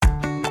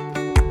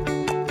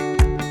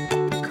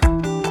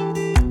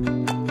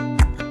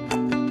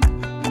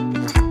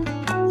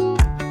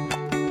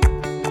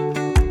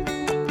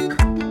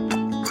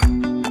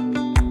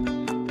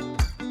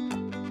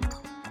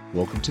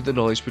Welcome to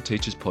the Knowledge for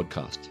Teachers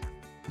podcast.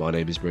 My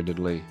name is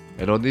Brendan Lee,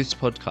 and on this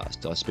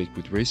podcast I speak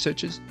with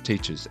researchers,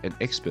 teachers and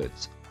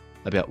experts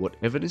about what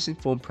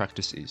evidence-informed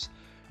practice is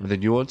and the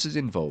nuances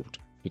involved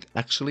with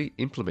actually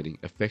implementing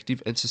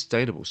effective and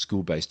sustainable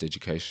school-based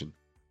education.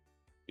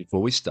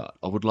 Before we start,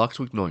 I would like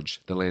to acknowledge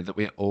the land that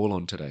we are all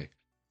on today.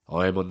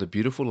 I am on the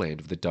beautiful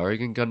land of the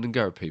Darug and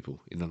Gundungurra people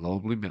in the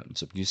Lower Blue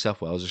Mountains of New South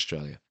Wales,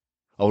 Australia.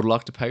 I would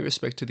like to pay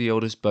respect to the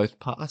elders both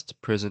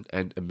past, present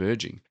and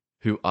emerging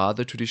who are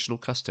the traditional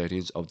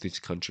custodians of this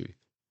country.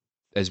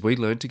 As we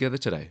learn together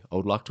today, I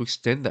would like to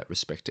extend that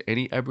respect to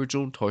any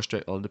Aboriginal and Torres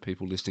Strait Islander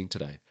people listening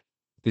today.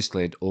 This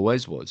land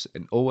always was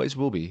and always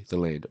will be the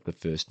land of the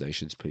First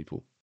Nations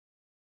people.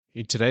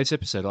 In today's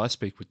episode, I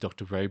speak with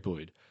Dr. Ray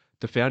Boyd,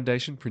 the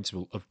Foundation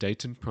Principal of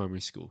Dayton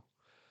Primary School.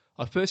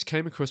 I first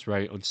came across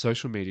Ray on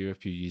social media a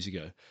few years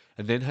ago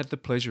and then had the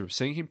pleasure of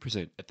seeing him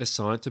present at the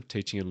Science of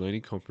Teaching and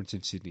Learning conference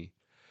in Sydney.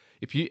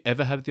 If you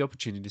ever have the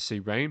opportunity to see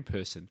Ray in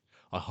person,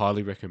 I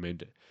highly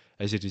recommend it,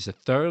 as it is a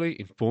thoroughly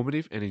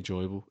informative and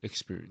enjoyable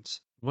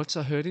experience. Once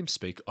I heard him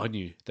speak, I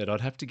knew that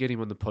I'd have to get him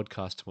on the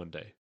podcast one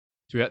day.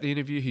 Throughout the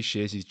interview, he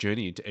shares his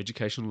journey into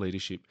educational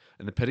leadership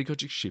and the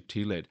pedagogic shift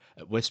he led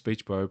at West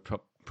Beach Borough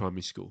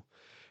Primary School.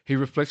 He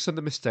reflects on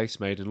the mistakes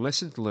made and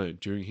lessons learned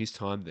during his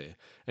time there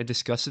and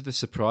discusses the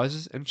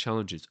surprises and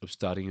challenges of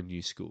starting a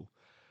new school.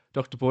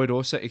 Dr. Boyd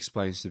also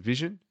explains the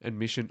vision and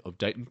mission of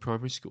Dayton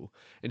Primary School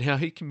and how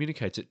he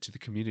communicates it to the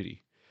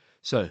community.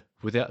 So,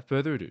 without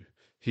further ado,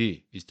 here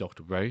is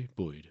Dr. Ray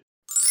Boyd.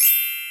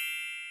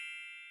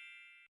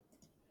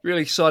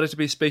 Really excited to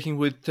be speaking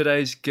with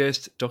today's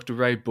guest, Dr.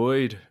 Ray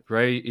Boyd.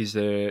 Ray is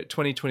the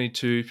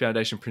 2022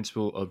 Foundation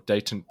Principal of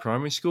Dayton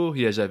Primary School.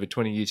 He has over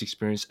 20 years'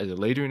 experience as a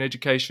leader in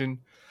education.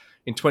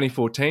 In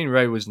 2014,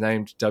 Ray was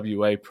named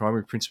WA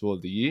Primary Principal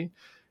of the Year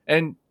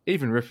and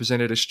even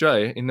represented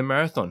Australia in the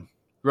marathon.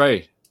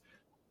 Ray,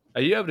 are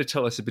you able to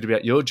tell us a bit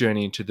about your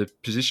journey into the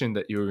position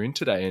that you're in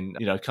today? And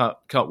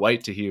can't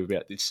wait to hear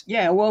about this.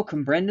 Yeah,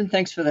 welcome, Brendan.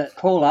 Thanks for the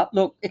call up.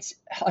 Look,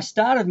 I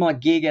started my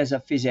gig as a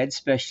phys ed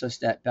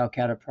specialist at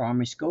Balcatta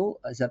Primary School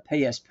as a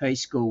PSP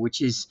school,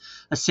 which is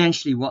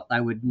essentially what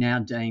they would now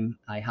deem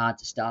a hard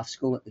to staff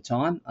school at the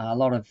time. A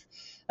lot of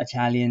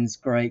Italians,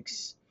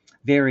 Greeks,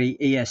 very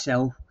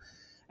ESL,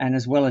 and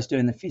as well as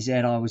doing the phys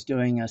ed, I was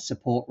doing a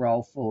support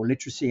role for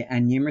literacy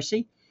and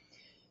numeracy.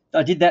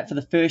 I did that for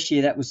the first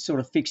year. That was sort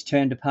of fixed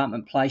term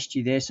department placed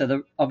you there.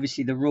 So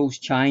obviously the rules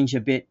change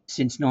a bit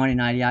since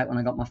 1988 when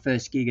I got my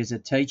first gig as a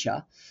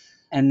teacher.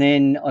 And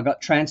then I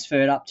got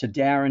transferred up to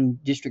Darren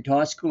District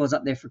High School. I was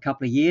up there for a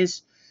couple of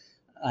years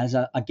as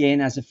a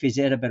phys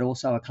ed, but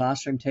also a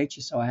classroom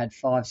teacher. So I had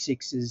 5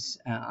 6s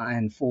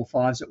and 4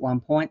 5s at one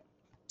point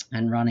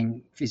and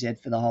running phys ed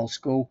for the whole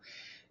school.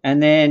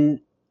 And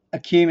then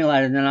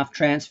accumulated enough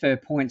transfer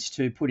points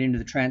to put into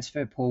the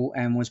transfer pool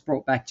and was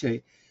brought back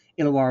to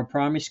Illawarra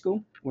Primary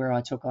School, where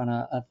I took on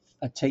a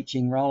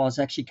teaching role. I was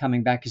actually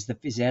coming back as the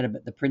phys editor,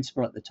 but the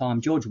principal at the time,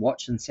 George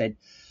Watson, said,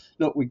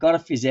 look, we've got a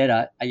phys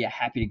editor. Are you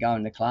happy to go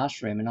in the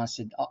classroom? And I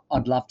said,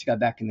 I'd love to go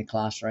back in the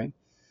classroom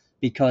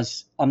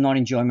because I'm not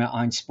enjoying my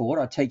own sport.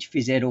 I teach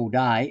phys ed all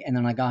day and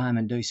then I go home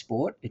and do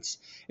sport. It's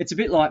a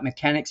bit like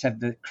mechanics have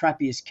the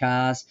crappiest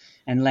cars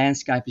and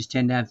landscapers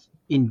tend to have,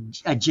 in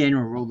a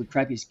general rule, the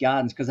crappiest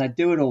gardens because they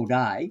do it all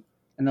day.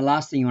 And the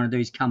last thing you want to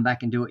do is come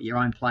back and do it at your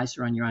own place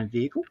or on your own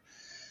vehicle.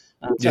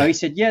 So he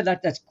said, yeah,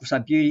 that's so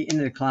beauty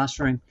into the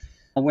classroom.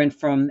 I went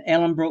from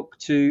Ellenbrook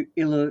to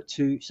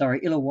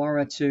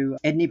Illawarra to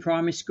Edney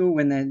Primary School.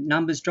 When the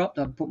numbers dropped,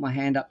 I put my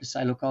hand up to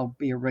say, look, I'll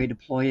be a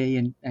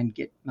redeployee and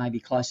get maybe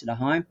closer to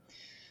home.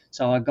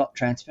 So I got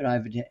transferred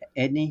over to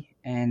Edney.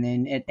 And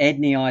then at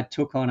Edney, I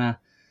took on I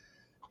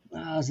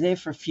was there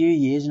for a few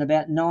years. And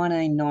about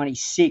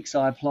 1996,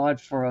 I applied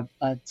for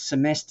a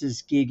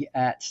semester's gig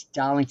at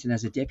Darlington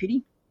as a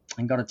deputy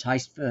and got a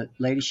taste for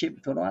leadership.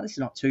 I thought, this is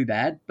not too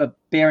bad. But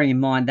bearing in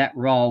mind that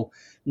role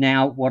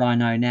now, what I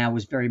know now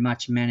was very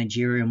much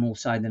managerial more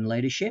so than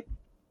leadership.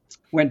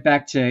 Went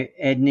back to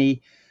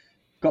Edney,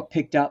 got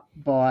picked up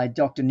by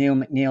Dr. Neil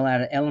McNeil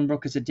out at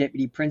Ellenbrook as a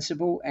deputy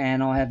principal,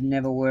 and I have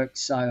never worked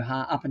so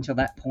hard. Up until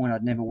that point,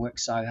 I'd never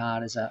worked so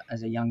hard as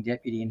a young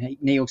deputy. And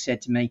Neil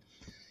said to me,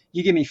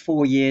 you give me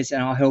 4 years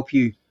and I'll help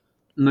you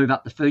move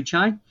up the food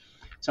chain.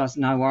 So I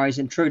said, no worries.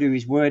 And true to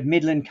his word,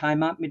 Midland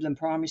came up, Midland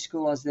Primary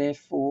School. I was there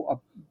I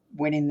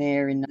went in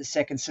there in the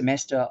second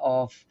semester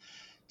of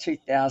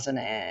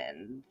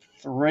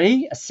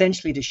 2003,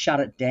 essentially to shut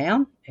it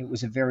down. It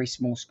was a very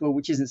small school,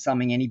 which isn't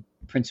something any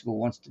principal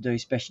wants to do,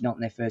 especially not in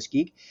their first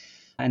gig.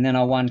 And then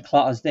I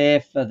was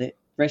there for the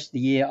rest of the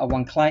year. I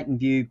won Clayton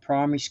View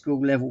Primary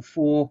School Level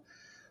 4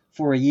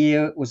 for a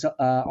year. Was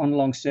on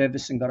long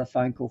service and got a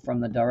phone call from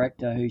the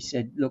director who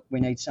said, look, we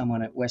need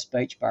someone at West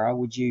Beach Borough.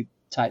 Would you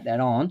take that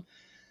on?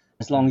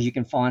 As long as you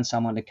can find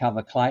someone to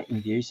cover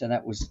Clayton View. So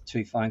that was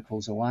 2 phone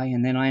calls away.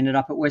 And then I ended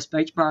up at West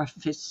Beach Borough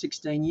for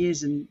 16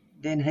 years and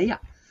then here.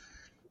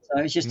 So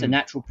it's just a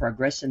natural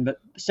progression. But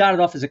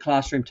started off as a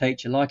classroom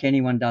teacher. Like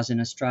anyone does in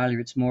Australia,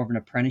 it's more of an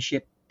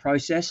apprenticeship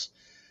process.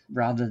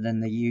 rather than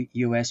the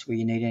US where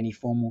you need any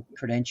formal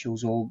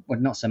credentials, or well,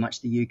 not so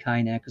much the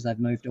UK now because they've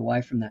moved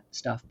away from that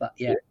stuff. But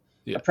yeah.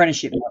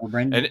 Apprenticeship model,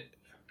 Brendan.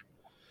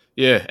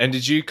 And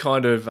did you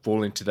kind of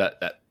fall into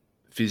that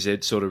phys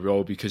ed sort of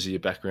role because of your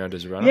background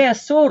as a runner? Yeah,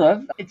 sort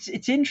of.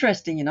 It's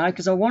interesting,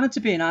 because I wanted to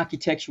be an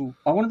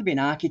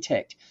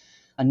architect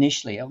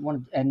initially.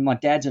 And my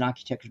dad's an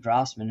architectural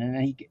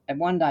draftsman, and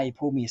one day he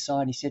pulled me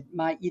aside and he said,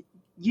 "Mate,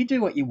 you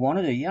do what you want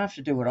to do. You don't have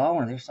to do what I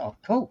want to do." So, oh,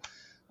 cool.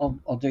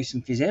 I'll do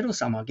some phys ed or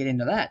something. I'll get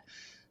into that.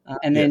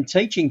 And then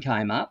teaching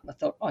came up. I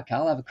thought, okay,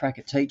 I'll have a crack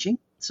at teaching.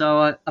 So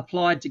I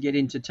applied to get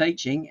into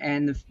teaching,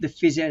 and the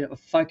phys ed,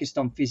 focused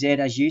on phys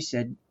ed, as you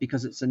said,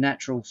 because it's a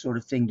natural sort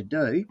of thing to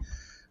do.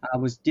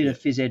 Did a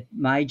phys ed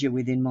major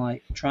within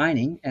my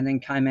training, and then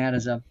came out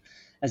as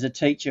a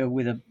teacher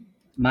with a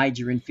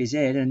major in phys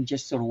ed, and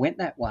just sort of went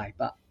that way.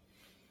 But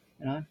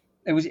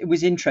it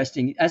was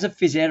interesting as a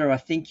phys eder. I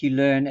think you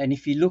learn, and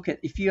if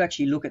you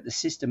actually look at the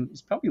system,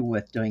 it's probably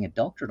worth doing a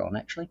doctorate on.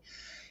 Actually,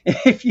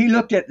 if you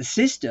looked at the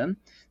system,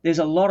 there's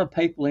a lot of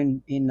people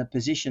in the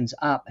positions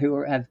up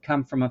who have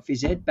come from a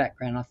phys ed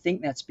background. I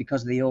think that's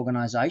because of the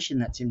organisation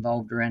that's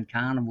involved around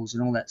carnivals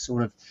and all that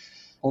sort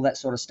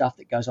of stuff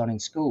that goes on in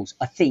schools,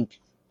 I think.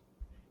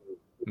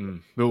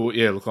 Well,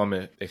 yeah, look, I'm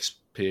an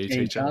ex-PE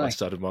teacher. I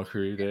started my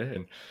career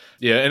there.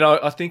 And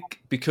I think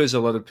because a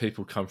lot of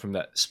people come from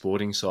that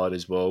sporting side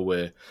as well,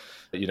 where,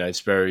 it's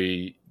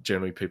very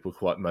generally people are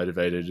quite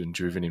motivated and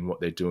driven in what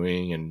they're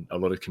doing, and a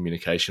lot of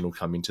communication will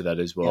come into that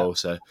as well. Yeah.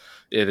 So,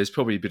 yeah, there's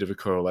probably a bit of a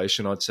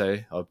correlation, I'd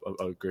say. I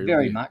agree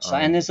very with you. much so.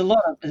 And there's a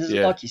lot of,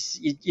 like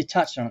you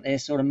touched on it there,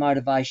 sort of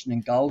motivation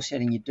and goal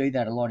setting. You do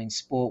that a lot in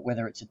sport,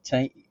 whether it's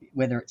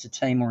a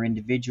team or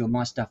individual.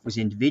 My stuff was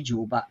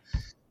individual, but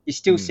you're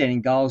still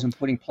setting goals and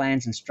putting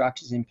plans and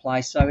structures in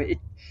place. So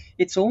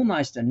it's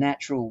almost a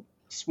natural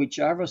switch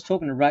over. I was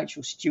talking to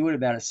Rachel Stewart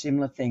about a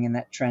similar thing in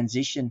that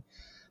transition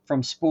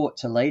from sport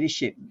to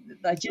leadership.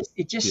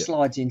 It just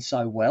slides in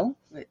so well.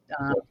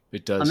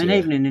 It does. I mean,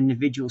 even in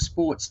individual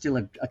sports, still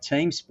a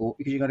team sport,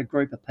 because you've got a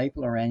group of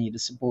people around you to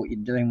support you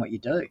doing what you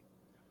do.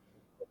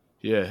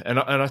 Yeah, and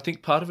I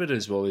think part of it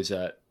as well is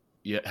that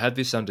you have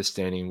this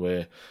understanding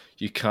where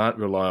you can't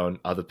rely on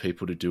other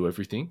people to do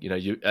everything.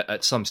 You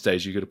at some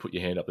stage you've got to put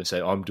your hand up and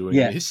say, I'm doing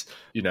this.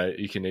 You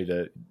can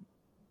either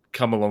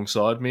come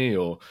alongside me,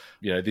 or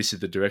this is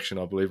the direction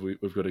I believe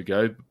we've got to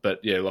go. But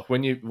yeah, like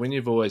when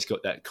you've always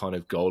got that kind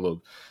of goal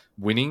of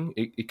winning,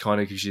 it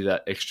kind of gives you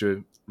that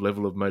extra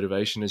level of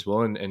motivation as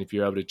well. And if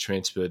you're able to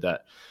transfer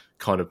that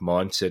kind of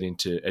mindset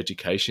into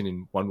education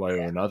in one way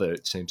or another,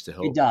 it seems to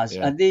help. It does.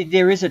 I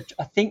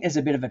think there's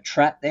a bit of a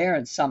trap there.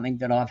 It's something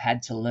that I've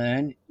had to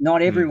learn.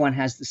 Not everyone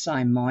has the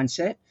same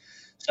mindset.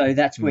 So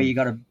that's where you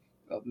got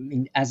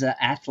to, as an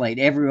athlete,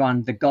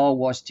 the goal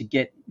was to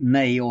get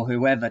me or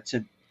whoever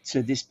to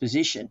this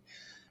position.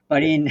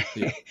 But in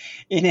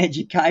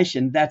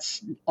education,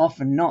 that's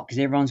often not, because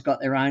everyone's got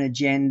their own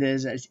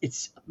agendas.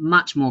 It's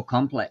much more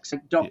complex.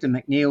 Dr.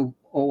 McNeil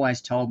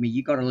always told me,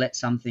 you got to let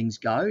some things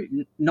go,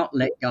 not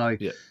let go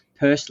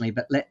personally,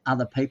 but let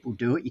other people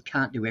do it. You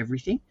can't do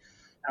everything.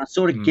 And I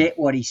sort of get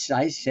what he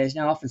says. He says,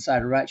 now I often say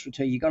to Rachel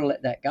too, you got to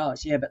let that go. I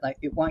say, but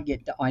it won't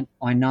get done.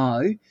 I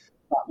know,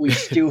 but we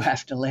still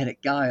have to let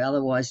it go.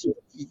 Otherwise,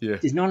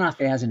 there's not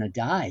enough hours in a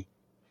day.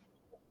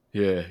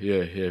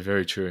 Yeah,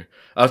 very true.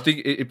 I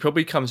think it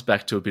probably comes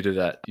back to a bit of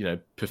that,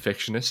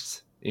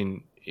 perfectionist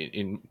in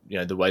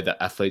the way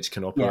that athletes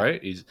can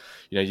operate is,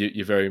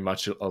 you're very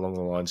much along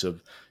the lines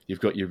of, you've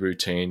got your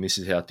routine, this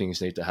is how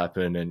things need to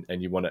happen,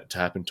 and you want it to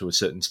happen to a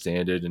certain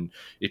standard. And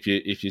if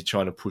you're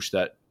trying to push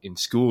that in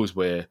schools,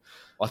 where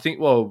I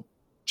think,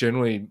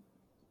 generally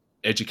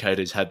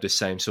educators have the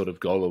same sort of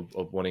goal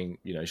of wanting,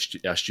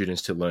 our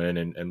students to learn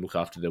and look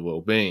after their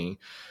well-being,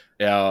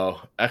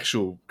 our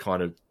actual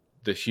kind of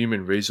the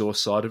human resource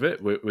side of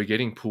it, we're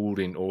getting pulled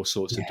in all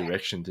sorts of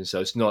directions. And so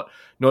it's not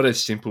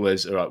as simple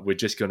as, all right, we're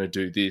just going to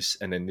do this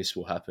and then this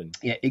will happen.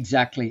 Yeah,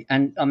 exactly.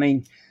 And I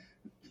mean,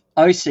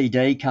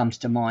 OCD comes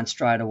to mind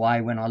straight away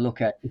when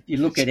if you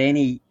look at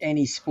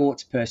any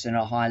sports person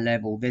at a high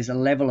level, there's a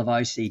level of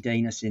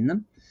OCD-ness in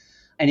them.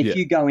 And if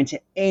you go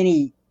into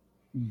any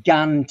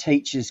gun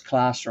teacher's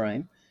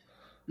classroom,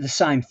 the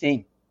same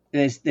thing.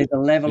 There's a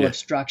level of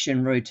structure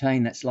and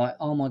routine that's like,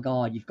 oh my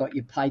God, you've got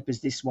your papers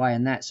this way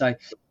and that. So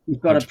you've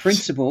got 100%. A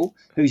principal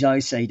who's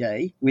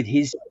OCD with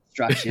his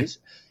structures.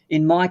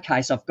 In my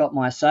case, I've got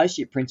my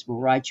associate principal,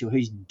 Rachel,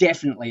 who's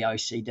definitely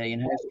OCD in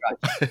her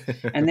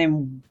structure. And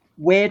then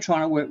we're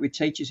trying to work with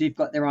teachers who've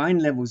got their own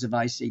levels of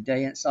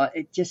OCD. And so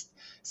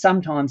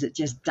sometimes it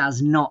just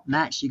does not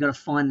match. You've got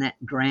to find that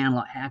ground,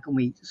 like how can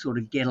we sort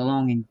of get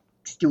along and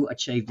still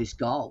achieve this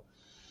goal?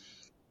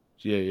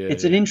 Yeah.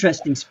 It's an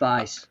interesting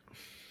space.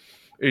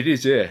 It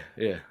is, yeah.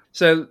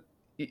 So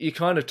you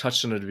kind of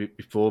touched on it a bit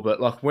before, but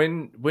like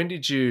when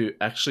did you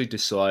actually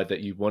decide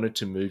that you wanted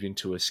to move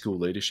into a school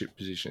leadership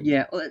position?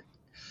 Yeah, well,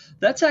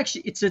 that's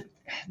actually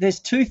there's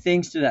two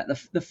things to that.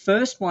 The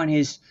first one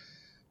is,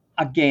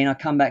 again, I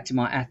come back to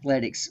my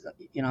athletics.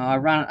 I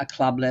run at a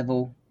club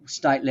level.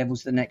 state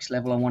level's the next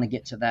level. I want to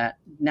get to that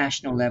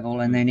national level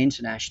and then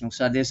international.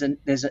 So there's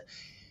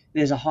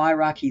a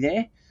hierarchy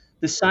there.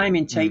 The same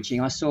in teaching.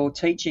 I saw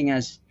teaching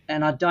as,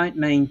 and I don't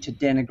mean to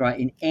denigrate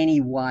in any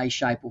way,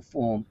 shape or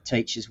form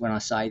teachers when I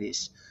say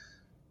this.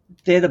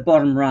 They're the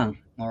bottom rung,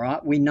 all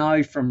right? We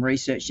know from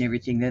research and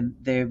everything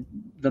they're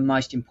the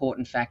most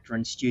important factor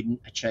in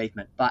student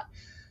achievement. But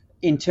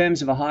in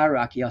terms of a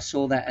hierarchy, I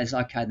saw that as,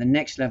 okay, the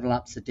next level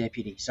up's the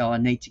deputy, so I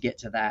need to get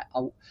to that.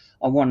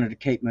 I wanted to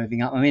keep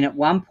moving up. I mean, at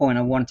one point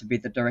I wanted to be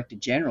the Director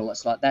General.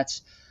 It's like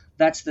that's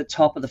the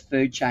top of the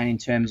food chain in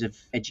terms of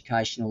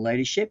educational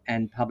leadership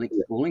and public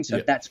schooling, so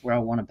that's where I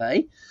want to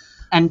be.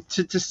 And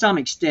to some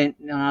extent,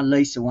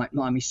 Lisa won't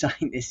mind me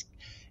saying this,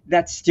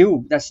 that's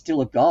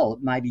still a goal.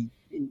 Maybe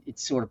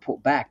it's sort of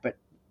put back, but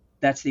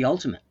that's the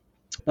ultimate.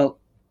 Well,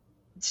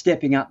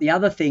 stepping up. The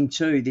other thing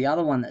too, the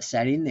other one that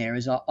sat in there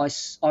is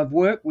I've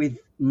worked with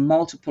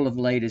multiple of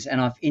leaders,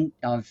 and I've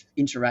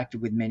interacted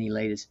with many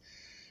leaders,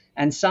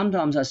 and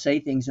sometimes I see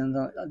things and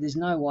there's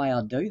no way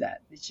I'd do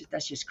that.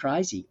 That's just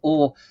crazy.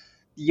 Or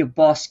your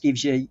boss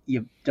gives you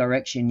your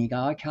direction, you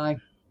go, okay,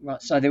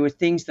 right. So there were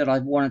things that I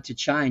wanted to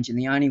change, and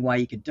the only way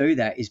you could do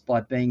that is by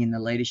being in the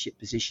leadership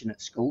position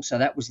at school. So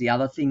that was the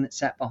other thing that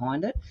sat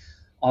behind it.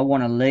 I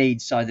want to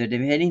lead so that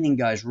if anything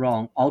goes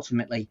wrong,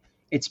 ultimately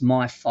it's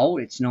my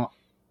fault. It's not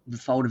the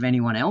fault of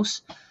anyone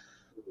else.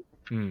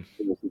 Yeah,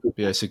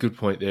 it's a good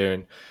point there.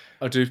 And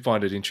I do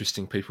find it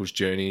interesting, people's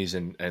journeys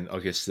and I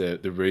guess the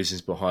reasons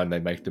behind they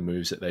make the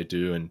moves that they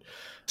do. And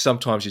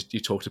sometimes you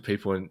talk to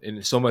people and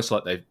it's almost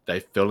like they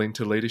fell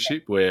into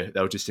leadership where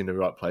they were just in the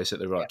right place at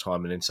the right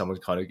time, and then someone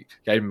kind of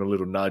gave them a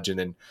little nudge. And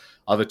then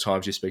other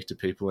times you speak to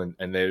people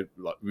and they're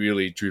like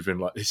really driven,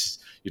 like this,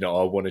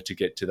 I wanted to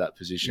get to that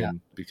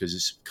position because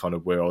it's kind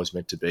of where I was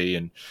meant to be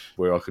and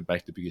where I could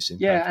make the biggest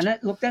impact. Yeah,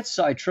 and that's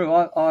so true.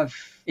 I've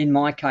in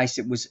my case,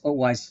 it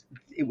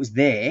was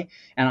there,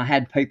 and I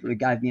had people who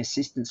gave me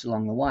assistance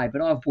along the way.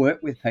 But I've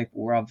worked with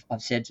people where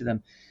I've said to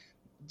them,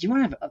 do you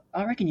want to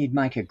I reckon you'd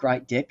make a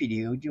great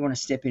deputy, or do you want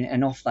to step in?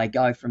 And off they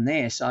go from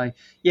there. So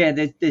yeah,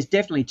 there's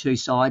definitely two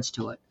sides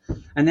to it.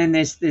 And then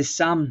there's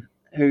some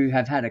who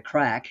have had a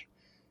crack.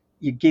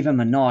 You give them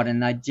a nod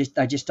and they just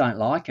don't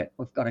like it.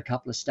 We've got a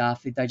couple of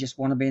staff that they just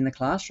want to be in the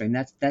classroom.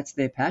 That's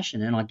their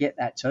passion, and I get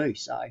that too.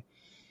 So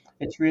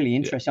it's really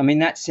interesting. I mean,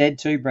 that said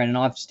too, Brendan,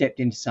 I've stepped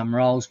into some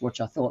roles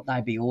which I thought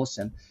they'd be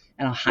awesome,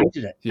 and I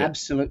hated it.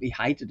 Absolutely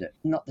hated it.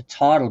 Not the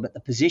title, but the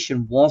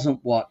position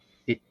wasn't what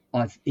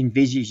I've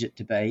envisaged it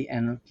to be.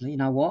 And you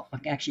know what? I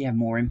can actually have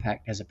more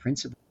impact as a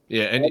principal.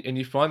 Yeah, and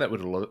you find that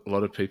with a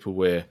lot of people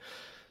where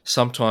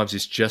sometimes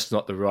it's just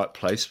not the right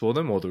place for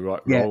them or the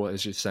right role,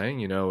 as you're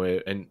saying,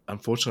 and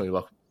unfortunately,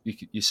 like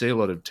you see a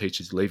lot of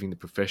teachers leaving the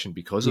profession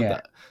because of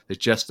that. They're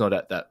just not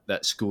at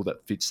that school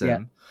that fits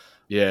them.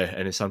 Yeah,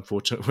 and it's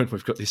unfortunate when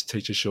we've got this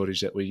teacher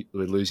shortage that we're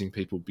losing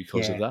people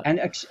because of that. And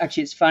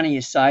actually, it's funny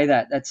you say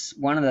that. That's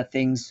one of the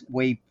things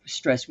we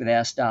stress with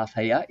our staff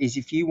here is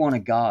if you want to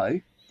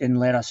go, then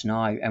let us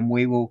know and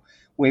we will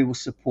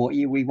support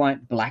you. We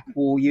won't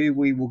blackwall you.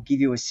 We will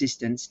give you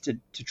assistance to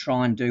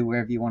try and do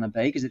wherever you want to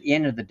be, because at the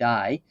end of the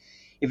day,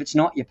 if it's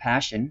not your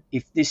passion,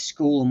 if this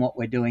school and what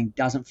we're doing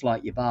doesn't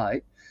float your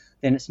boat,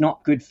 then it's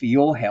not good for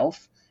your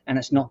health and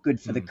it's not good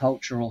for the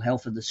cultural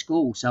health of the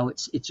school. So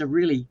it's a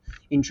really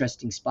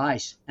interesting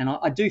space. And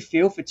I do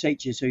feel for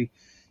teachers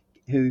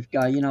who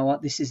go, you know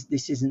what, this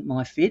isn't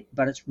my fit,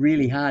 but it's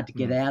really hard to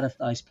get out of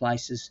those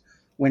places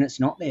when it's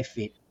not their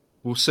fit.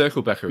 We'll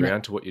circle back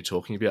around to what you're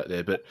talking about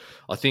there, but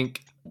I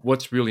think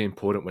what's really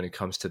important when it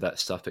comes to that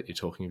stuff that you're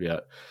talking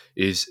about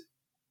is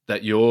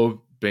that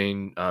you're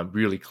being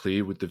really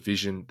clear with the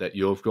vision that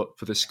you've got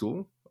for the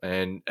school,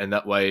 and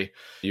that way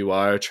you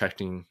are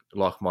attracting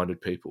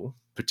like-minded people,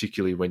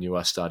 particularly when you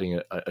are starting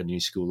a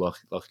new school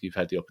like you've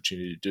had the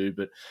opportunity to do.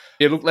 But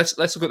yeah, look, let's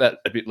look at that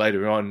a bit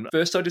later on.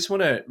 First, I just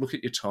want to look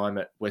at your time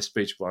at West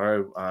Beach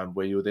Borough,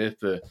 where you were there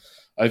for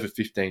over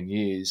 15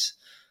 years.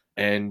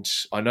 And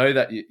I know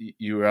that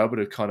you were able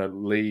to kind of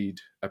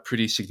lead a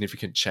pretty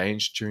significant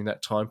change during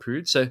that time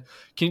period. So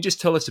can you just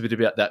tell us a bit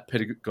about that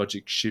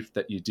pedagogic shift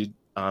that you did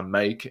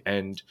make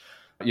and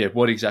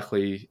what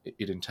exactly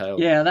it entailed?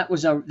 Yeah, that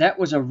was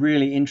a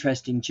really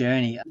interesting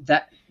journey.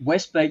 That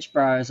West Beach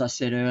Borough, as I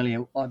said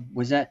earlier, I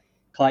was at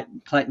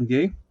Clayton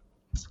View,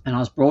 and I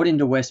was brought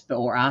into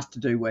asked to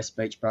do West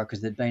Beach Borough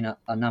because there'd been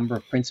a number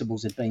of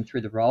principals had been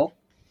through the role.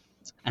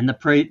 And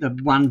the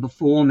one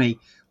before me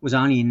was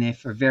only in there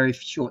for a very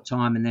short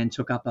time and then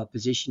took up a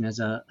position as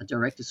a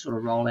director sort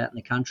of role out in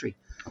the country.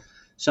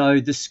 So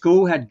the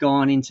school had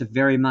gone into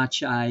very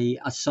much a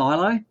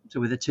silo, so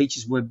where the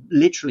teachers were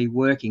literally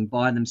working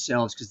by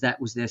themselves because that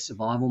was their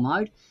survival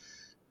mode.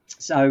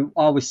 So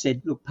I always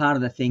said, look, part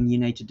of the thing you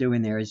need to do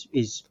in there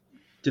is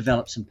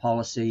develop some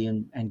policy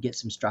and get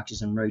some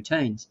structures and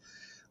routines,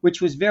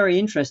 which was very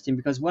interesting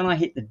because when I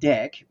hit the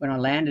deck, when I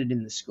landed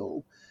in the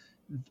school,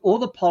 all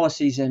the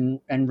policies and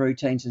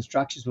routines and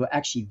structures were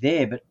actually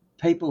there, but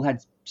people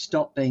had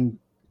stopped being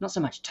not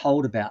so much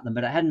told about them,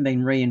 but it hadn't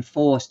been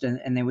reinforced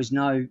and there was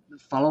no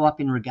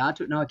follow-up in regard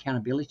to it, no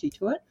accountability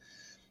to it.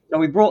 So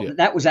we brought Yeah.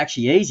 that was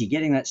actually easy.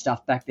 Getting that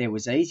stuff back there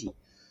was easy.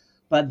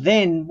 But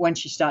then when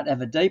she started to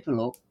have a deeper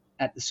look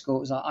at the school,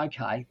 it was like,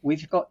 okay,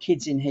 we've got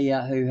kids in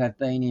here who have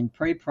been in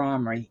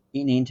pre-primary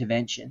in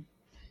intervention.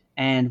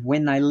 And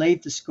when they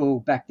leave the school,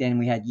 back then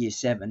we had year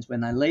sevens,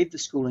 when they leave the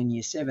school in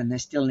year seven, they're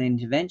still in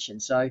intervention.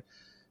 So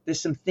there's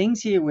some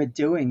things here we're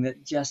doing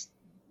that just,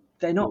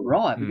 they're not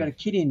right. We've got a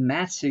kid in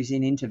maths who's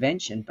in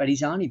intervention, but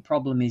his only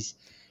problem is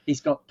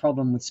he's got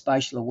problem with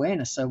spatial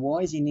awareness. So why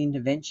is he in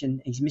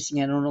intervention? He's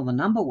missing out on all the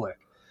number work.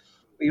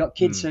 We got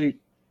kids who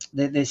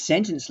their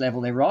sentence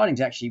level, their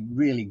writing's actually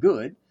really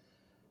good,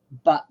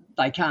 but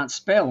they can't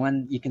spell,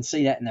 and you can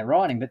see that in their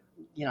writing. But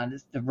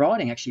the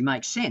writing actually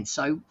makes sense.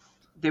 So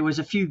there was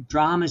a few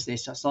dramas there.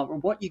 So it's like, well,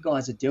 what you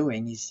guys are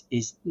doing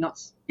is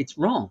not, it's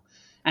wrong.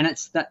 And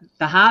it's that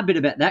the hard bit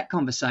about that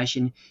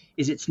conversation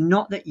is it's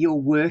not that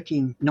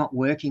you're not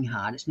working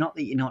hard. It's not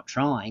that you're not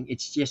trying.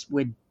 It's just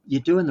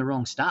you're doing the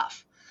wrong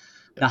stuff.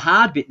 The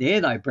hard bit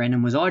there, though,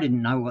 Brendan, was I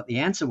didn't know what the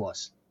answer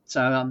was.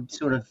 So I'm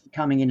sort of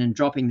coming in and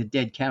dropping the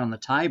dead cat on the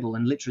table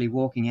and literally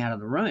walking out of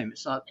the room.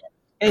 It's like,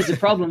 here's the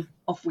problem,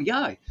 off we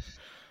go.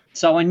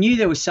 So I knew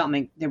there was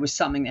something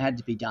that had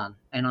to be done.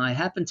 And I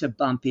happened to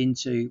bump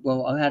into,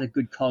 I had a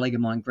good colleague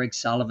of mine, Greg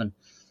Sullivan,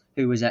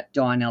 who was at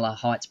Dianella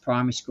Heights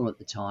Primary School at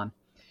the time.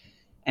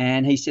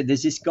 And he said,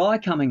 there's this guy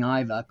coming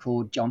over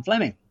called John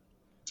Fleming.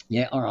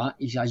 Yeah, all right.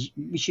 He goes,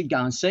 we should go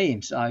and see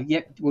him. So,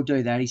 yep, we'll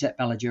do that. He's at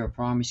Ballajura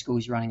Primary School.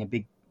 He's running a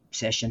big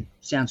session.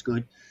 Sounds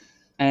good.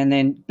 And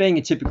then being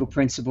a typical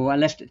principal, I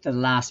left it to the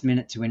last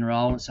minute to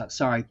enroll. It's like,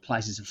 sorry,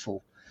 places are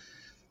full.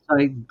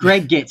 So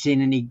Greg gets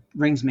in and he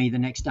rings me the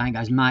next day and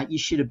goes, mate, you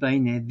should have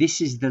been there.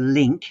 This is the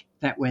link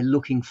that we're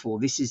looking for.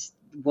 This is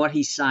what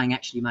he's saying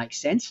actually makes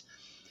sense.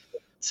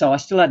 So I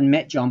still hadn't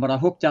met John, but I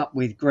hooked up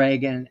with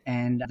Greg and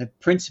the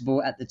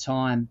principal at the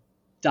time,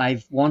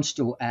 Dave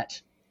Wanstall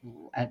at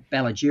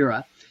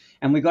Ballajura,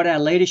 and we got our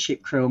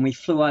leadership crew and we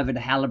flew over to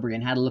Haileybury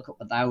and had a look at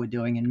what they were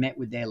doing and met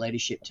with their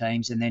leadership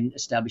teams and then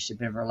established a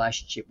bit of a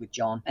relationship with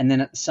John. And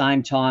then at the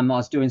same time, I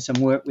was doing some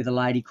work with a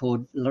lady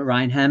called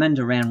Lorraine Hammond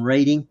around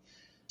reading.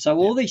 So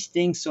all these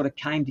things sort of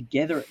came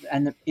together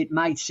and it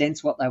made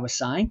sense what they were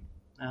saying.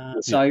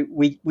 So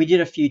we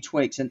did a few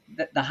tweaks, and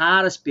the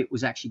hardest bit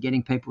was actually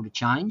getting people to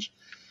change.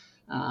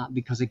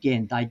 Because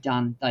again,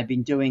 they've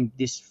been doing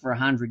this for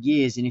 100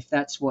 years, and if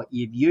that's what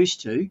you're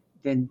used to,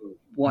 then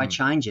why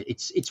change it?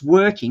 It's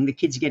working. The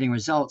kids are getting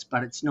results,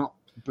 but it's not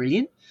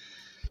brilliant.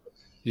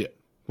 Yeah.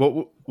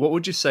 What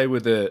would you say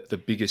were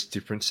the biggest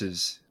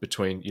differences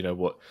between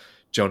what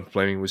John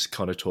Fleming was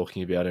kind of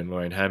talking about in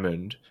Lorraine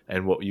Hammond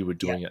and what you were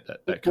doing at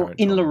that current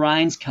time? In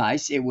Lorraine's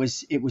case, it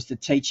was the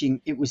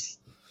teaching. It was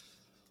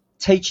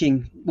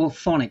teaching,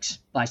 phonics,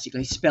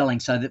 basically spelling,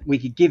 so that we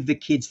could give the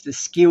kids the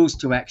skills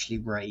to actually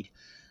read.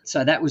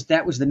 So that was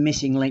the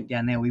missing link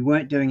down there. We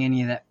weren't doing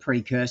any of that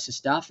precursor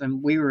stuff,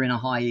 and we were in a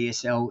high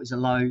ESL, it was a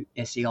low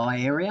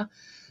SEI area.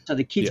 So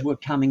the kids were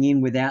coming in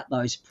without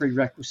those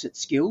prerequisite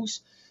skills.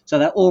 So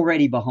they're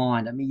already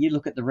behind. I mean, you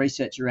look at the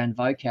research around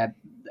vocab,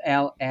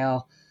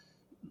 our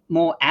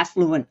more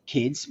affluent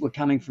kids were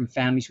coming from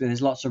families where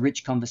there's lots of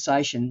rich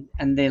conversation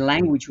and their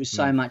language was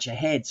so much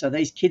ahead. So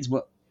these kids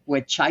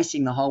were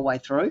chasing the whole way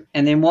through.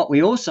 And then what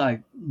we also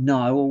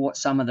know, or what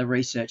some of the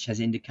research has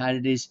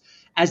indicated, is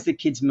as the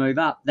kids move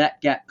up,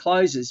 that gap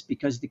closes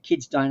because the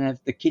kids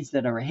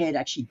that are ahead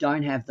actually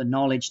don't have the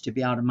knowledge to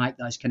be able to make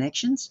those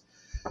connections.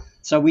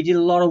 So we did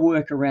a lot of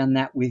work around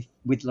that with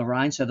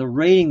Lorraine. So the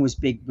reading was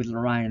big with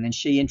Lorraine, and then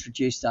she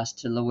introduced us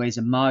to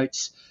Louisa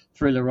Motes.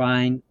 Through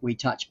Lorraine, we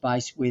touched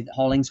base with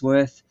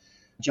Hollingsworth.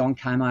 John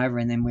came over,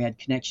 and then we had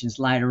connections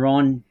later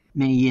on,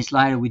 many years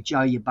later, with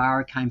Joe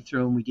Ybarra came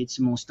through, and we did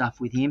some more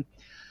stuff with him.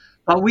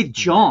 But with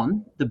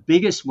John, the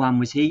biggest one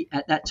was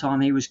at that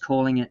time he was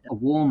calling it a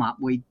warm-up.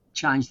 We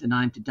changed the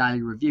name to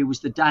Daily Review,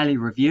 was the Daily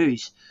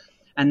Reviews.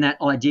 And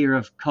that idea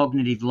of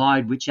cognitive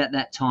load, which at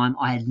that time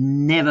I had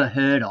never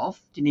heard of,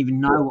 didn't even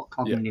know what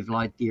cognitive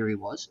load theory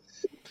was.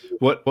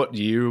 What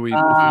year are we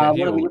looking at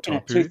here? What are we looking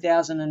at?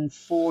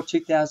 2004,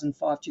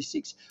 2005,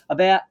 2006,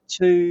 about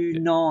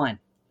 2009.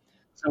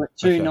 So at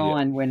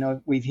 2009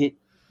 when we've hit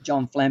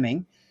John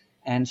Fleming.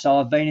 And so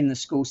I've been in the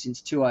school since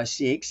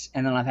 2006,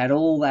 and then I've had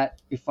all that.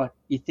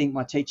 You think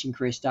my teaching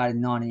career started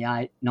in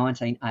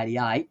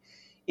 1988,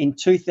 in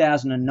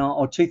 2009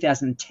 or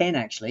 2010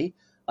 actually,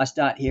 I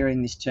start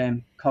hearing this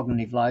term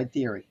cognitive load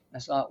theory.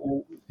 It's like,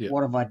 well,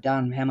 what have I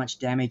done? How much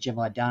damage have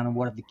I done? And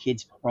what have the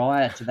kids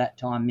prior to that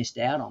time missed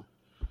out on?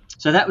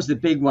 So that was the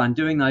big one,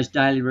 doing those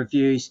daily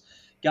reviews,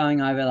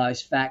 going over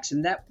those facts.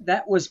 And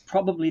that was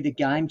probably the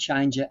game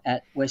changer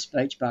at West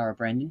Beach Borough,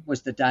 Brendan,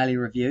 was the daily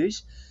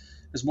reviews.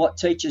 Because what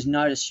teachers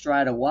noticed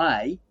straight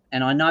away,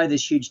 and I know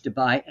there's huge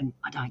debate, and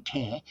I don't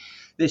care,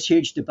 there's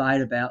huge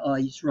debate about,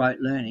 it's rote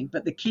learning,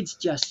 but the kids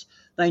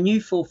they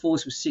knew 4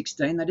 fours was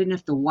 16. They didn't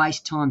have to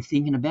waste time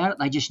thinking about it.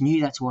 They just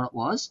knew that's what it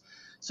was.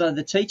 So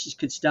the teachers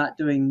could start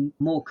doing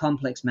more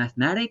complex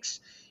mathematics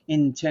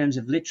in terms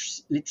of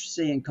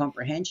literacy and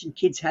comprehension.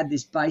 Kids had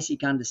this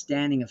basic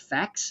understanding of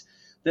facts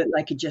that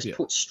they could just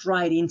put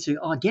straight into,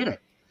 I get it.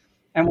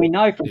 And we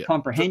know from Yeah.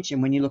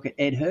 comprehension, when you look at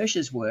Ed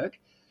Hirsch's work,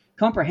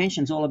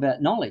 comprehension's all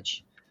about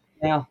knowledge.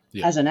 Now,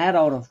 Yeah. as an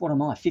adult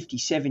of,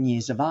 57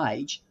 years of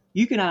age,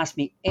 you can ask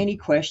me any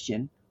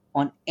question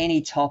on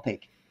any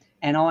topic,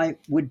 and I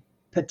would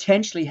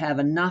potentially have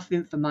enough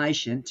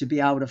information to be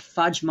able to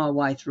fudge my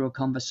way through a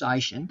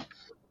conversation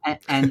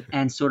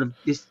and sort of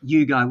this,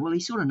 you go, well, he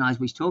sort of knows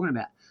what he's talking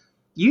about.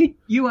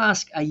 You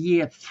ask a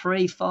year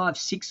 3, 5,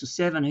 6, or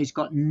 7 who's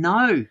got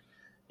no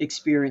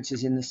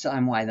experiences in the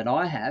same way that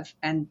I have,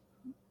 and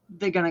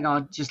they're going to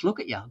go, just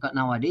look at you. I've got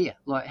no idea.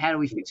 Like, how do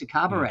we fix a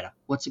carburetor?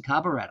 What's a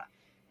carburetor?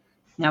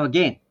 Now,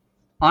 again,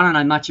 I don't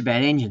know much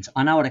about engines.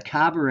 I know what a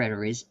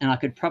carburetor is, and I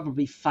could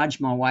probably fudge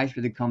my way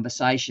through the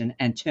conversation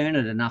and turn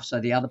it enough so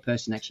the other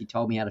person actually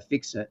told me how to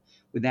fix it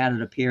without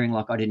it appearing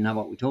like I didn't know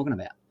what we're talking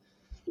about.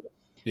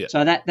 Yeah.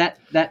 So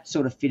that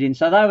sort of fit in.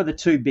 So they were the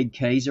two big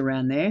keys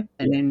around there.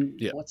 And then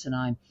what's her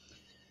name?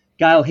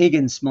 Gail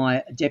Higgins,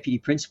 my deputy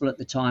principal at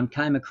the time,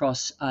 came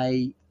across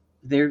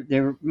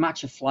they're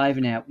much a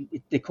flavour now.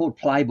 They're called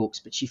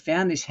playbooks, but she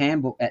found this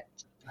handbook at,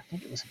 I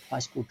think it was a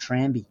place called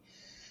Tranby.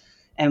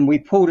 And we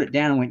pulled it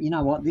down and went, you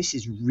know what, this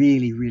is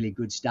really, really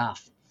good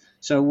stuff.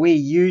 So we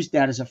used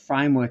that as a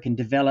framework and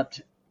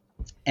developed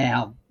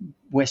our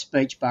West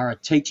Beach Borough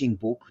teaching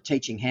book,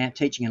 teaching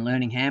and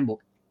learning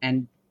handbook,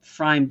 and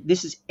framed,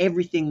 this is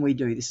everything we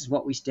do. This is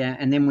what we stand.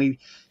 And then we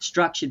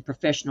structured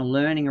professional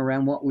learning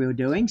around what we were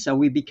doing. So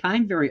we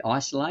became very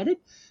isolated.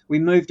 We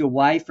moved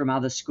away from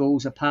other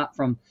schools, apart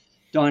from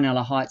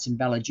Dianella Heights and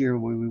Ballajura,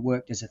 where we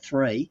worked as a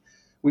 3.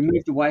 We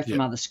moved away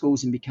from other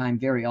schools and became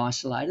very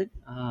isolated.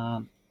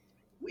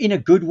 In a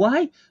good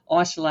way,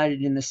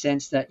 isolated in the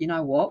sense that, you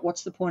know what,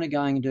 what's the point of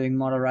going and doing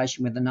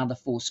moderation with another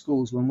 4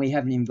 schools when we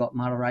haven't even got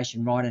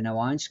moderation right in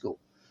our own school?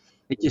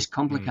 It just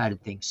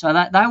complicated things. So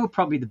they were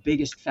probably the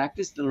biggest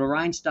factors. The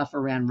Lorraine stuff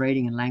around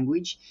reading and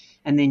language,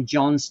 and then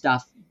John's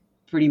stuff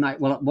pretty much,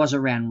 well, it was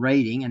around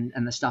reading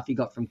and the stuff he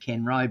got from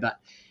Ken Rowe, but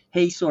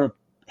he sort of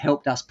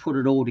helped us put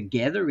it all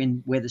together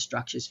in where the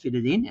structures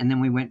fitted in, and then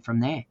we went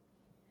from there.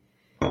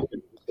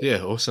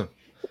 Yeah, awesome.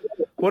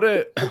 What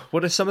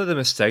are some of the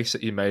mistakes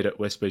that you made at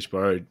West Beach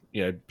Borough,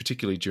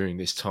 particularly during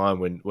this time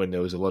when there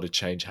was a lot of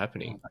change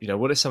happening?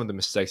 What are some of the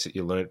mistakes that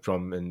you learned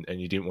from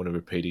and you didn't want to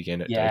repeat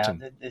again at Dayton?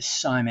 Yeah, there's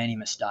so many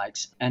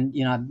mistakes. And,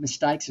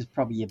 mistakes is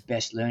probably your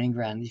best learning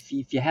ground. If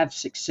you have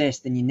success,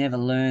 then you never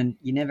learn,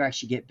 you never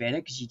actually get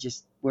better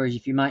whereas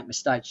if you make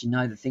mistakes, you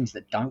know the things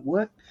that don't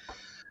work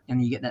and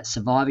you get that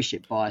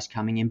survivorship bias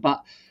coming in.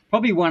 But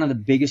probably one of the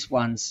biggest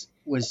ones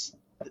was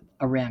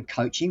around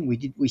coaching.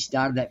 We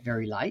started that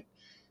very late.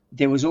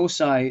 There was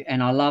also,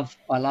 and I love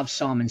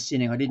Simon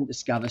Sinek. I didn't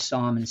discover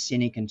Simon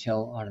Sinek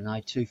until,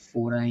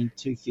 2014,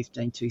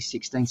 2015,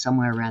 2016,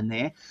 somewhere around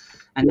there.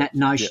 And that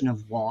notion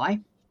of why.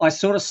 I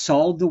sort of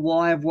sold the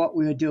why of what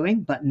we were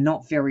doing, but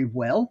not very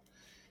well.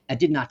 I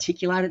didn't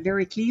articulate it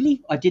very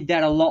clearly. I did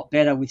that a lot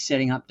better with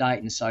setting up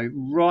Dayton. So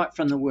right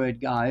from the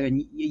word go,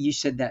 and you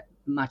said that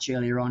much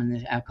earlier on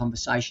in our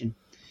conversation,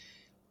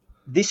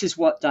 this is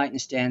what Dayton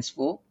stands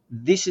for.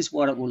 This is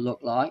what it will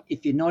look like.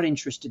 If you're not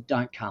interested,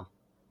 don't come.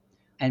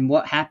 And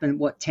what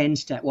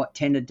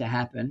tended to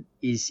happen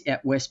is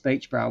at West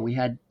Beach Borough, we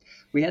had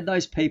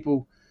those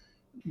people,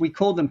 we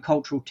called them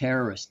cultural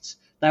terrorists.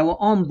 They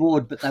were on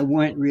board, but they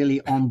weren't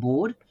really on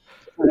board.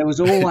 So there was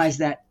always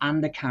that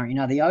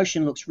undercurrent. The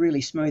ocean looks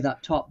really smooth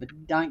up top, but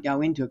don't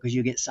go into it because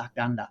you'll get sucked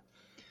under.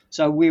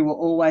 So we were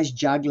always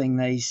juggling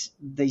these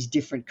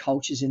different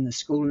cultures in the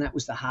school, and that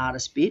was the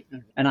hardest bit.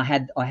 And I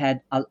had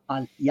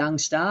a young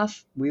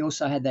staff. We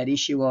also had that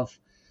issue of,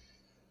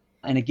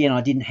 and again,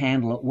 I didn't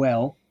handle it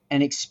well,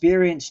 an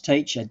experienced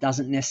teacher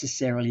doesn't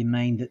necessarily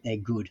mean that they're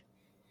good.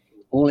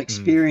 All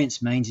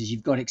experience means is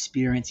you've got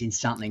experience in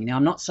something. Now,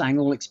 I'm not saying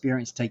all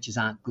experienced teachers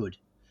aren't good,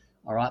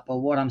 all right? But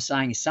what I'm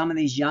saying is some of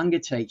these younger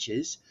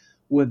teachers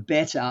were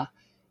better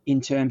in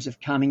terms of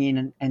coming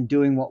in and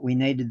doing what we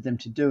needed them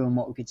to do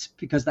and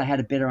because they had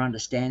a better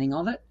understanding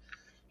of it.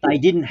 They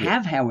didn't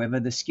have,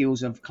 however, the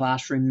skills of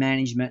classroom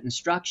management and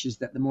structures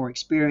that the more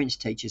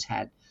experienced teachers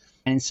had.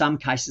 And in some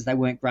cases, they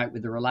weren't great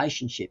with the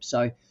relationship.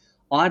 So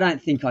I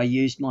don't think I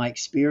used my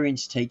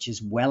experienced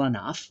teachers well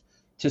enough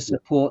to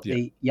support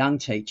the young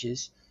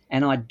teachers.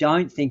 And I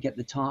don't think at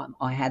the time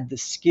I had the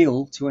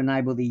skill to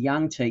enable the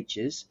young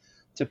teachers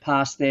to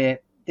pass their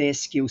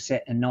skill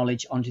set and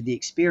knowledge onto the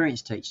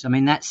experienced teachers. I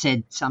mean, that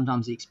said,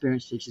 sometimes the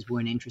experienced teachers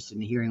weren't interested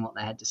in hearing what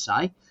they had to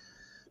say.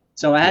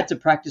 So I had to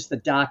practice the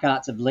dark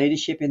arts of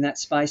leadership in that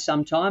space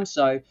sometimes.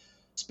 So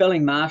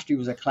spelling mastery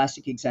was a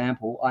classic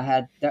example.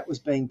 That was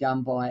being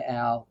done by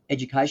our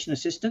education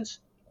assistants.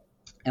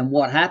 And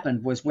what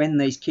happened was when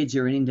these kids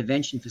who were in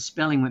intervention for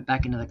spelling went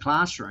back into the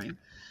classroom,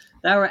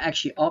 they were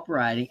actually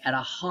operating at a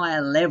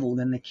higher level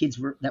than the kids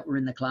that were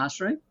in the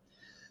classroom.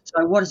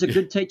 So what does a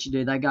good teacher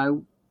do? They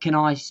go, can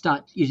I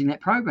start using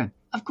that program?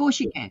 Of course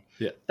you can.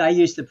 Yeah. They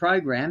use the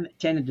program. It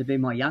tended to be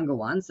my younger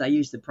ones. They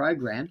use the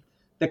program.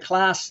 The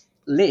class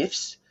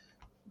lifts.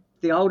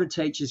 The older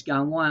teachers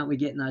going, why aren't we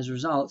getting those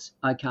results?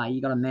 Okay,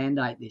 you got to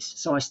mandate this.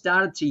 So I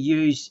started to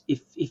use,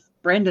 if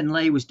Brendan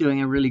Lee was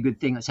doing a really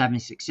good thing that's having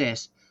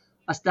success,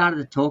 I started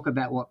to talk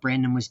about what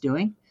Brendan was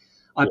doing.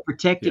 I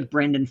protected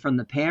Brendan from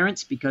the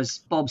parents because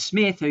Bob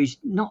Smith, who's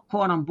not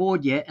quite on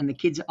board yet, and the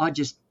kids, I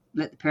just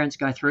let the parents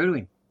go through to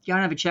him. Go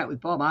and have a chat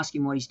with Bob, ask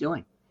him what he's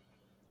doing.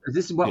 Because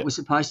this is what we're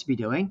supposed to be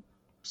doing.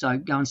 So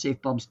go and see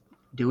if Bob's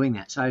doing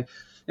that. So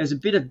there's a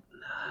bit of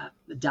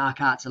the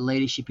dark arts of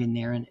leadership in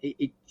there, and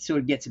it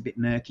sort of gets a bit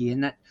murky.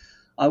 And that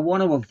I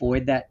want to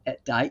avoid that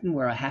at Dayton,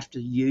 where I have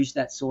to use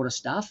that sort of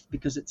stuff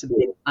because it's a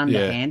bit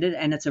underhanded,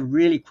 and it's a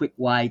really quick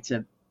way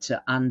to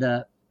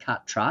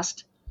undercut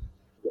trust.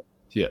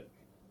 Yeah.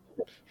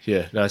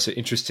 Yeah, no, it's an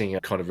interesting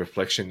kind of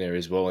reflection there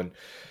as well. And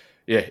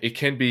yeah, it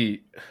can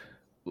be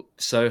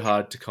so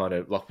hard to kind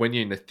of, like when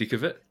you're in the thick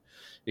of it,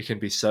 it can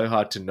be so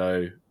hard to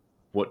know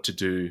what to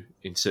do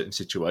in certain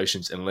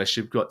situations unless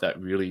you've got that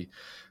really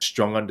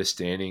strong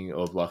understanding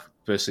of, like,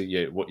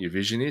 firstly, what your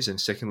vision is, and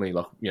secondly,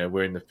 like,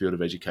 we're in the field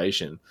of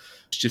education.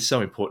 It's just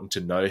so important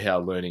to know how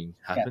learning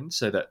happens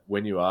so that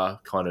when you are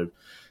kind of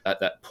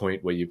at that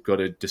point where you've got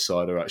to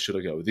decide, all right, should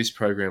I go with this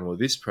program or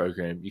this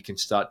program, you can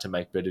start to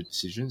make better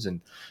decisions. And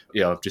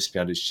I've just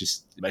found it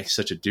makes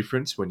such a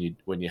difference when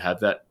you have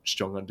that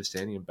strong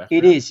understanding and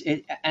background. It is.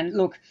 And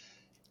look,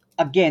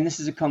 again, this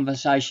is a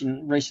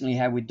conversation recently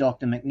had with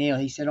Dr. McNeil.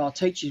 He said,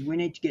 teachers, we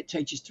need to get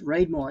teachers to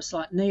read more. It's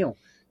like, Neil,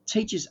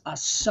 teachers are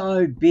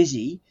so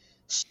busy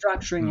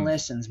structuring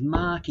lessons,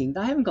 marking.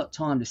 They haven't got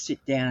time to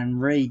sit down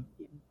and read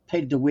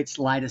Peter DeWitt's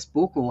latest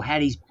book or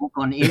Hattie's book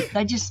on it.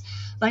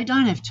 They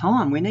don't have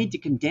time. We need to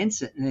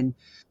condense it. And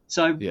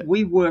so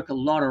we work a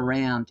lot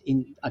around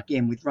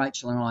with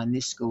Rachel and I in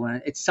this school.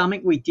 And it's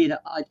something we did.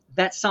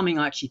 That's something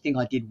I actually think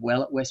I did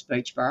well at West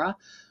Beachborough.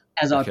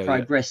 As I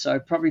progressed, so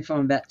probably from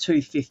about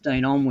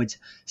 2015 onwards,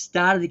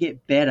 started to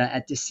get better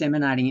at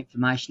disseminating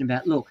information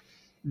about, look,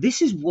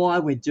 this is why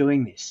we're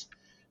doing this.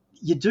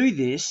 You do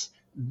this,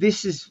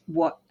 this is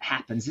what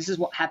happens. This is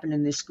what happened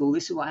in this school.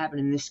 This is what happened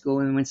in this school.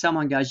 And when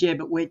someone goes,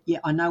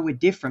 I know we're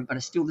different, but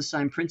it's still the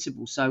same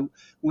principle. So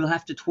we'll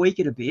have to tweak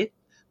it a bit,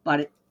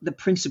 but the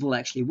principle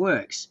actually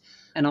works.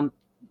 And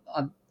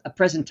a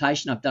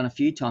presentation I've done a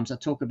few times, I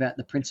talk about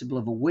the principle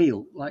of a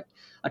wheel. Like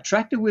a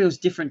tractor wheel is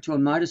different to a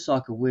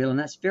motorcycle wheel, and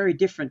that's very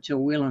different to a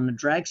wheel on a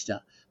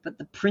dragster. But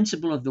the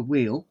principle of the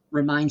wheel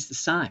remains the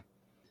same.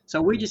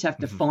 So we just have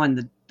to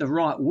find the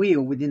right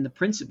wheel within the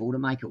principle to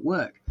make it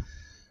work.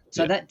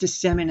 So that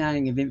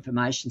disseminating of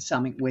information is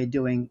something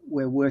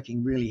we're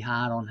working really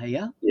hard on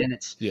here.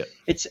 Yeah.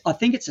 And I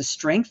think it's a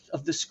strength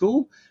of the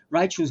school.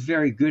 Rachel's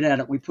very good at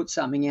it. We put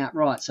something out,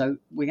 right, so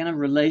we're going to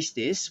release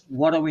this.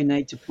 What do we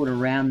need to put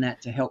around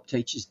that to help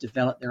teachers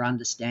develop their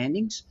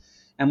understandings?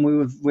 And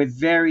we're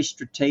very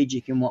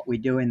strategic in what we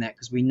do in that,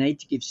 because we need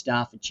to give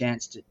staff a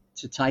chance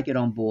to take it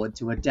on board,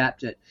 to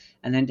adapt it,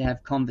 and then to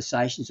have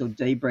conversations or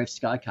debriefs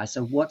to go, okay,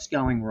 so what's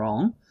going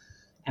wrong?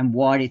 And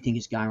why do you think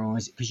it's going wrong?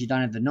 Is it because you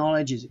don't have the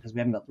knowledge? Is it because we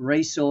haven't got the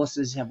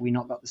resources? Have we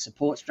not got the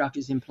support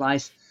structures in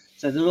place?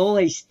 So there's all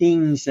these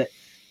things that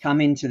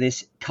come into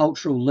this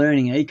cultural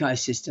learning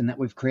ecosystem that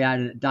we've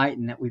created at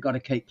Dayton that we've got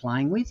to keep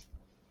playing with.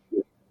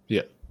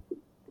 Yeah.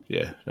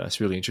 Yeah, that's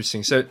really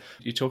interesting. So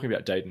you're talking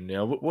about Dayton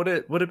now. What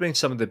have been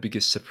some of the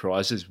biggest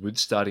surprises with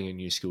starting a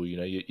new school?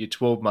 You're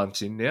 12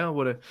 months in now.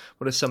 What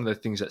are some of the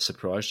things that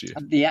surprised you?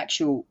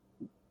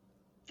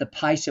 The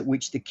pace at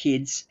which the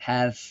kids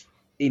have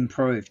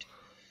improved.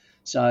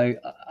 So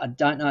I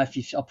don't know if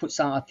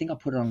I think I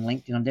put it on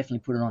LinkedIn. I definitely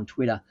put it on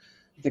Twitter.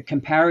 The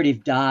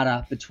comparative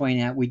data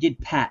between we did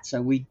PAT.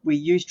 So we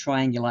use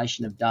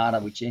triangulation of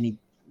data, which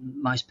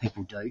most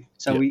people do.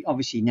 So we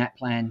obviously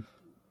NAPLAN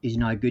is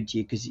no good to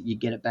you because you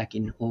get it back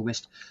in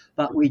August.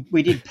 But we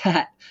did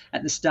PAT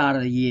at the start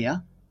of the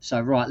year.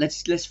 So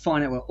let's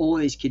find out where all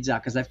these kids are,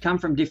 because they've come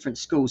from different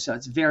schools. So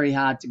it's very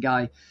hard to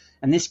go.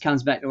 And this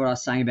comes back to what I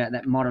was saying about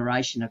that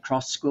moderation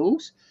across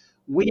schools.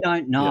 We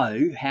don't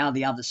know how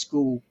the other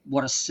school,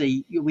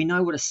 we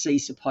know what a C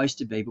is supposed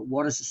to be, but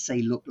what does a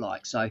C look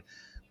like? So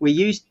we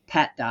used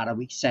PAT data.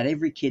 We sat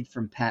every kid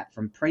from PAT,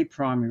 from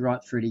pre-primary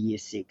right through to year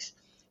 6.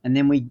 And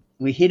then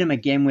we hit them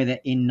again with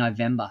it in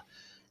November.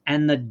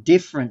 And the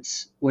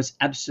difference was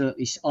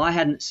absolutely, I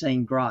hadn't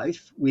seen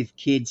growth with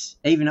kids,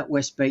 even at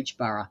West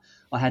Beachborough,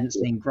 I hadn't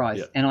seen growth.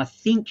 Yeah. And I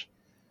think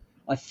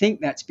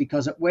that's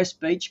because at West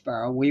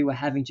Beachborough, we were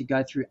having to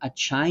go through a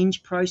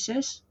change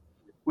process.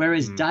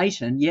 Whereas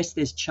Dayton, yes,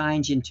 there's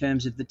change in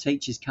terms of the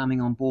teachers coming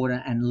on board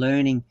and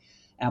learning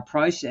our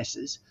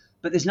processes,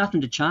 but there's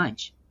nothing to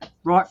change.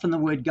 Right from the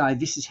word go,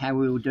 this is how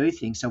we will do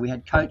things. So we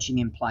had coaching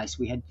in place.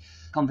 We had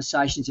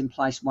conversations in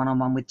place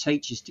one-on-one with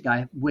teachers to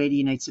go, where do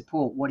you need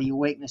support? What are your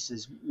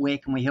weaknesses? Where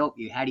can we help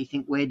you? How do you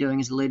think we're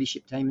doing as a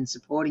leadership team in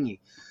supporting you?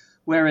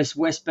 Whereas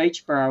West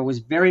Beachborough was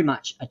very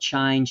much a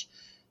change,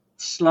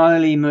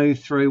 slowly move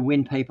through,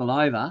 win people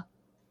over.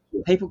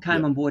 People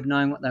came on board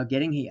knowing what they were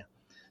getting here.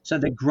 So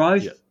the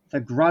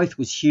growth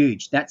was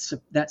huge. That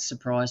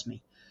surprised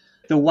me.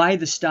 The way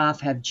the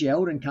staff have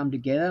gelled and come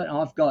together.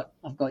 I've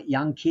got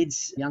young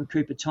kids, young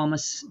Cooper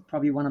Thomas,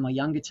 probably one of my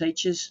younger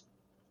teachers,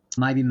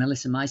 maybe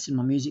Melissa Mason,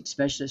 my music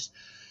specialist,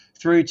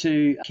 through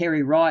to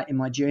Kerry Wright in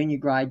my junior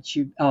grade.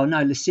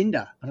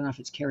 Lucinda. I don't know if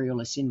it's Kerry or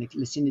Lucinda.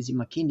 Lucinda's in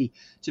my kindy.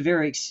 It's a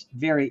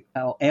very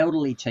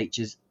elderly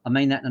teachers. I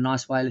mean that in a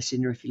nice way,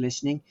 Lucinda, if you're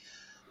listening.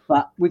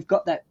 But we've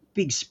got that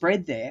big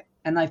spread there,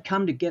 and they've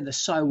come together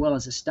so well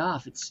as a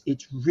staff.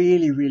 It's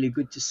really, really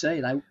good to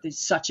see. It's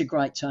such a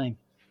great team.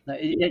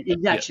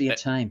 It's actually a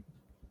team.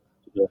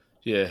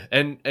 Yeah,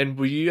 and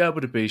were you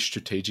able to be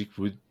strategic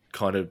with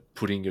kind of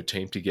putting your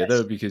team together?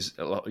 Yes. Because,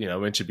 I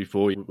mentioned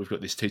before, we've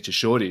got this teacher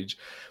shortage.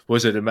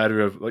 Was it a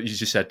matter of you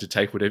just had to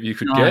take whatever you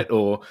could get,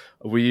 or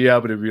were you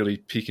able to really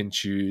pick and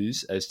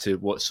choose as to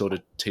what sort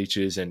of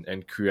teachers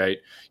and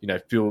create,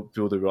 fill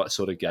the right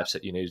sort of gaps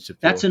that you needed to fill?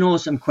 That's an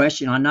awesome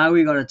question. I know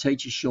we've got a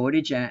teacher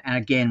shortage, and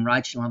again,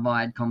 Rachel and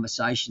I had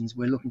conversations.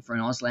 We're looking for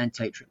an Auslan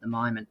teacher at the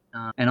moment,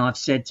 and I've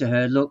said to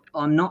her, look,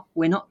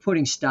 we're not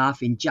putting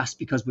staff in just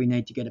because we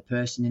need to get a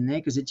person in there,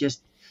 because it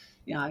just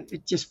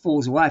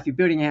falls away. If you're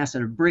building a house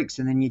out of bricks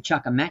and then you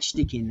chuck a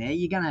matchstick in there,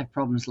 you're going to have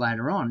problems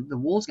later on. The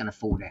wall's going to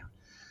fall down.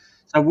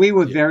 So we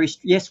were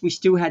we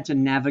still had to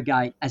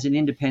navigate as an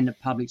independent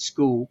public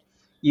school.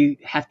 You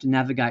have to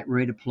navigate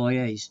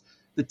redeployees.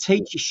 The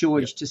teacher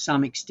shortage to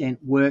some extent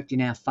worked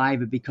in our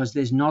favour because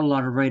there's not a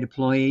lot of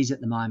redeployees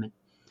at the moment.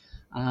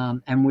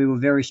 And we were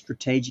very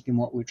strategic in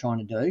what we were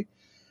trying to do.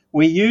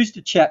 We used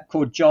a chap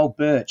called Joel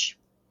Birch.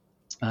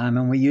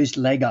 And we used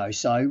Lego.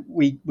 So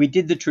we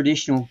did the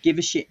traditional give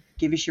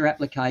us your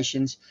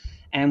applications,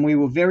 and we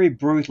were very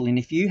brutal. And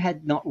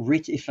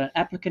if an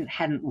applicant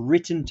hadn't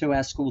written to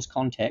our school's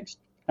context,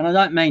 and I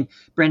don't mean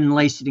Brendan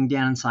Lee sitting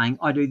down and saying,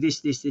 I do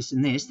this, this, this,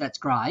 and this, that's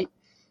great.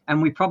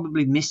 And we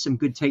probably missed some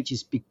good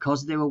teachers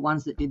because there were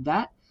ones that did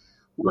that.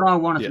 What I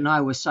wanted to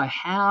know was, so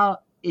how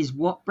is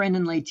what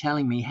Brendan Lee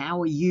telling me,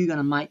 how are you going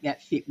to make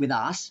that fit with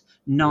us,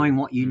 knowing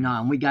what you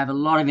know? And we gave a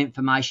lot of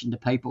information to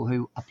people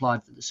who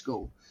applied for the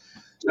school.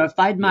 So if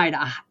they'd made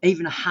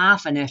even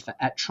half an effort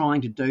at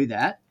trying to do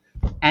that,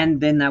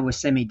 and then they were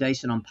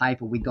semi-decent on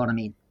paper, we got them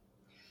in.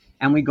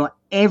 And we got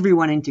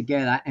everyone in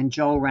together, and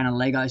Joel ran a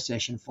Lego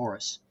session for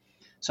us.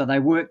 So they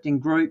worked in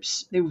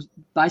groups. It was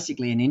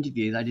basically an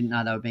interview. They didn't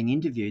know they were being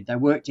interviewed. They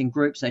worked in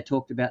groups. They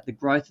talked about the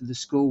growth of the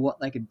school, what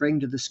they could bring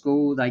to the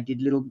school. They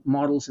did little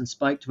models and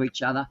spoke to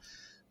each other.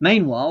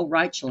 Meanwhile,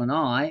 Rachel and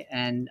I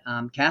and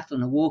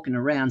Kathleen are walking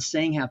around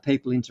seeing how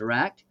people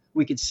interact.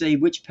 We could see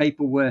which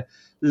people were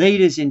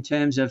leaders in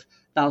terms of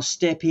they'll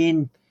step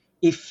in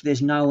if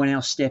there's no one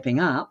else stepping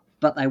up,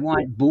 but they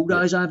won't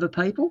bulldoze over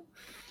people.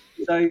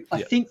 So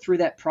I think through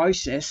that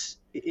process,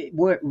 it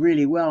worked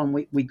really well,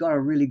 and we got a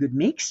really good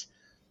mix.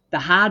 The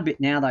hard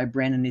bit now, though,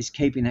 Brennan, is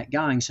keeping that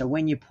going. So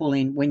when you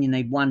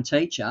need one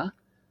teacher,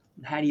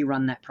 how do you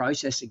run that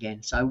process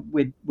again? So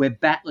we're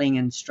battling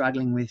and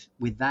struggling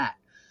with that.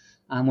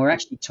 We're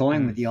actually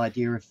toying with the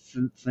idea of,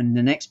 for the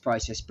next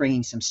process,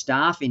 bringing some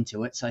staff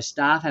into it. So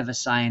staff have a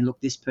say in,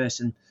 look, this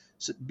person,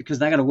 because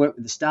they got to work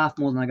with the staff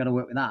more than they got to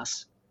work with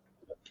us.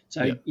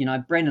 So,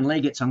 Brendan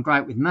Lee gets on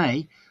great with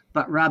me,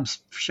 but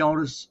rubs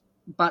shoulders,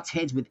 butts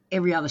heads with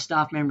every other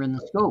staff member in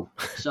the school.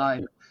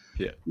 So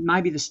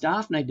maybe the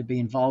staff need to be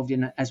involved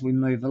in it as we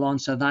move along.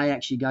 So they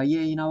actually go,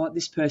 you know what,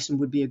 this person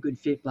would be a good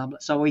fit, blah, blah.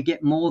 So we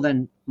get more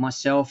than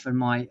myself and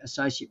my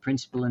associate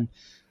principal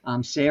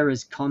and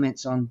Sarah's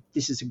comments on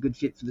this is a good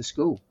fit for the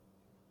school.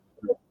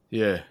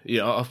 Yeah.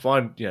 I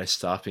find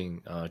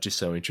staffing just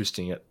so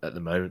interesting at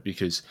the moment,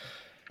 because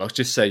I'll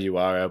just say you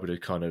are able to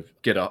kind of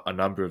get a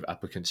number of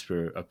applicants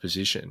for a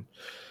position.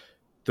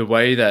 The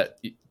way that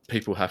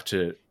people have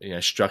to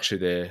structure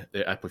their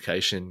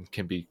application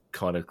can be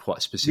kind of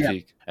quite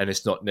specific, and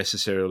it's not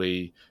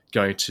necessarily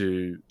going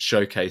to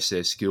showcase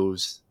their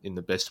skills in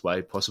the best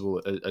way possible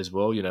as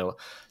well.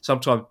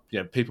 Sometimes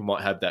people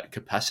might have that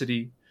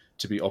capacity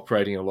to be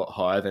operating a lot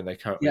higher than they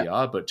currently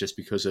are, but just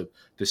because of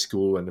the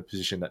school and the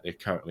position that they're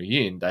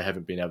currently in, they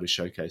haven't been able to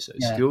showcase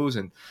those skills.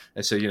 And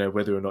so,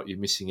 whether or not you're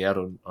missing out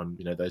on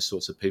those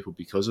sorts of people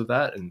because of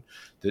that, and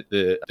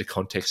the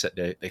context that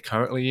they're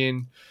currently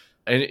in.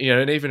 And,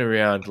 and even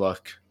around,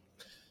 like,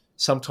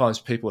 sometimes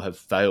people have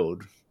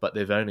failed, but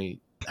they've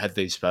only had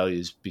these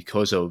failures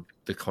because of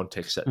the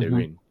context that they're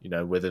in,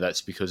 whether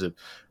that's because of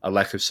a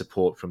lack of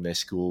support from their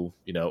school,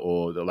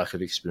 or the lack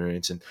of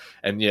experience.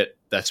 And yet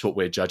that's what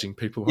we're judging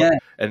people on.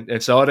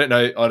 And so I don't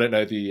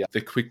know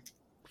the quick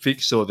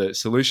fix or the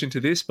solution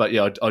to this, but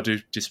I do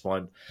just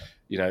find,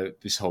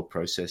 this whole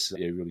process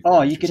really.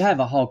 Oh, you could have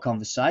a whole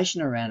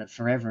conversation around it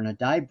forever and a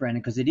day,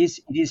 Brendan, because it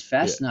is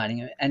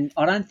fascinating. And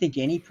I don't think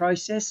any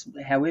process,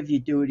 however you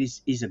do it,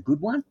 is a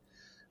good one.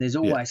 There's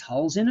always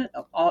holes in it.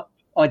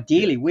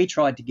 Ideally, we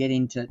tried to get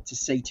in to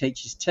see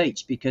teachers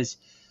teach, because,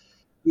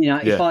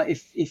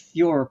 if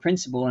you're a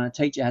principal and a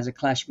teacher has a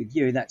clash with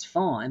you, that's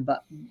fine.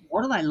 But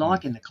what are they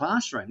like in the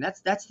classroom?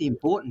 That's the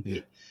important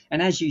bit.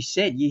 And as you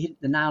said, you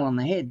hit the nail on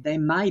the head. There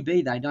may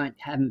be they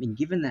haven't been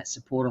given that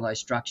support or those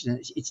structures. And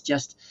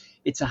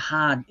it's a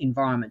hard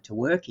environment to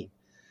work in.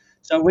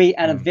 So we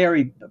at a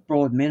very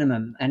broad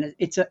minimum, and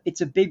it's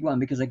a big one,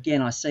 because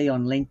again, I see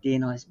on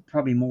LinkedIn, I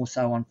probably more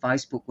so on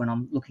Facebook when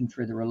I'm looking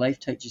through the relief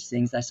teachers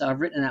things, they say I've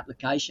written an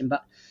application,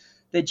 but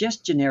they're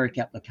just generic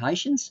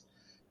applications.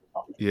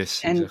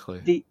 Yes, And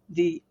exactly.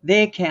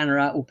 their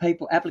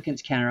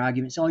applicants' counter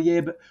arguments. Oh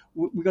yeah, but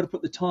we've got to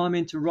put the time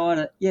in to write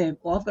it. Yeah,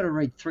 well, I've got to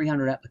read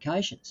 300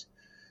 applications,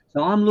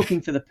 so I'm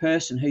looking for the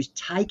person who's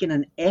taken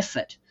an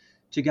effort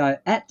to go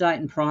at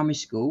Dayton Primary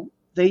School.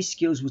 These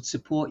skills would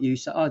support you.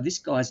 So, this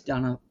guy's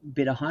done a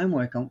bit of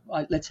homework.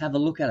 Let's have a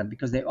look at him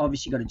because they've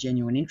obviously got a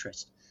genuine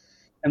interest.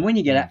 And when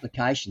you get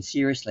applications,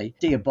 seriously,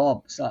 dear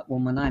Bob, it's like, well,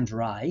 my name's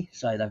Ray,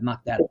 so they've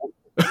mucked that up.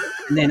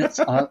 And then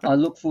I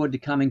look forward to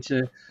coming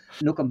to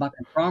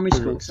Nookumbucka Primary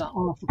School.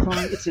 So, for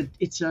crying,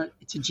 it's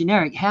a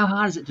generic. How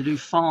hard is it to do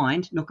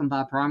find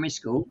Nookumbucka Primary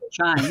School,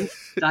 change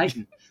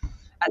Dayton?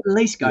 At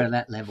least go to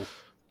that level.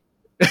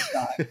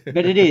 So,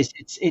 but it is.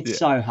 It's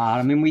so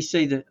hard. I mean, we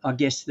see that. I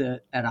guess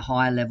at a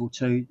higher level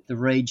too, the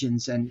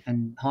regions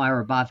and higher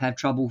above have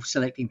trouble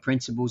selecting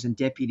principals and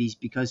deputies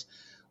because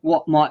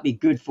what might be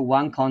good for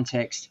one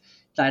context,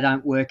 they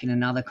don't work in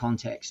another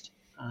context.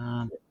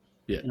 I've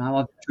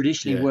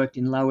traditionally worked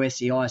in low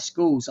SEI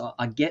schools.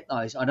 I get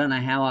those. I don't know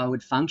how I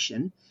would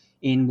function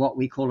in what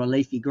we call a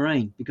leafy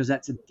green because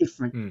that's a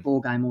different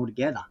ball game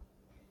altogether.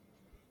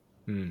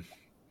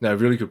 No,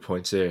 really good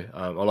points there.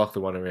 I like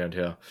the one around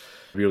how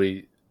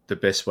really the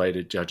best way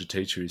to judge a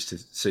teacher is to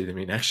see them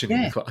in action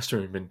in the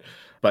classroom.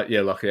 But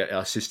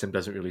our system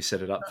doesn't really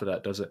set it up for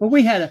that, does it?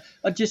 Well,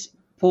 I just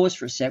pause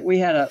for a sec.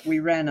 We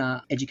ran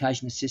a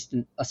education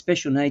assistant, a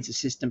special needs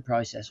assistant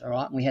process, all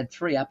right? And we had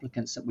 3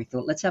 applicants that we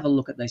thought, let's have a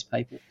look at these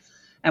people.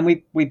 And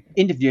we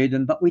interviewed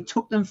them, but we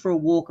took them for a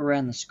walk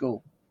around the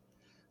school.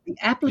 The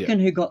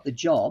applicant who got the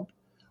job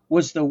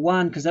was the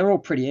one, because they're all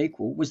pretty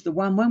equal, was the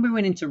one when we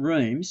went into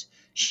rooms,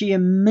 she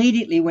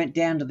immediately went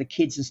down to the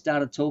kids and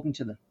started talking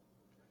to them.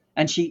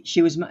 And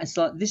it's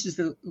like, this is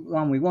the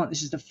one we want.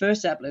 This is the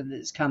first applicant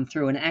that's come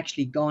through and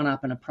actually gone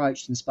up and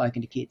approached and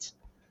spoken to kids.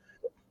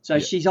 So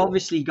she's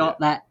obviously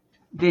got that.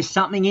 There's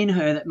something in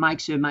her that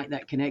makes her make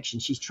that connection.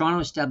 She's trying to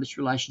establish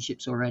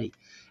relationships already.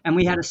 And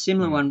we had a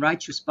similar one.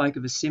 Rachel spoke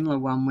of a similar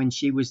one when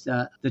she was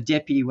the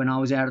deputy when I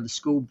was out of the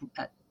school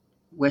at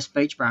West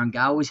Beachborough and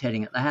Gail was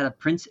heading it. They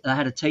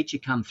had a teacher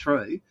come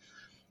through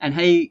and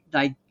they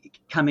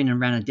come in and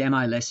ran a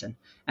demo lesson.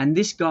 And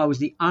this guy was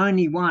the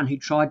only one who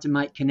tried to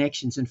make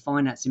connections and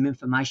find out some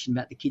information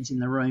about the kids in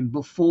the room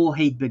before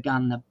he'd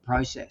begun the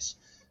process.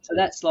 So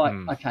that's like,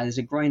 okay, there's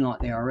a green light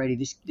there already.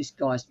 This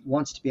guy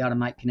wants to be able to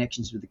make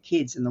connections with the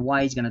kids, and the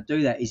way he's going to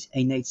do that is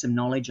he needs some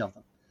knowledge of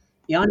them.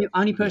 The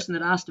only person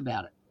that asked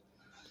about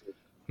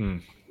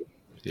it.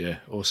 Yeah,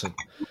 awesome.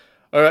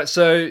 All right,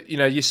 so,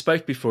 you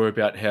spoke before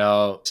about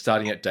how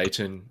starting at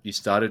Dayton, you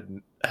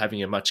started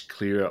having a much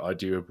clearer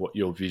idea of what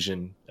your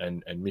vision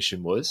and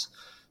mission was.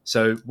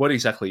 So what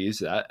exactly is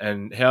that,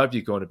 and how have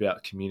you gone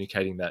about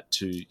communicating that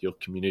to your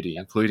community,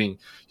 including,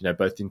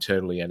 both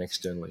internally and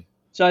externally?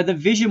 So the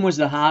vision was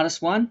the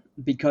hardest one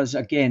because,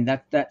 again,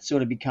 that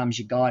sort of becomes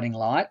your guiding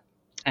light.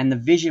 And the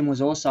vision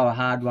was also a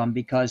hard one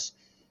because,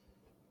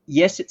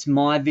 yes, it's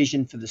my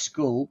vision for the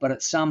school, but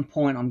at some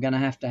point I'm going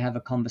to have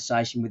a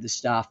conversation with the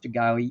staff to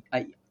go,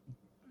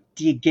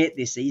 do you get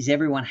this? Is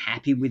everyone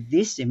happy with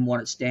this and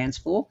what it stands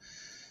for?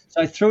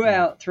 So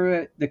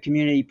through the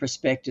community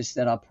prospectus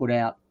that I put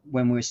out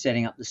when we were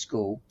setting up the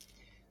school,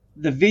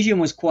 the vision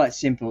was quite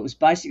simple. It was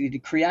basically to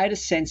create a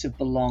sense of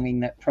belonging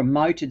that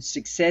promoted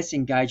success,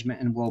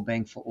 engagement, and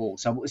well-being for all.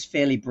 So it was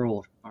fairly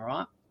broad, all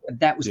right?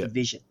 But that was the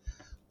vision.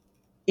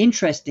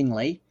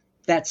 Interestingly,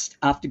 that's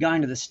after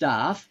going to the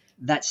staff,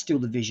 that's still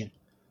the vision,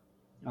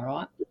 all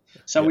right?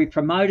 So we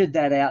promoted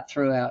that out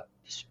through our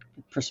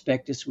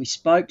prospectus. We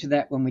spoke to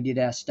that when we did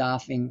our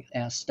staffing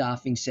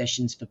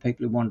sessions for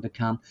people who wanted to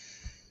come.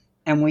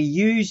 And we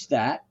used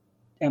that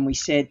and we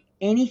said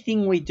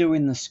anything we do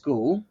in the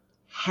school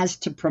has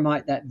to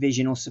promote that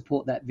vision or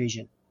support that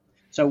vision.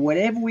 So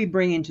whatever we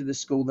bring into the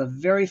school, the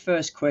very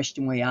first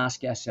question we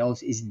ask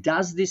ourselves is,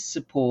 does this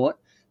support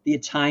the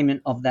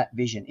attainment of that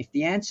vision? If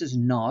the answer is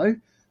no,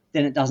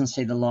 then it doesn't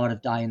see the light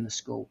of day in the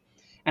school.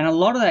 And a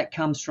lot of that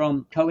comes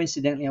from,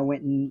 coincidentally, I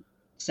went and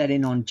sat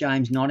in on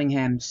James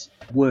Nottingham's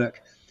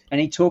work,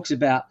 and he talks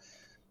about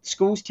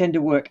schools tend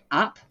to work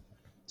up.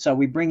 So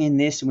we bring in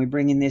this and we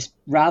bring in this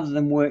rather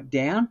than work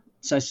down.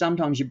 So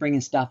sometimes you're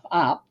bringing stuff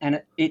up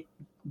and it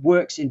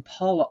works in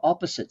polar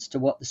opposites to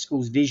what the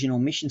school's vision or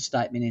mission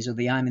statement is or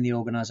the aim of the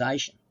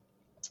organisation.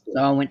 So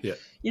I went,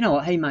 you know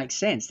what, he makes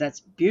sense. That's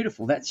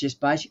beautiful. That's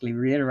just basically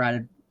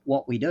reiterated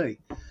what we do.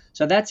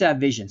 So that's our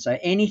vision. So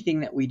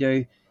anything that we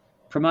do,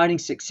 promoting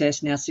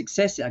success. Now,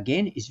 success,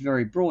 again, is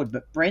very broad,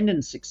 but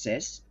Brendan's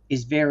success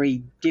is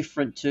very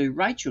different to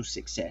Rachel's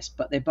success,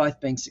 but they're both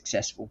being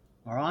successful,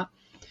 all right?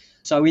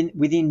 So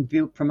within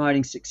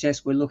promoting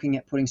success, we're looking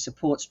at putting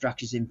support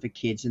structures in for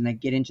kids, and they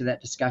get into that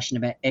discussion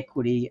about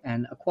equity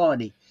and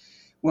equality.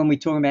 When we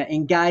talk about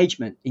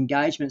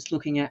engagement's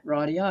looking at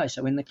rightio.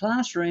 So in the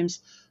classrooms,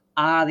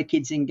 are the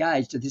kids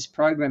engaged? Does this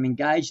program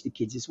engage the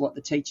kids? Is what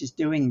the teacher's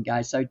doing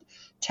engaged? So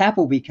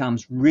TAPL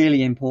becomes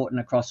really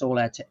important across all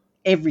our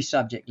every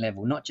subject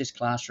level, not just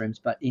classrooms,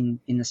 but in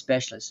the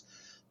specialists.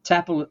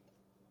 TAPL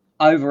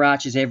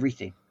overarches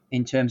everything.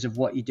 in terms of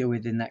what you do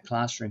within that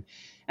classroom.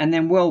 And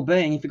then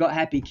well-being, if you've got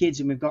happy kids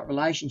and we've got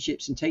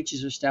relationships and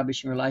teachers are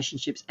establishing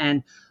relationships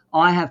and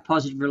I have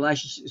positive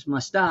relationships with my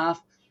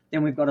staff,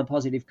 then we've got a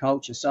positive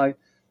culture. So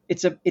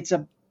it's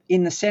a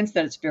in the sense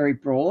that it's very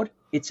broad,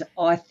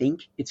 I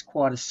think it's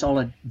quite a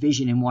solid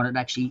vision in what it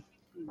actually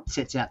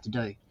sets out to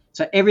do.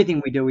 So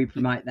everything we do, we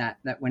promote that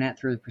went out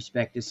through the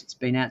prospectus. It's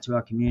been out to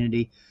our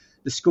community.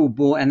 The school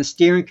board and the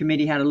steering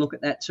committee had a look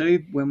at that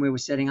too when we were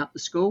setting up the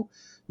school.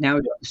 Now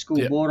we've got the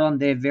school board on.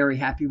 They're very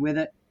happy with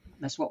it.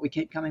 That's what we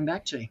keep coming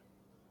back to.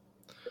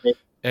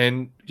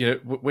 And,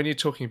 when you're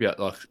talking about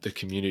like the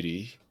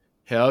community,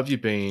 how have you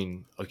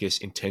been, I guess,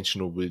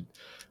 intentional with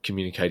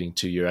communicating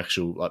to your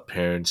actual like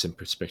parents and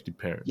prospective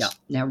parents? Yeah.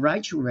 Now,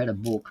 Rachel read a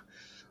book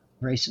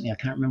recently. I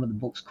can't remember what the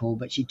book's called,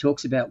 but she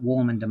talks about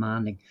warm and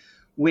demanding.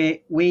 Where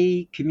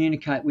we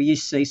communicate, we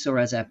use Seesaw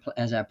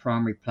as our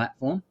primary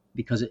platform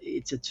because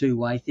it's a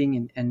two-way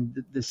thing,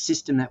 and the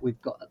system that we've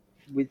got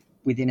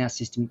within our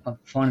system, I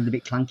find it a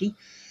bit clunky.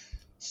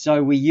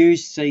 So we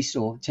use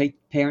Seesaw.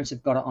 Parents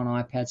have got it on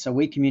iPad, so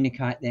we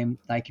communicate them,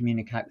 they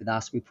communicate with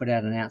us, we put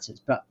out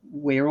announcements. But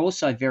we're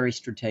also very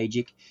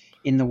strategic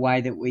in the way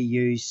that we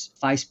use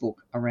Facebook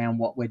around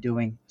what we're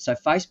doing. So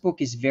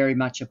Facebook is very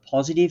much a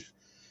positive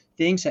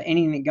thing. So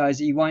anything that goes,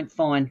 you won't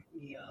find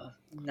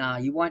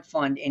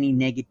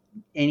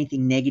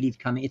anything negative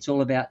coming. It's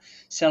all about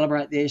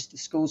celebrate this, the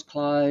school's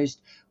closed,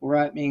 we're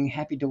opening,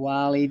 happy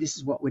Diwali, this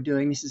is what we're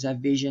doing, this is our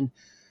vision.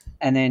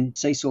 And then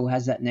Seesaw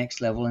has that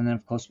next level. And then,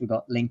 of course, we've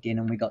got LinkedIn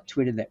and we've got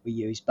Twitter that we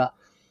use. But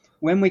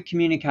when we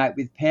communicate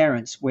with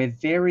parents, we're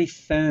very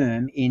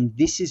firm in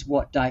this is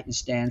what Dayton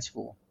stands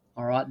for.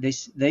 All right,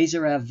 these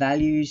are our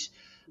values.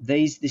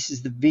 This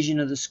is the vision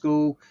of the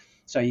school.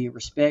 So you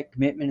respect,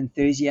 commitment,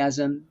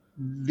 enthusiasm.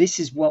 This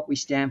is what we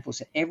stand for.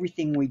 So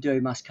everything we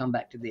do must come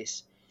back to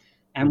this.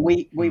 And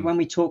we when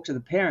we talk to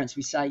the parents,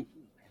 we say,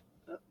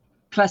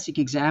 classic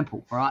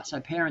example, all right? So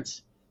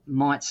parents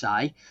might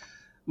say,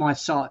 my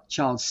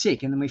child's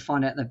sick, and then we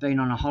find out they've been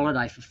on a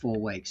holiday for 4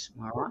 weeks,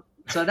 all right?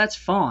 So that's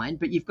fine,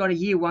 but you've got a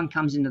year one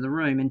comes into the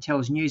room and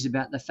tells news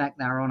about the fact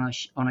they're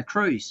on a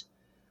cruise.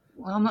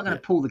 Well, I'm not going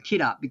to pull the kid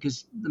up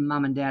because the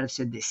mum and dad have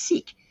said they're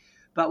sick,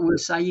 but we'll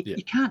say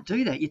you can't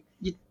do that.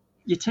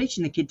 You're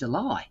teaching the kid to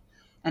lie.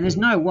 And there's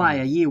no way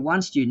a year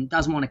one student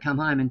doesn't want to come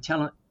home and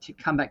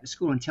come back to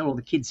school and tell all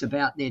the kids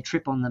about their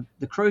trip on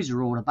the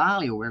cruiser or to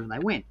Bali or wherever they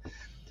went.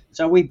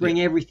 So we bring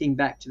everything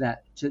back to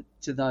that,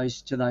 to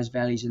those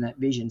values and that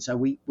vision. So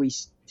we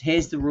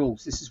here's the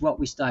rules. This is what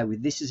we stay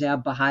with. This is our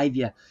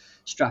behaviour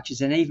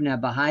structures, and even our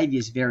behaviour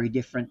is very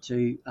different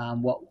to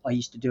what I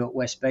used to do at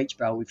West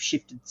Beachborough. We've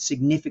shifted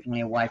significantly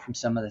away from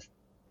some of the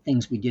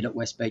things we did at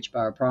West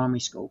Beachborough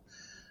Primary School,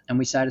 and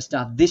we say to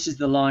staff, "This is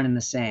the line in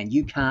the sand.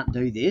 You can't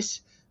do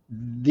this.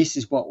 This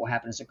is what will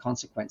happen as a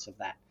consequence of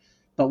that.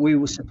 But we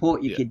will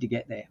support your kid to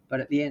get there." But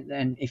at the end,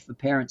 and if the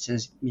parent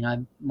says,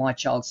 my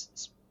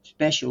child's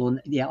special,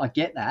 and I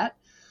get that,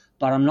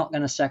 but I'm not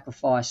going to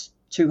sacrifice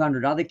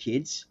 200 other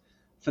kids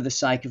for the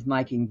sake of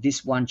making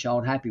this one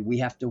child happy. We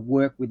have to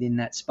work within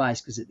that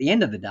space because at the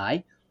end of the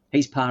day,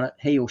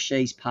 he or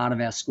she's part of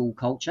our school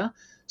culture.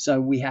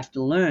 So we have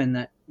to learn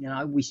that,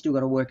 we still got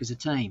to work as a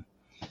team.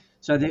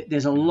 So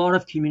there's a lot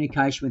of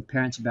communication with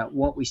parents about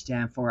what we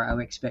stand for, our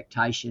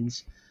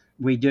expectations.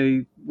 We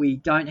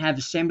don't have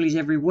assemblies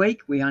every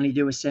week. We only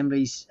do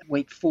assemblies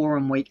week 4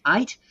 and week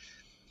 8.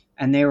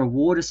 And they're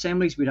award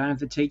assemblies. We don't have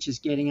the teachers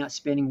getting up,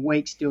 spending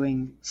weeks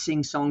doing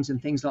sing-songs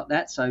and things like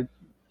that. So,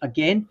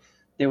 again,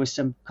 there was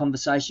some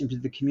conversations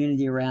with the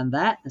community around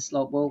that. It's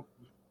like, well,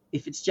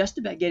 if it's just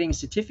about getting a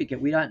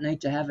certificate, we don't need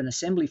to have an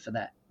assembly for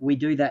that. We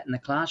do that in the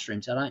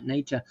classrooms. I don't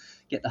need to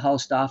get the whole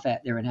staff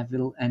out there and have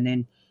and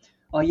then,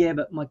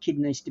 but my kid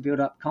needs to build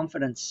up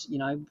confidence,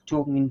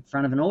 talking in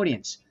front of an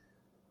audience.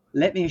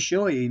 Let me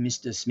assure you,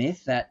 Mr.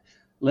 Smith, that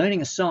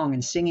learning a song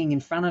and singing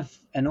in front of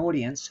an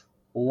audience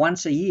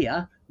once a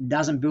year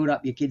doesn't build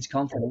up your kids'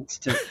 confidence.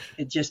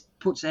 It just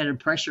puts added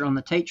pressure on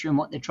the teacher and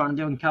what they're trying to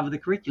do and cover the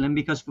curriculum,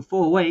 because for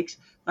 4 weeks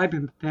they've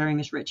been preparing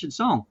this wretched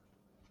song.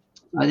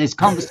 So there's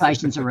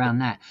conversations around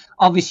that.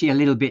 Obviously a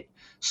little bit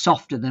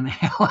softer than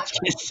how I've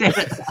just said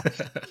it.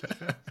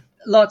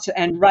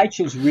 And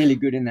Rachel's really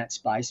good in that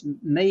space.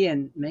 Me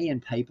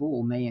and people,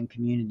 or me and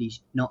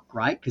community's not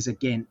great, because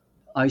again,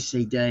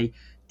 OCD,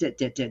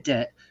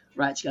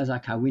 Rach goes,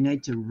 okay, we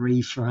need to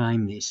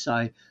reframe this.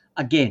 So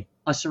again,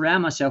 I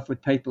surround myself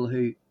with people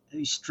who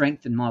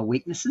strengthen my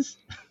weaknesses,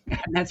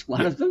 and that's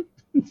one of them.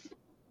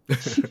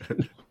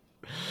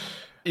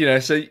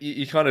 So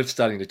you're kind of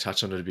starting to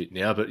touch on it a bit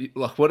now, but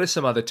like, what are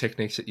some other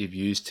techniques that you've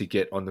used to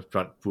get on the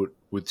front foot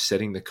with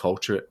setting the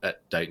culture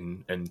at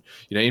Dayton, and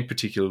in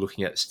particular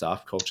looking at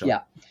staff culture?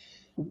 Yeah,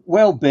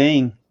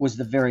 well-being was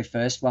the very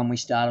first one we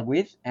started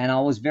with, and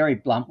I was very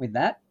blunt with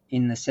that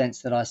in the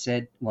sense that I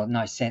said, well,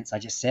 no sense, I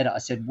just said it. I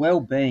said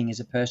well-being is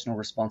a personal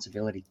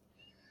responsibility.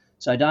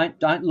 So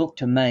don't look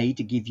to me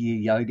to give you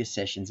yoga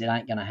sessions. It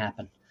ain't going to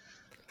happen.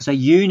 So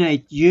you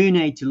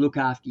need to look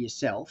after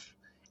yourself.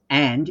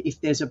 And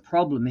if there's a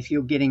problem, if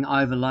you're getting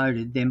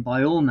overloaded, then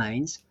by all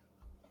means,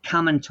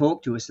 come and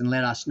talk to us and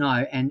let us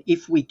know. And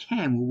if we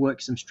can, we'll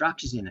work some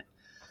structures in it.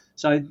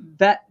 So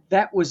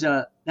that was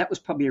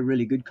probably a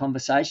really good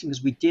conversation,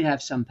 because we did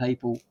have some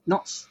people,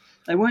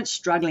 they weren't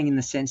struggling in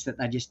the sense that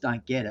they just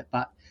don't get it,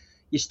 but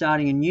you're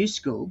starting a new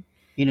school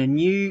in a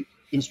new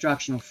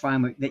instructional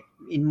framework that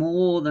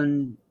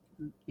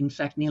in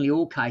fact, nearly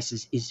all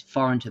cases is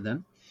foreign to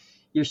them.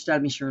 You're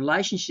establishing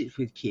relationships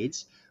with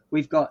kids.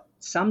 We've got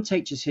some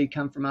teachers who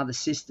come from other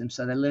systems,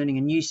 so they're learning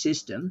a new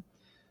system.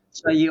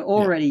 So you're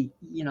already,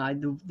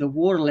 the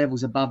water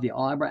level's above your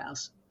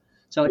eyebrows.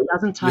 So it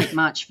doesn't take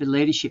much for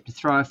leadership to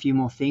throw a few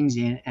more things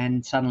in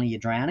and suddenly you're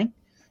drowning.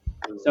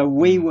 So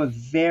we were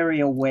very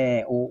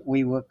aware, or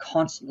we were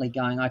constantly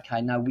going,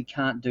 okay, no, we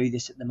can't do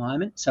this at the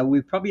moment. So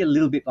we're probably a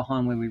little bit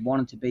behind where we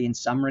wanted to be in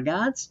some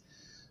regards.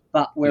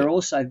 But we're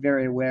also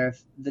very aware of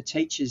the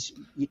teachers.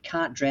 You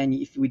can't drown.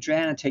 If we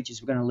drown our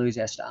teachers, we're going to lose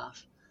our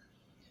staff.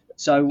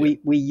 So we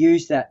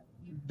use that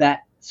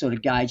sort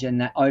of gauge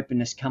and that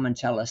openness. Come and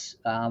tell us.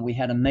 We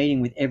had a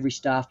meeting with every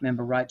staff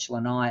member, Rachel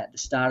and I, at the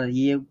start of the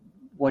year.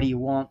 What do you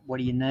want? What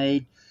do you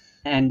need?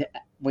 And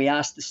we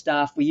asked the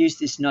staff. We used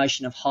this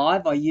notion of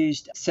hive. I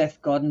used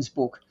Seth Godin's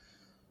book.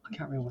 I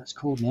can't remember what it's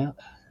called now.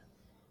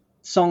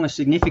 Song of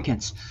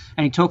Significance,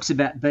 and he talks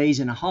about bees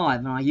in a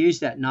hive, and I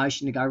use that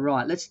notion to go,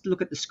 right, let's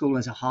look at the school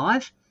as a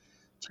hive.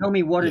 Tell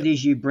me what it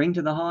is you bring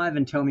to the hive,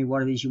 and tell me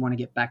what it is you want to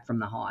get back from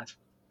the hive.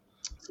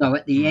 So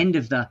at the end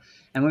of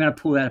and we're going to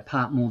pull that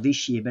apart more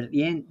this year, but at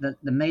the end,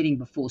 the meeting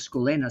before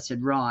school ended, I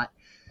said, right,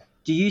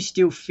 do you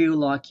still feel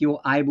like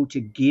you're able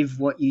to give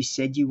what you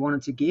said you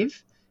wanted to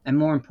give? And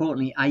more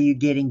importantly, are you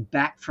getting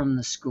back from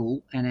the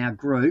school and our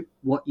group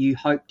what you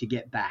hope to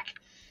get back?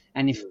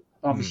 And if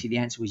obviously the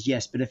answer was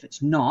yes, but if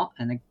it's not,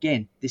 and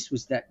again, this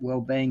was that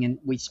well-being, and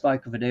we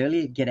spoke of it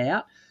earlier, get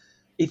out.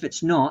 If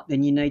it's not,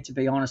 then you need to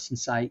be honest and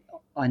say,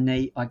 I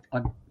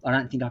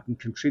don't think I can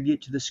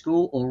contribute to the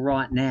school, or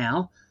right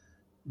now,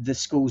 the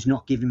school's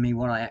not giving me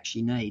what I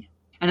actually need.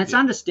 And it's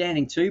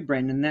understanding too,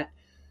 Brendan, that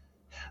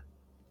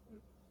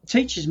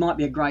teachers might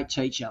be a great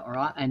teacher, all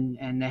right,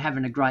 and they're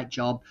having a great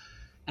job,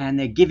 and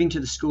they're giving to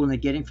the school and they're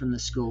getting from the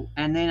school,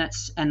 and then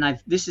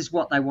this is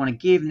what they want to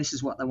give and this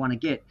is what they want to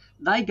get.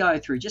 They go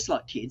through, just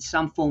like kids,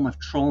 some form of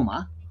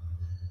trauma.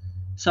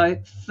 So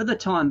for the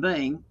time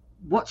being,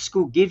 what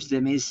school gives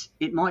them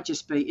it might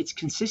just be, it's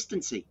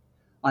consistency.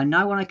 I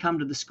know when I come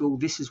to the school,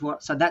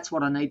 so that's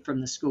what I need from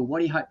the school. What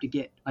do you hope to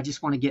get? I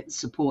just want to get the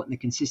support and the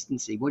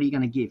consistency. What are you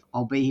going to give?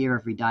 I'll be here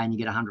every day and you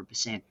get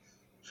 100%.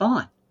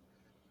 Fine.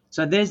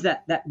 So there's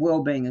that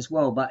well-being as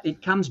well, but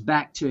it comes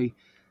back to,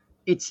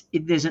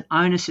 there's an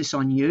onus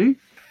on you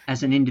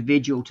as an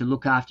individual to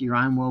look after your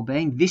own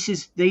well-being.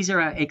 These are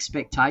our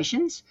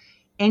expectations.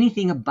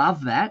 Anything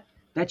above that,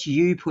 that's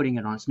you putting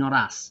it on. It's not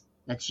us.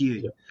 That's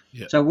you.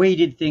 Yeah. So we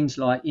did things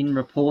like in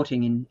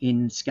reporting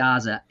in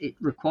SCASA, it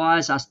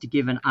requires us to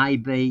give an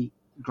AB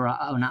grade,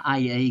 an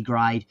AE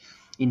grade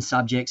in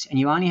subjects, and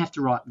you only have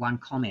to write one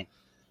comment.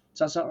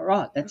 So I was like, all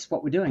right, that's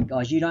what we're doing,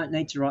 guys. You don't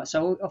need to write.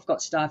 So I've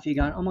got staff here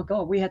going, oh my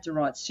God, we had to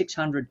write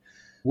 600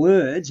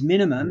 words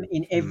minimum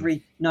in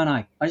every. No,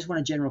 I just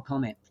want a general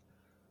comment,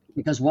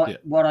 because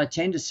what I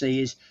tend to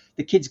see is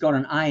the kid's got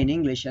an A in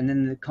English, and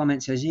then the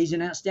comment says he's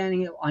an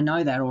outstanding. I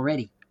know that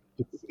already.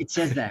 It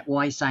says that.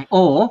 Why are you saying?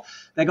 Or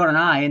they got an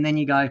A, and then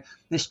you go,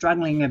 they're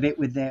struggling a bit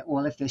with their.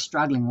 Well, if they're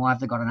struggling, why have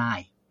they got an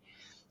A?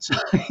 So,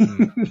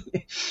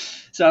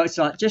 so it's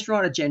like, just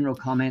write a general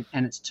comment,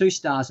 and it's 2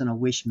 stars and a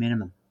wish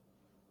minimum.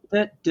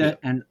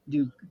 And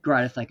do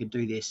great if they could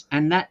do this,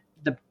 and that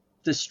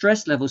the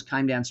stress levels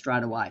came down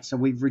straight away. So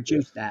we've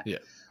reduced that. Yeah.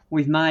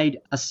 We've made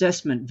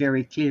assessment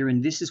very clear,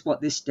 and this is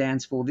what this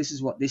stands for. This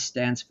is what this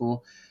stands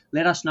for.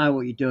 Let us know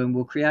what you're doing.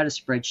 We'll create a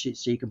spreadsheet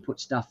so you can put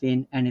stuff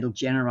in, and it'll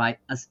generate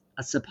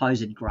a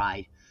supposed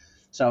grade.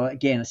 So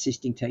again,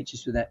 assisting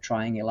teachers with that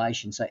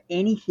triangulation. So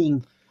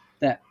anything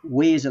that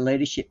we as a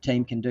leadership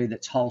team can do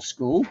that's whole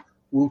school,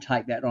 we'll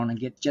take that on and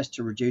get just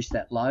to reduce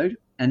that load.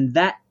 And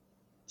that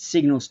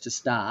signals to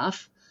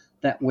staff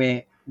that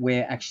we're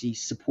actually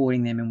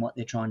supporting them in what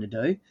they're trying to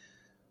do.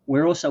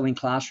 We're also in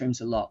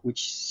classrooms a lot,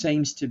 which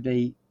seems to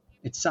be,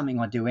 it's something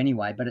I do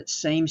anyway, but it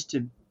seems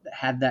to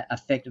have that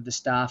effect of the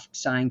staff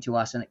saying to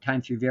us, and it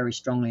came through very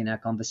strongly in our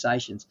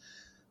conversations,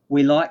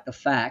 we like the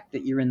fact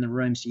that you're in the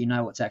room so you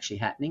know what's actually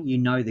happening. You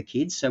know the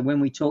kids. So when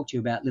we talk to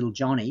you about little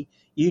Johnny,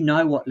 you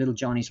know what little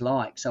Johnny's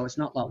like. So it's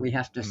not like we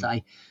have to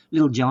say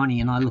little Johnny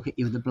and I look at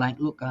you with a blank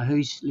look,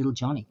 who's little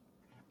Johnny?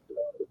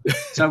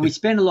 So we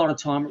spend a lot of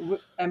time,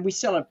 and we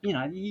celebrate,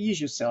 the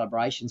usual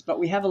celebrations, but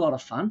we have a lot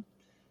of fun.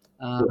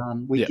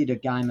 We did a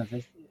game of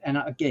it, and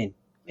again,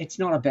 it's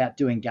not about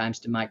doing games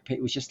to make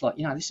people. It's just like,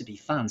 this would be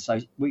fun. So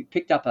we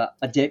picked up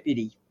a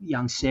deputy,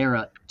 young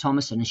Sarah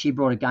Thomason, and she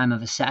brought a game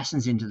of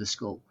Assassins into the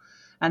school,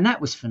 and that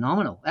was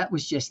phenomenal. That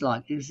was just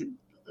like, it was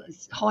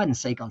hide and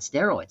seek on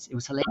steroids. It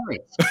was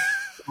hilarious,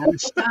 and the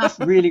staff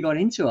really got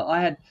into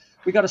it.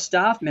 We got a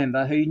staff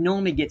member who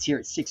normally gets here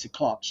at 6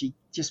 o'clock. She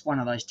just one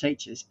of those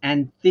teachers.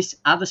 And this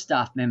other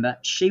staff member,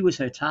 she was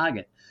her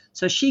target.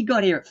 So she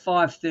got here at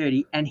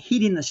 5:30 and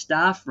hid in the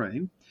staff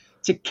room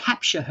to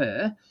capture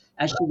her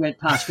as she went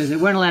past, because there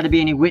weren't allowed to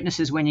be any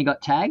witnesses when you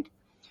got tagged.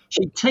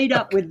 She teed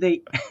up with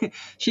the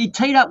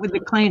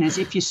cleaners.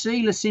 If you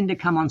see Lucinda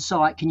come on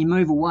site, can you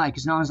move away,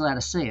 because no one's allowed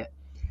to see it.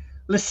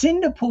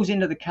 Lucinda pulls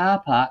into the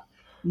car park,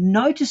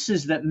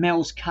 notices that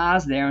Mel's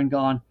car's there and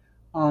gone,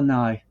 oh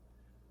no,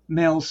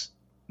 Mel's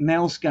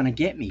going to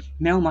get me.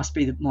 Mel must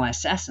be my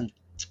assassin.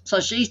 So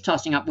she's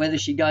tossing up whether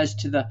she goes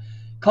to the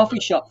coffee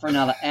shop for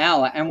another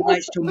hour and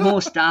waits till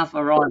more staff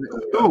arrive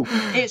at school.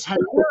 It's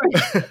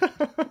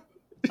hilarious.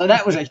 So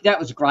that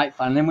was great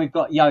fun. And then we've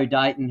got Yo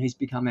Dayton, who's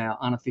become our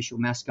unofficial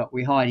mascot.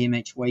 We hide him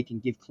each week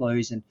and give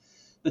clues, and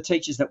the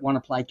teachers that want to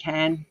play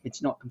can.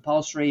 It's not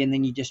compulsory, and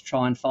then you just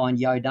try and find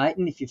Yo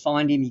Dayton. If you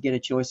find him, you get a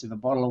choice of a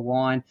bottle of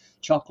wine,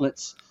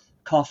 chocolates,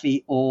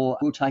 coffee, or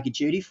we'll take a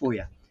duty for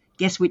you.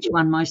 Guess which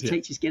one most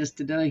teachers get us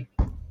to do?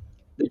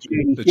 The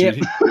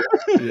duty.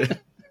 Yeah.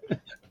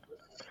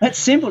 That's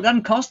simple. It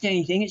doesn't cost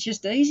anything. It's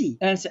just easy.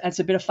 And it's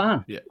a bit of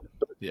fun. Yeah.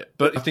 Yeah.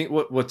 But I think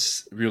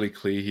what's really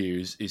clear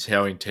here is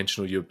how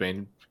intentional you've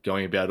been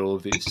going about all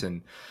of this,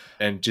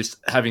 and just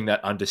having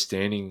that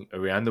understanding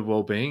around the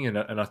well-being.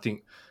 And I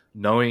think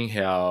knowing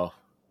how,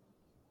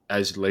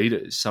 as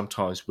leaders,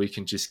 sometimes we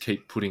can just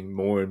keep putting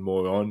more and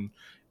more on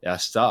our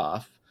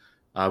staff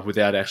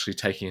without actually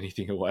taking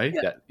anything away.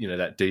 Yeah.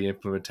 That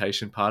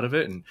de-implementation part of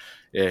it, and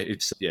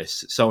it's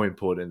so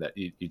important that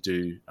you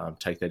do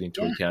take that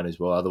into account as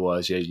well.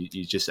 Otherwise,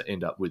 you just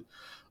end up with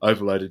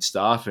overloaded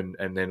staff, and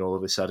then all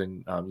of a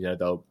sudden,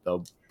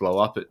 they'll blow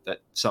up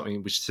at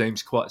something which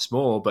seems quite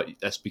small, but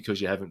that's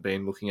because you haven't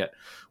been looking at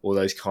all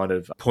those kind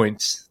of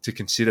points to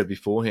consider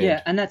beforehand.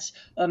 Yeah,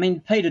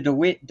 and Peter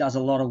DeWitt does a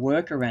lot of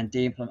work around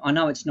de-implement. I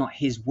know it's not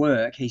his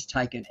work. He's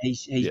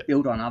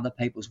built on other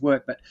people's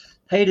work, but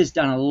Peter's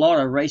done a lot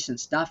of recent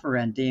stuff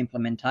around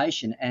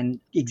de-implementation, and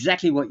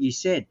exactly what you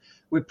said.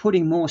 We're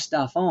putting more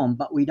stuff on,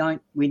 but we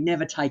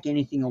never take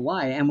anything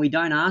away, and we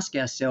don't ask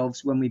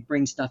ourselves when we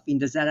bring stuff in,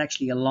 does that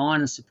actually align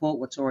and support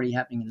what's already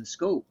happening in the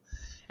school?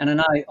 And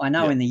I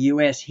know in the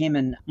US, him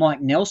and Mike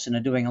Nelson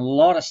are doing a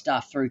lot of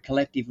stuff through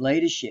collective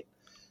leadership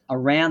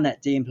around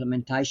that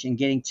de-implementation,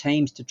 getting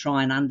teams to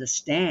try and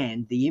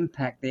understand the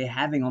impact they're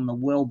having on the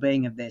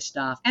well-being of their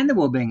staff and the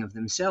well-being of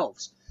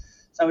themselves.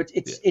 So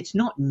it's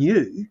not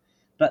new,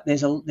 but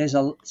there's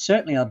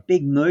certainly a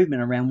big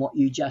movement around what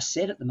you just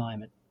said at the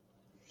moment.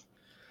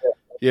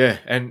 Yeah,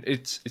 and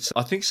it's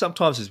I think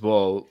sometimes as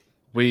well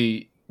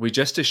we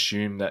just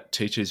assume that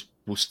teachers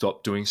will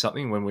stop doing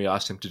something when we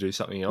ask them to do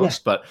something else.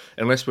 Yeah. But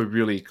unless we're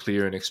really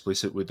clear and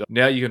explicit with them,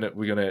 now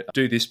we're gonna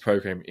do this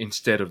program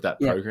instead of that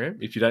program.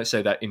 If you don't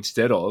say that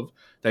instead of,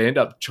 they end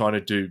up trying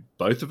to do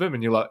both of them,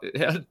 and you're like,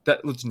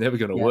 that was never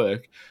going to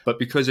work. But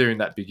because they're in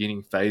that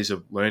beginning phase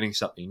of learning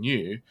something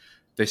new,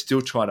 they're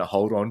still trying to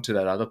hold on to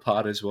that other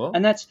part as well.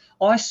 And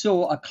I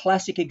saw a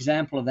classic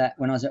example of that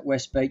when I was at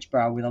West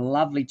Beachborough with a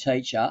lovely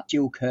teacher,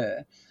 Jill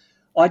Kerr.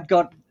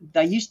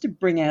 They used to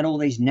bring out all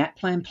these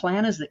NAPLAN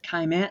planners that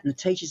came out, and the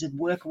teachers would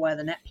work away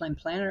the NAPLAN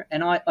planner.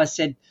 And I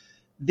said,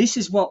 this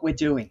is what we're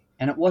doing.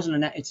 And it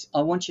wasn't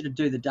I want you to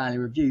do the daily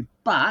review.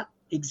 But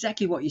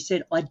exactly what you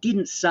said, I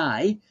didn't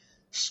say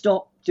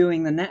stop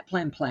doing the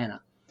NAPLAN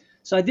planner.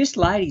 So this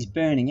lady's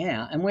burning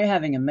out, and we're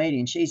having a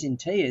meeting. She's in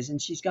tears,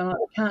 and she's going,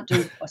 I can't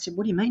do. I said,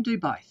 what do you mean do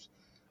both?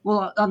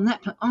 Well, on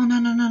that. Oh,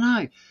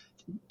 no.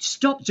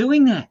 Stop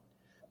doing that.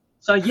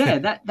 So,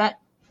 that.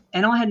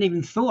 And I hadn't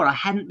even thought. I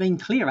hadn't been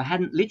clear. I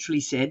hadn't literally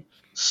said,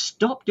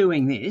 stop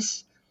doing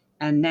this,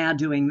 and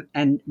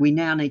we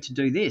now need to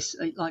do this.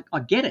 Like, I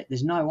get it.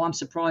 I'm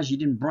surprised you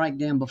didn't break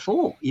down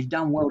before. You've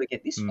done well to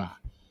get this far.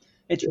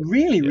 It's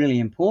really, really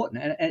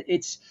important. And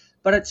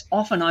but it's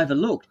often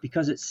overlooked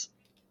because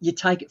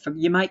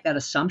you make that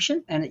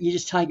assumption and you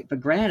just take it for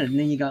granted, and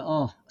then you go,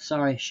 oh,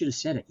 sorry, I should have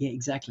said it. Yeah,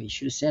 exactly. You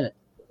should have said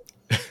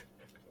it.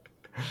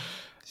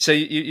 So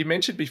you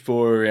mentioned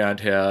before around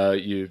how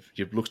you've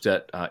looked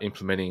at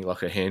implementing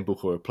like a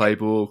handbook or a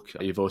playbook.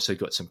 You've also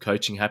got some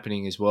coaching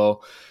happening as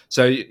well.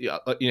 So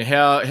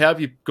how have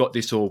you got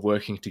this all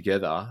working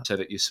together so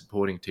that you're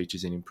supporting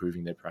teachers in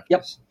improving their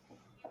practice?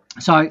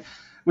 Yep. So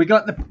we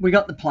got the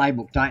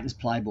playbook, Dayton's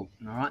playbook.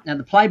 All right. Now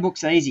the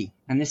playbook's easy,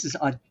 and this is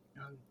I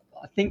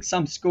think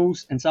some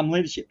schools and some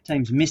leadership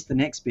teams miss the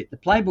next bit. The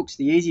playbook's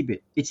the easy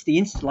bit. It's the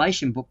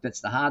installation book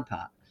that's the hard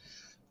part.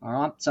 All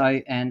right. So,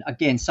 and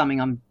again,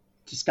 something I'm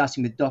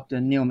discussing with Dr.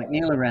 Neil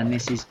McNeil around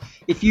this is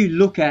if you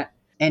look at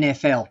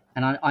NFL,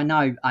 and I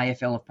know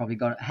AFL have probably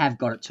got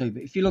it too,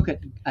 but if you look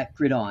at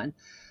Gridiron,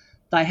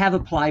 they have a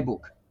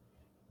playbook.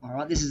 All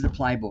right, this is the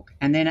playbook.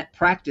 And then at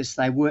practice,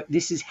 they work,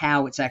 this is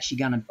how it's actually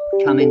going to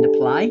come into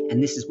play,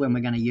 and this is when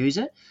we're going to use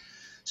it.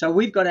 So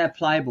we've got our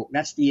playbook.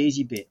 That's the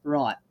easy bit,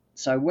 right?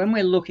 So when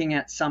we're looking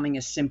at something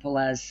as simple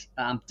as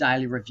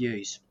daily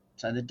reviews,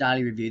 so the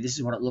daily review, this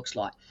is what it looks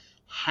like.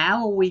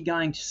 How are we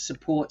going to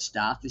support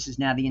staff? This is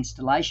now the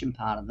installation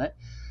part of it,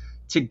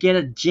 to get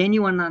a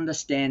genuine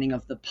understanding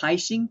of the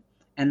pacing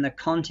and the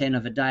content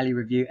of a daily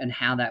review and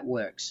how that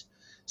works.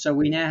 So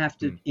we now have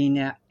to,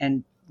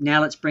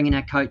 now let's bring in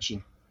our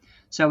coaching.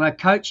 So our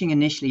coaching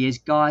initially is,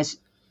 guys,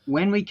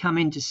 when we come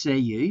in to see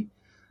you,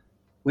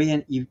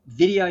 You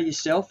video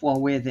yourself while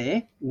we're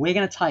there. We're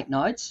going to take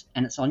notes,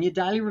 and it's on your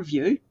daily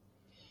review.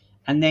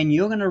 And then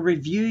you're going to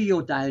review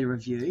your daily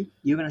review.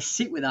 You're going to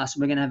sit with us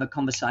and we're going to have a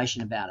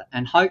conversation about it.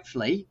 And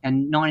hopefully,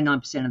 and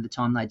 99% of the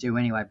time they do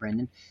anyway,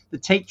 Brendan, the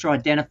teacher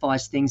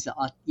identifies things that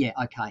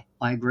okay,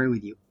 I agree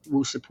with you.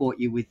 We'll support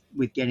you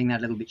with getting that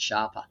a little bit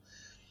sharper.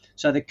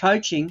 So the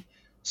coaching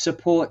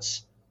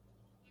supports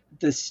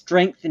the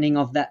strengthening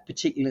of that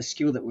particular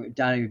skill that we're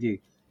daily review.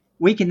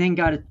 We can then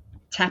go to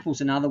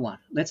Tapple's another one.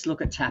 Let's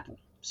look at Tapple.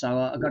 So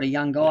I've got a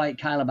young guy,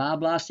 Caleb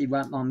Arblast. He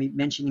won't mind me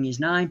mentioning his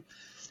name.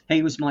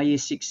 He was my year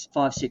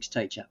 5-6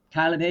 teacher.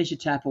 Caleb, here's your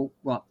Tapple.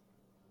 Right.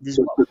 This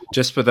is what,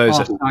 just for those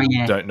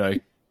don't know, do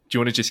you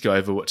want to just go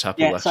over what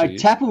Tapple actually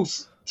is?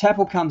 So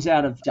Tapple comes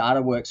out of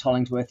DataWorks,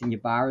 Hollingsworth, and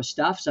Ybarra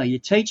stuff. So you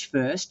teach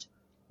first,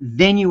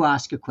 then you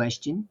ask a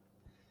question,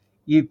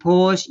 you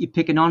pause, you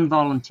pick a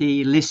non-volunteer,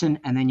 you listen,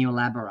 and then you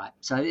elaborate.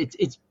 So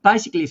it's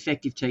basically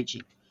effective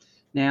teaching.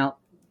 Now,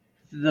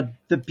 the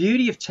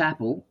beauty of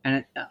Tapple,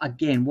 and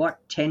again,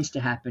 what tends to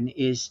happen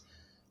is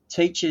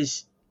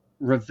teachers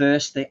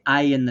reverse the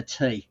A and the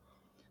T.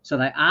 So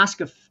they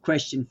ask a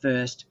question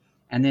first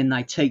and then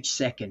they teach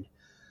second.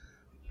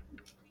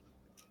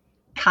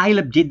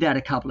 Caleb did that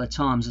a couple of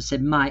times. I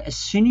said, mate, as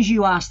soon as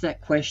you ask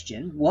that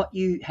question, what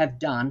you have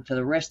done for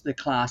the rest of the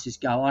class is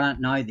go, I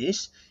don't know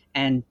this.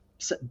 And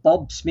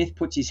Bob Smith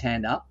puts his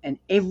hand up, and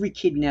every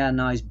kid now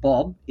knows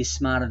Bob is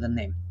smarter than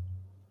them.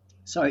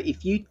 So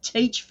if you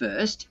teach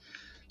first,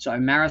 so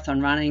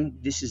marathon running,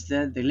 this is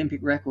the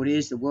Olympic record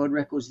is, the world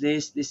record's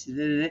this,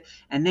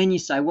 and then you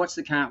say, what's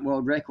the current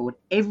world record?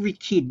 Every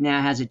kid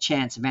now has a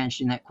chance of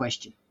answering that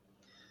question.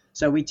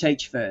 So we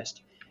teach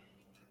first.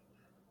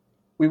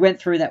 We went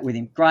through that with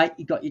him. Great,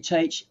 you got your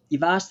teach.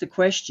 You've asked the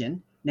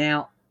question.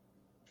 Now,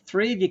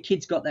 3 of your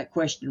kids got that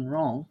question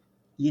wrong.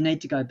 You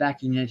need to go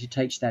back and you need to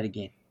teach that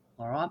again.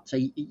 All right? So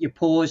you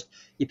paused,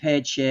 you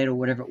paired, shared, or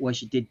whatever it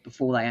was you did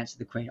before they answered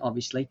the question,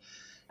 obviously.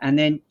 And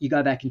then you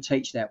go back and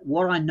teach that.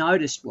 What I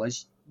noticed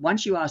was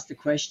once you ask the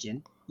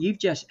question, you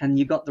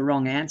got the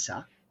wrong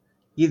answer,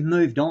 you've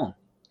moved on.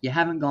 You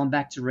haven't gone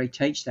back to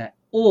reteach that.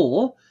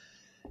 Or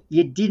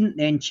you didn't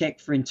then check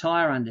for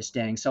entire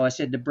understanding. So I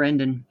said to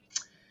Brendan,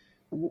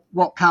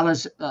 what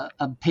colour's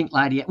a pink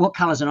lady? What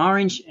colour's an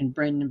orange? And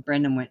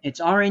Brendan went, it's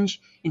orange.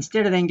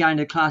 Instead of then going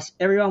to class,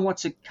 everyone,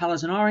 what's the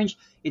colour's an orange?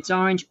 It's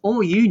orange.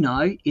 All you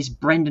know is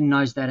Brendan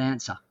knows that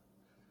answer.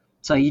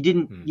 So you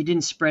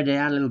didn't spread it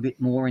out a little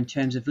bit more in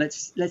terms of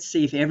let's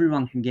see if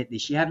everyone can get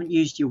this. You haven't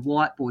used your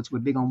whiteboards. We're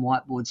big on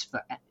whiteboards.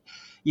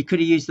 You could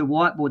have used the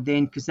whiteboard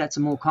then, because that's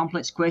a more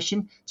complex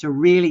question, to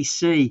really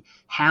see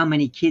how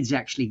many kids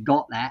actually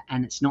got that,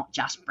 and it's not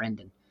just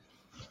Brendan.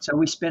 So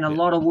we spent a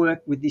lot of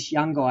work with this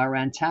young guy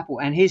around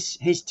Tapple, and his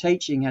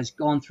teaching has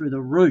gone through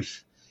the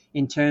roof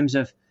in terms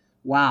of,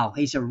 wow,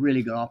 he's a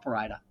really good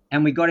operator.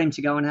 And we got him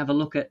to go and have a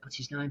look at,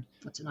 what's her name?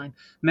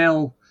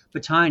 Mel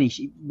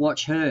Bertoni.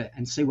 Watch her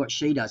and see what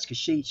she does, because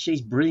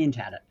she's brilliant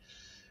at it.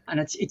 And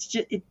it's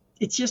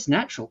just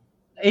natural.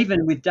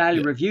 Even with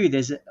daily review,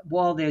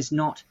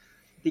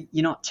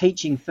 you're not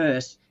teaching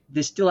first,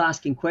 they're still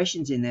asking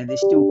questions in there.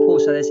 There's still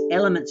pause. So there's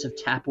elements of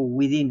Tapple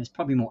within. There's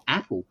probably more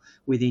Apple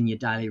within your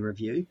daily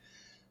review,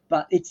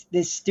 but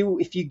there's still,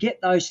 if you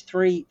get those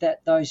 3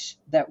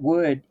 that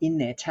word in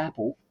there,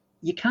 Tapple,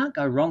 you can't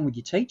go wrong with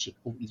your teaching.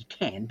 Well, you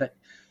can, but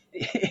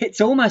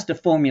it's almost a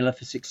formula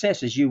for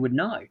success, as you would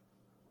know.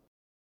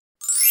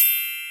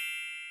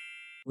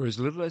 For as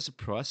little as the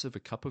price of a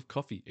cup of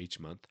coffee each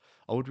month,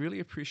 I would really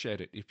appreciate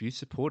it if you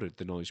supported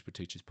the Knowledge for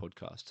Teachers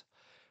podcast.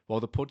 While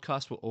the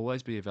podcast will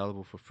always be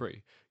available for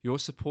free, your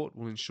support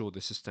will ensure the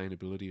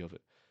sustainability of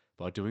it.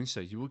 By doing so,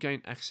 you will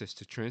gain access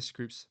to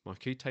transcripts, my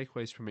key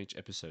takeaways from each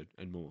episode,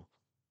 and more.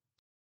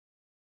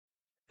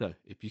 So,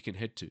 if you can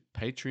head to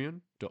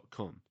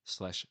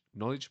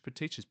patreon.com/Knowledge for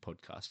Teachers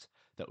podcast,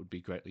 that would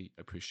be greatly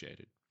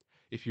appreciated.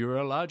 If you're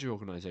a larger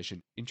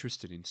organisation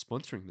interested in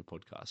sponsoring the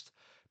podcast,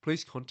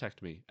 please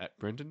contact me at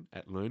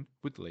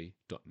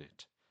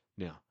brendan@learnwithlee.net.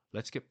 Now,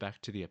 let's get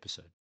back to the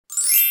episode.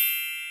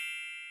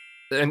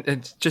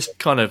 And just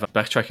kind of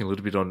backtracking a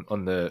little bit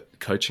on the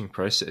coaching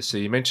process. So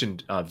you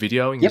mentioned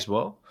videoing as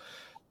well.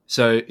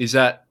 So is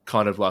that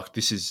kind of like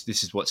this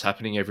is what's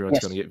happening? Everyone's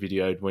going to get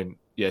videoed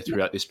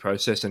throughout this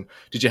process. And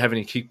did you have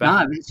any kickback?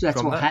 No,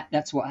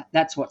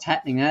 that's what's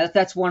happening. Now,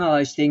 that's one of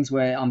those things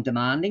where I'm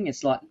demanding.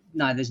 It's like,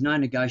 no, there's no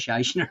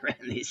negotiation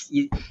around this.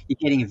 You're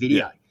getting a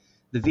video. Yeah.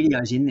 The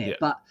video's in there,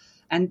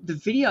 and the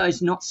video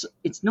is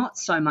it's not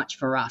so much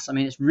for us. I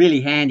mean, it's really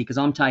handy because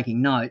I'm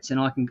taking notes and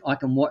I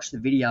can watch the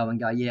video and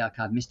go, okay,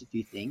 I've missed a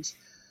few things.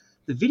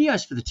 The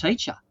video's for the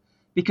teacher,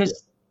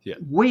 because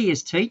we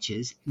as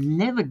teachers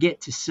never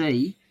get to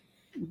see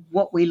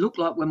what we look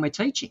like when we're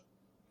teaching.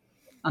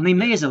 I mean,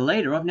 me as a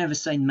leader, I've never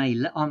seen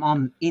me.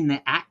 I'm in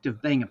the act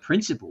of being a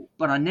principal,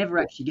 but I never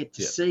actually get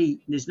to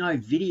see. There's no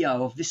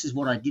video of this is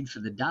what I did for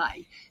the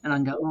day, and I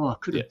can go, I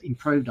could have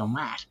improved on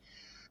that.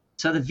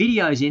 So the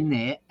video's in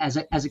there as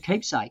a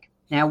keepsake.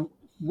 Now,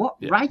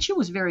 Rachel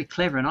was very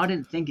clever, and I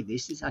didn't think of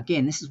this. This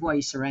is why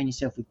you surround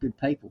yourself with good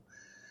people.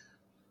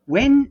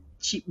 When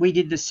she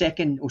did the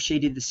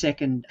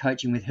second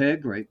coaching with her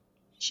group,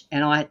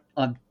 and I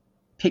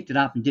picked it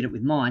up and did it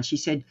with mine, she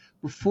said,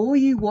 before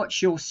you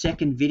watch your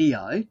second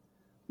video,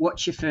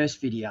 watch your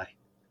first video.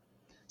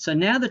 So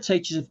now the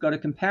teachers have got a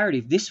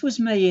comparative. This was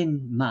me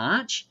in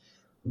March.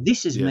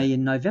 This is me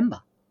in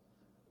November.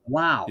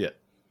 Wow. Yeah.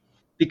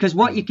 Because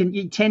what you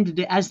tend to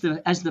do as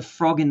the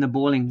frog in the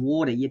boiling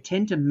water, you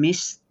tend to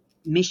miss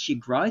your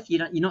growth.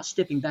 You're not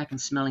stepping back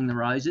and smelling the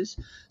roses.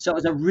 So it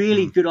was a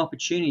really good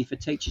opportunity for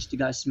teachers to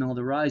go smell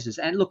the roses.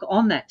 And look,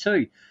 on that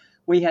too,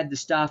 we had the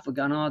staff were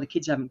going, the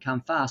kids haven't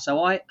come far.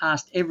 So I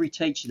asked every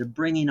teacher to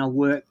bring in a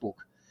workbook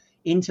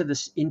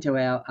into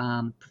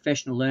our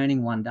professional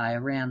learning one day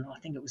around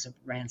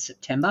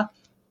September.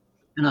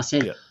 And I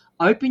said,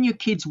 open your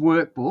kids'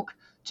 workbook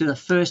to the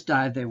first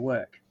day of their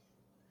work.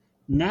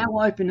 Now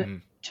open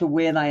it to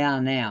where they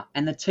are now.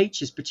 And the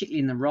teachers,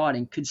 particularly in the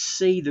writing, could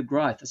see the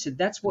growth. I said,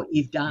 that's what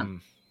you've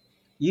done.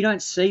 You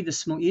don't see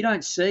you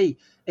don't see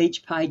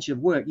each page of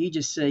work. You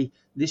just see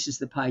this is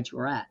the page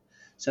we're at.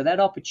 So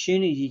that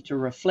opportunity to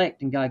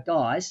reflect and go,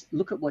 guys,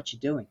 look at what you're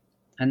doing.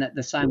 And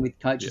the same with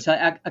coaching. So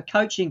our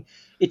coaching,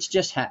 it's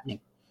just happening.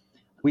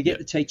 We get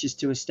the teachers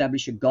to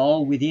establish a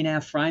goal within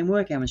our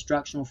framework, our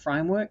instructional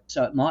framework.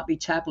 So it might be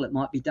TAPL, it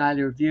might be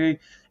daily review.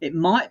 It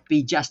might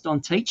be just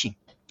on teaching.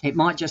 It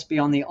might just be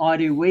on the I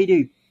do, we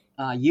do,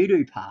 you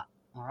do part,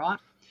 all right?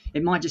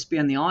 It might just be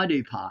on the I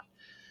do part.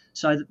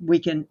 So that we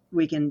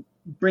can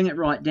bring it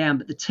right down,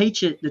 but the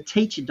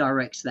teacher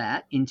directs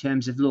that in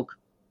terms of, look,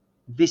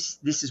 this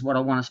is what I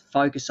want to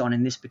focus on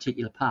in this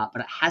particular part,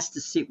 but it has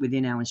to sit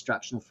within our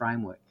instructional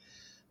framework.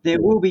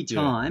 There will be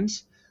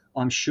times,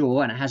 I'm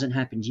sure, and it hasn't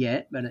happened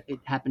yet, but it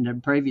happened in a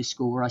previous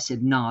school where I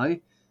said, no,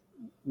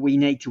 we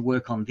need to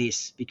work on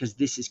this because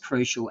this is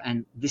crucial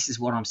and this is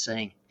what I'm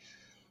seeing.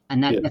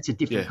 And that's a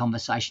different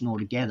conversation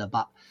altogether.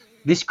 But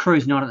this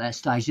crew's not at that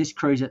stage. This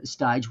crew's at the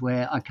stage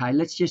where, okay,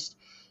 let's just,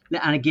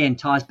 and again,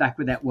 ties back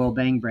with that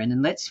well-being,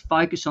 Brendan, let's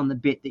focus on the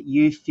bit that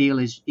you feel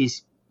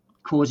is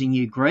causing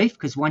you grief,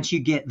 because once you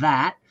get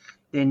that,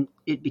 then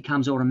it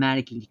becomes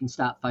automatic and you can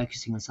start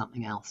focusing on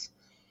something else.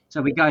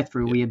 So we go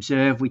through, we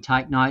observe, we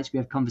take notes, we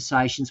have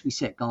conversations, we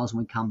set goals,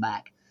 and we come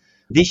back.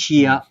 This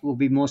year we'll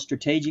be more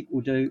strategic.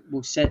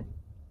 We'll set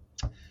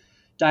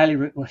daily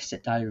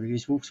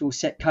reviews. We'll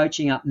set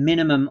coaching up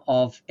minimum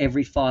of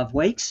every 5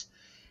 weeks,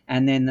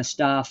 and then the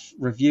staff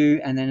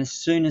review. And then as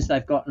soon as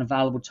they've got an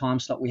available time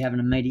slot, we have an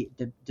immediate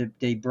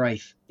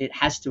debrief. It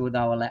has to,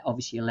 though,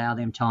 obviously allow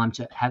them time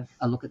to have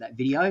a look at that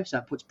video, so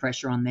it puts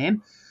pressure on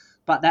them.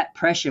 But that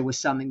pressure was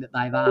something that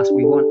they've asked.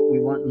 We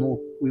want more.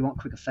 We want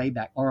quicker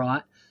feedback. All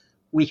right,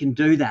 we can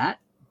do that,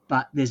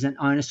 but there's an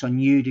onus on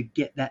you to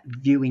get that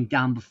viewing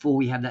done before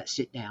we have that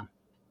sit down.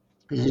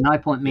 Because there's no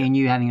point me and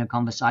you having a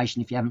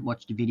conversation if you haven't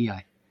watched a video.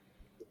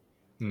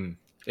 Yeah,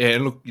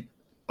 and look,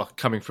 like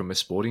coming from a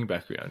sporting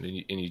background,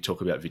 and you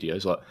talk about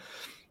videos, like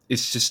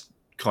it's just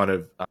kind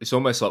of it's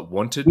almost like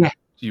wanted. Yeah.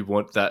 You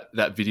want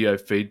that video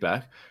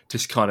feedback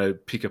to kind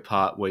of pick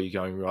apart where you're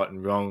going right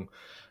and wrong.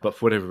 But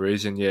for whatever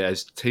reason,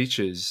 as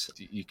teachers,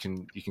 you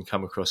can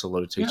come across a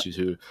lot of teachers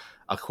who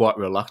are quite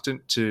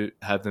reluctant to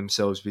have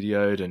themselves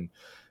videoed. And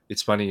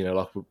it's funny,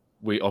 like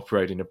we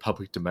operate in a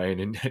public domain,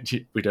 and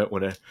we don't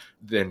want to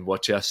then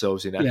watch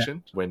ourselves in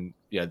action when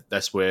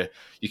that's where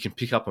you can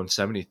pick up on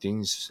so many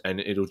things,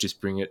 and it'll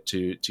just bring it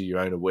to your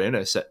own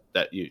awareness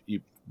that you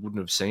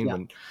wouldn't have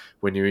seen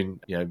when you're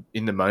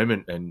in the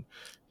moment, and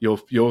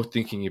you're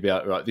thinking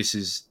about, right, this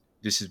is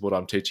what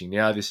I'm teaching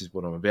now, this is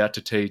what I'm about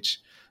to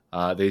teach.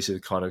 These are the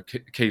kind of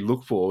key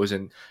look fors,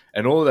 and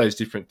all of those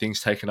different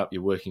things taking up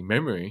your working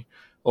memory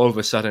all of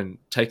a sudden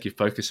take your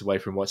focus away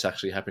from what's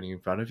actually happening in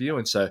front of you.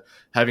 And so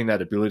having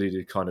that ability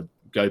to kind of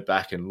go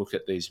back and look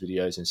at these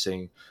videos and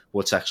seeing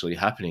what's actually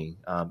happening,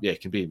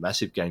 it can be a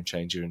massive game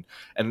changer.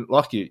 And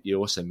like you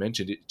also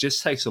mentioned, it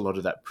just takes a lot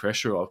of that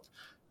pressure off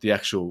the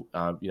actual,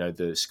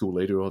 the school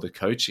leader or the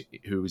coach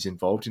who is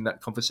involved in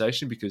that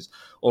conversation, because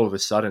all of a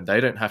sudden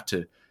they don't have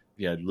to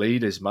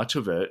lead as much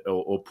of it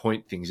or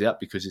point things out,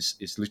 because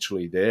it's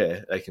literally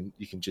there.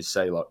 You can just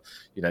say, like,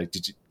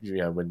 did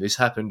you, when this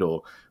happened,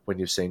 or when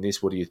you've seen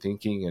this, what are you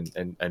thinking,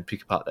 and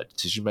pick apart that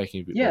decision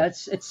making a bit more.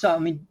 It's so, I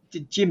mean,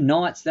 Jim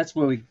Knight's, that's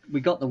where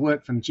we got the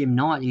work from. Jim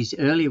Knight, his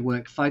earlier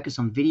work focused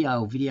on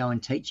video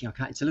and teaching.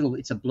 Okay,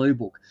 it's a blue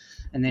book,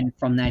 and then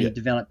from that he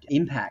developed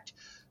Impact.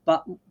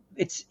 But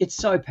it's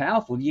so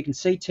powerful. You can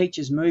see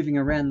teachers moving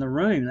around the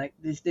room.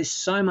 There's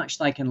so much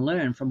they can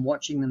learn from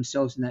watching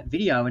themselves in that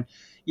video. And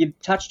you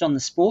touched on the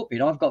sport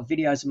bit. I've got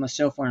videos of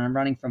myself when I'm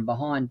running from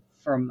behind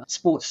from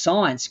sports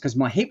science because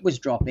my hip was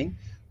dropping.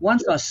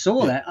 Once I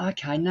saw that,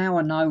 okay, now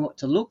I know what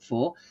to look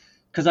for,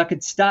 because I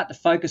could start to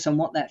focus on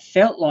what that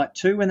felt like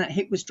too when that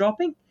hip was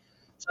dropping.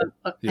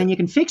 So, and you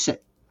can fix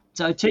it.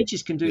 So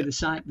teachers can do the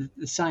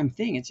same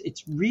thing.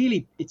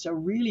 It's a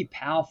really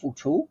powerful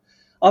tool.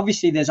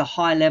 Obviously, there's a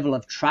high level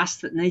of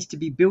trust that needs to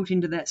be built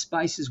into that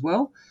space as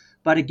well.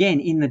 But again,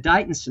 in the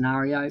Dayton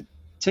scenario,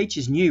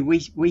 teachers knew,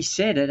 we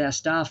said at our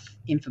staff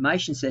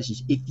information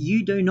sessions, if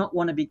you do not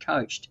want to be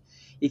coached,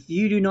 If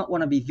you do not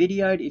want to be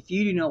videoed, if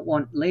you do not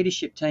want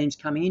leadership teams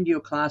coming into your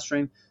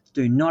classroom,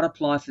 do not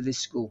apply for this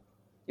school.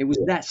 It was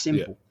that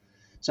simple.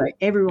 So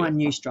everyone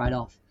knew straight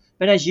off.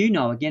 But as you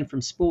know, again,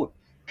 from sport,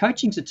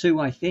 coaching's a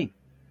two-way thing.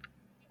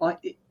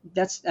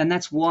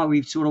 That's why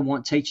we sort of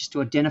want teachers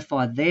to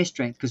identify their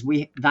strength, because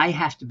they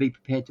have to be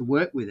prepared to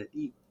work with it.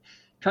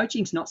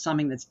 Coaching's not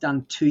something that's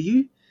done to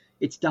you;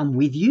 it's done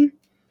with you.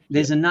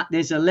 There's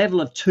a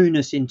level of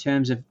two-ness in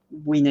terms of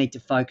we need to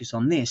focus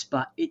on this,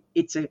 but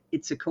it's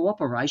a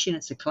cooperation,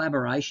 it's a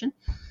collaboration.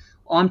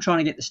 I'm trying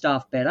to get the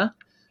staff better.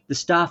 The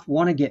staff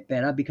want to get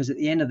better, because at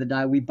the end of the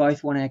day, we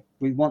both want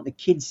the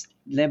kids'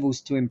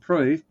 levels to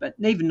improve, but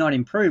even not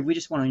improve. We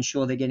just want to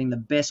ensure they're getting the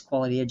best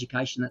quality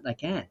education that they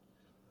can.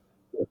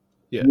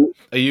 Yeah.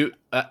 Are you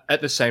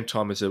at the same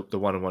time as the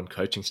one-on-one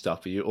coaching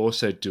stuff? Are you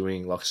also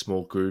doing like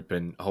small group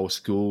and whole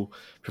school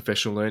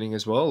professional learning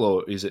as well,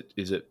 or is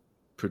it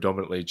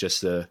predominantly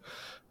just the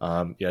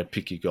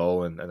pick your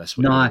goal and that's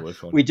what you want to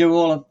work on? We do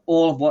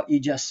all of what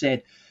you just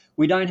said.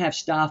 We don't have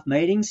staff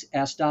meetings.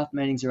 Our staff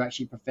meetings are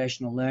actually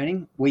professional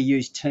learning. We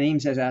use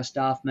Teams as our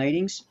staff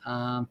meetings.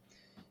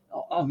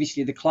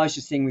 Obviously, the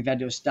closest thing we've had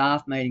to a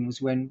staff meeting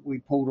was when we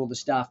pulled all the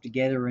staff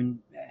together and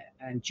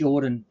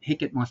Jordan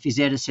Hickett, my phys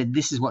ed, said,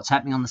 this is what's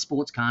happening on the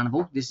sports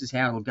carnival. This is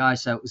how it'll go.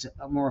 So it was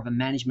more of a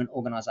management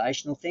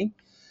organisational thing.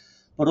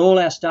 But all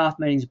our staff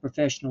meetings are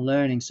professional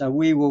learning. So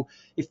we will,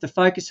 if the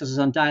focus is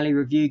on daily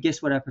review,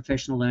 guess what our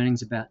professional learning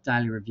is about?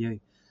 Daily review.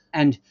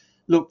 And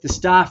look, the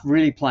staff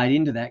really played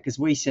into that, because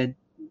we said,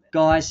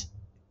 guys,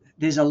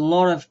 there's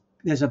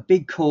a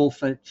big call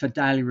for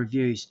daily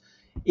reviews.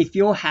 If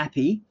you're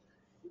happy,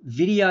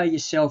 video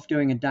yourself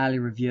doing a daily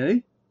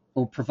review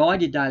or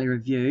provide your daily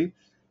review,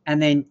 and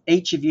then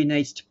each of you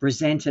needs to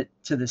present it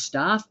to the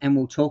staff, and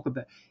we'll talk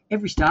about.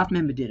 Every staff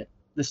member did it.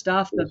 The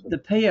staff, the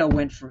PL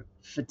went for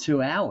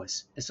 2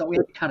 hours, so we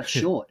had to cut it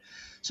short.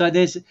 So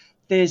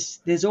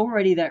there's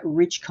already that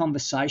rich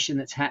conversation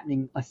that's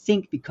happening, I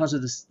think, because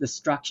of the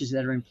structures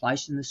that are in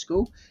place in the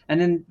school.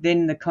 And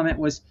then the comment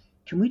was,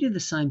 can we do the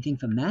same thing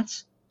for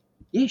maths?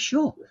 Yeah,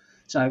 sure.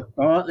 So,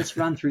 all right, let's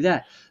run through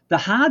that. The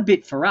hard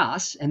bit for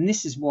us, and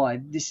this is why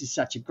this is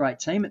such a great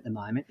team at the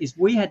moment, is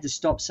we had to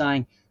stop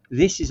saying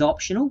this is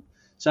optional.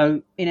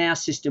 So in our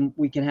system,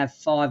 we can have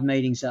 5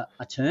 meetings a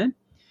term.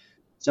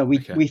 So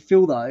we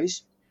fill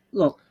those.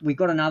 Look, we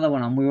got another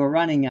one on. We were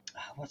running,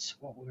 what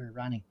were we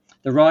running?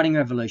 The Writing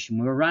Revolution.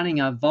 We were running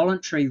a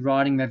voluntary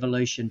Writing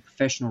Revolution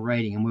professional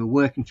reading, and we were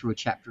working through a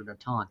chapter at a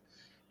time.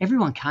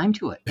 Everyone came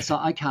to it. It's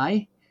like,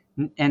 okay.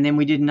 And then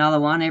we did another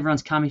one.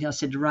 Everyone's coming to us. I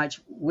said to Rach,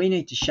 we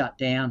need to shut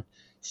down.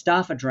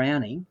 Staff are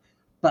drowning,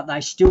 but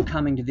they're still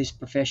coming to this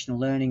professional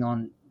learning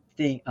on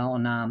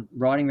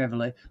Writing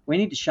Revolution. We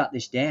need to shut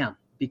this down,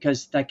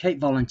 because they keep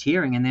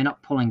volunteering and they're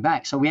not pulling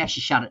back. So we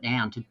actually shut it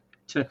down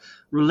to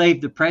relieve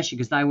the pressure,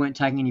 because they weren't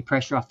taking any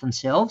pressure off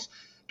themselves.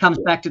 Comes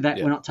back to that,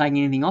 we're not taking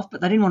anything off,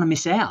 but they didn't want to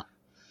miss out.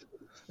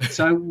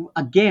 So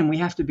again, we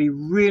have to be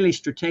really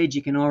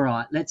strategic and, all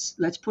right,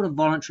 let's put a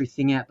voluntary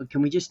thing out, but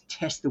can we just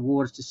test the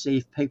waters to see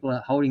if people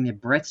are holding their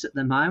breaths at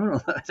the moment,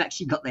 or they've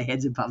actually got their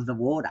heads above the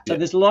water? So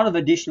there's a lot of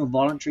additional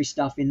voluntary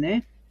stuff in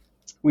there.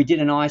 We did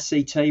an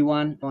ICT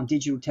one on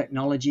digital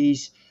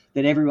technologies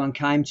that everyone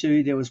came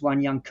to. There was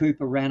one young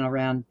Cooper ran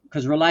around,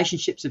 because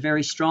relationships are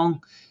very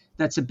strong.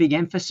 That's a big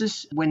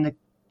emphasis. When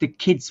the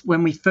kids,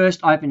 when we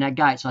first opened our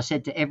gates, I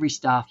said to every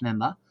staff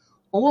member,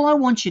 all I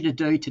want you to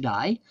do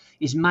today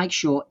is make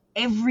sure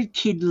every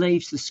kid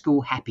leaves the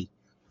school happy.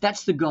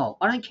 That's the goal.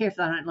 I don't care if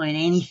they don't learn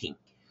anything,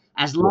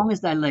 as long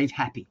as they leave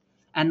happy.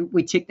 And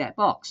we tick that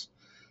box.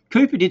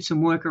 Cooper did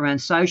some work around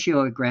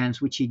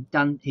sociograms, which he'd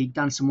done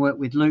some work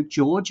with Luke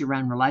George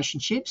around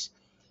relationships.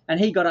 And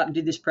he got up and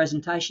did this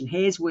presentation.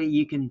 Here's where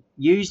you can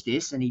use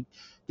this. And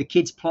the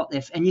kids plot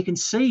and you can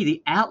see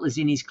the outlets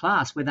in his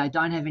class where they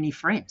don't have any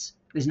friends.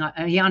 He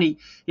only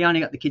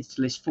got the kids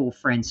to list 4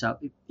 friends. So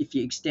if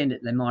you extend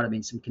it, there might have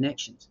been some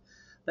connections.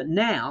 But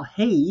now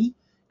he,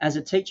 as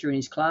a teacher in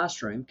his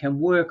classroom, can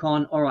work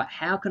on, all right,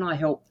 how can I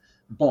help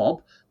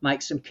Bob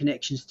make some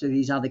connections to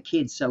these other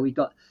kids? So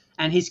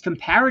and his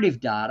comparative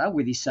data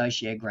with his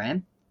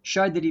sociogram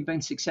showed that he'd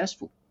been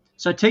successful.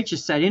 So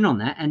teachers sat in on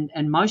that,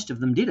 and most of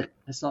them did it.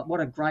 It's like,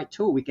 what a great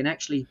tool. We can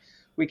actually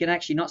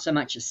not so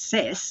much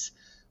assess,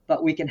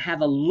 but we can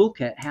have a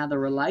look at how the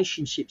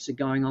relationships are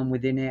going on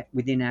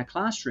within our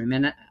classroom.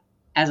 And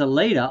as a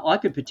leader, I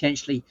could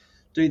potentially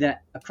do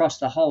that across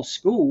the whole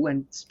school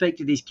and speak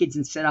to these kids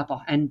and set up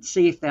and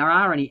see if there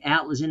are any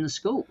outlets in the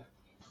school.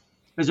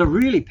 It was a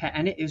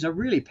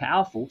really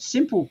powerful,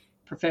 simple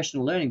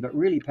professional learning, but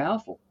really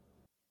powerful.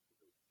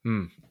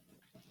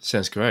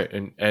 Sounds great.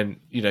 And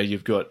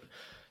you've got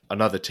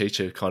another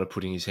teacher kind of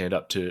putting his hand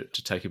up to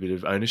take a bit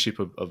of ownership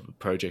of the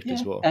project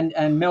as well.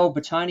 And Mel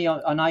Bertoni,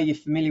 I know you're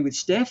familiar with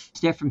Steph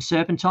from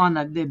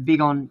Serpentine. They're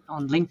big on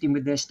LinkedIn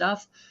with their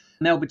stuff.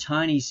 Mel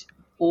Bertoni's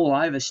all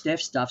over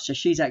Steph's stuff. So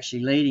she's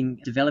actually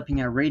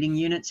developing our reading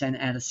units and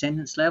at a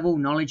sentence level,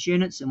 knowledge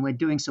units. And we're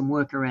doing some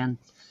work around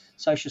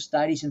social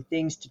studies and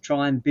things to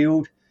try and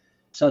build.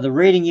 So the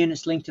reading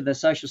units link to the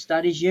social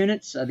studies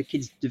units. So the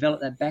kids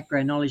develop that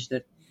background knowledge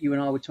that you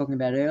and I were talking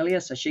about earlier.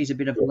 So she's a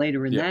bit of a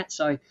leader in that.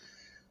 So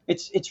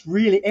it's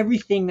really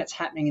everything that's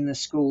happening in the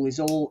school is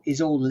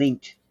all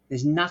linked.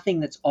 There's nothing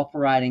that's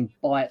operating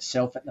by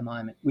itself at the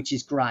moment, which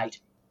is great.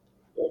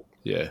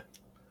 Yeah.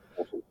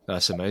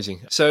 That's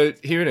amazing. So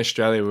here in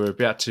Australia, we're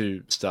about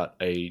to start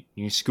a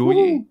new school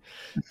year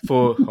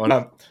for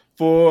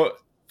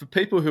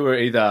people who are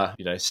either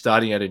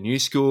starting at a new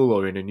school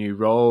or in a new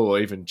role, or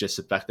even just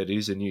the fact that it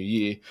is a new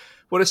year.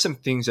 What are some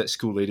things that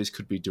school leaders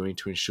could be doing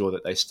to ensure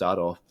that they start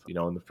off,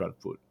 on the front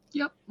foot?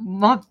 Yep.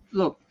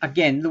 Look,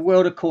 again, the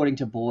world according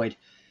to Boyd,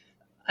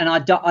 and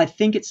I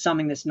think it's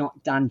something that's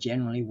not done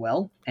generally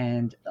well,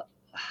 and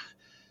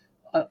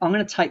I'm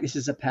going to take this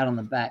as a pat on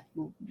the back.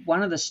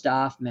 One of the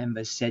staff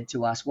members said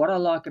to us, what I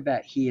like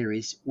about here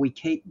is we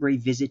keep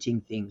revisiting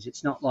things.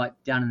 It's not like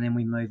done and then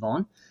we move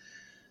on.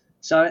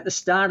 So at the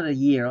start of the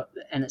year,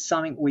 and it's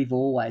something we've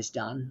always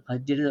done, I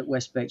did it at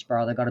West Beach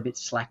Borough, they got a bit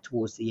slack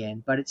towards the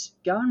end, but it's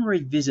go and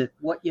revisit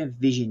what your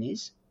vision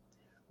is,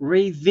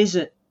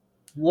 revisit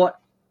what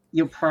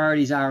your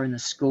priorities are in the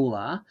school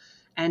are,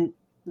 and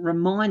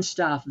remind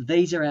staff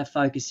these are our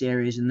focus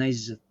areas and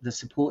these are the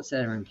supports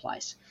that are in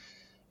place.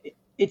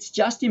 It's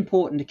just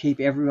important to keep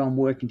everyone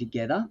working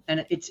together,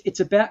 and it's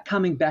about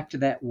coming back to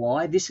that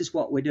why. This is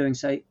what we're doing.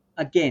 So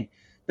again,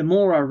 the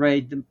more I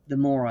read, the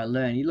more I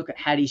learn. You look at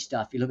Hattie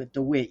stuff, you look at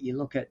DeWitt, you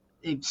look at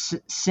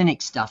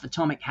Cynic stuff,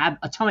 Atomic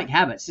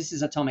Habits. This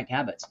is Atomic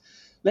Habits.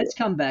 Let's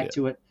come back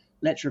to it.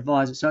 Let's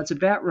revise it. So it's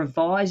about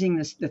revising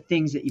the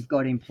things that you've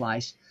got in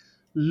place,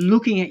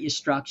 looking at your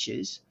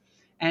structures,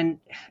 and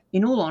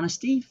in all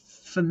honesty,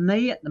 for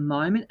me at the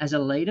moment as a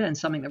leader, and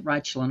something that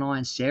Rachel and I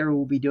and Sarah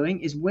will be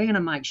doing, is we're going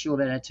to make sure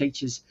that our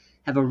teachers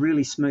have a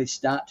really smooth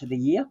start to the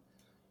year.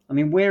 I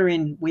mean,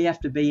 we have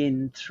to be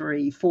in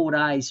 3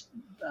 days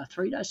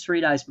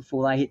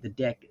before they hit the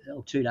deck,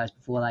 or 2 days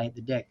before they hit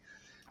the deck.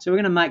 So we're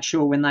going to make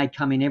sure when they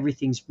come in,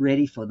 everything's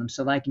ready for them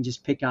so they can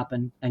just pick up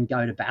and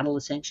go to battle,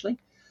 essentially.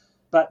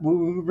 But we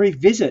will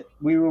revisit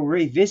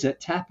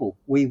TAPL.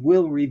 We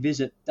will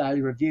revisit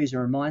daily reviews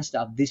and remind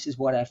staff this is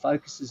what our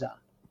focuses are.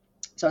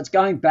 So it's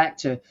going back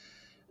to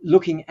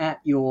looking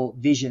at your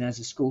vision as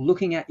a school,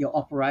 looking at your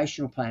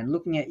operational plan,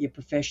 looking at your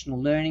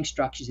professional learning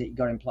structures that you've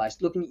got in place,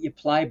 looking at your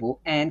playbook,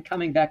 and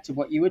coming back to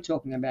what you were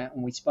talking about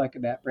when we spoke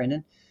about,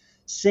 Brendan,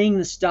 seeing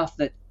the stuff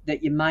that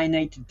you may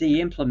need to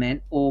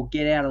de-implement or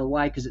get out of the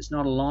way because it's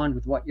not aligned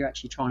with what you're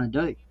actually trying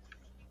to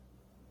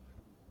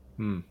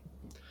do.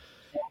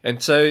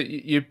 And so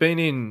you've been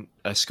in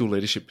a school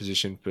leadership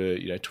position for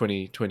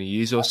 20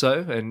 years or so,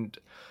 and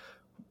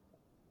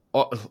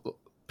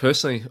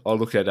personally, I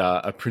look at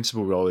a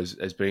principal role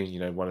as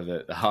being one of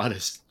the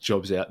hardest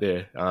jobs out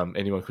there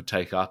anyone could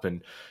take up,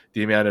 and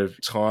the amount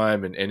of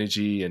time and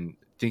energy and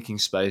thinking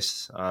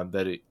space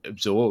that it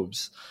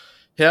absorbs.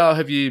 How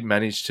have you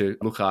managed to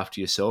look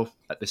after yourself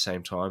at the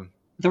same time?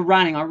 I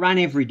run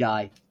every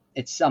day.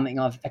 It's something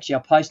I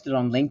posted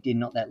on LinkedIn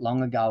not that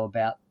long ago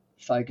about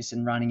focus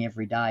and running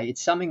every day.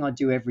 It's something I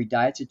do every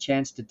day. It's a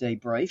chance to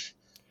debrief.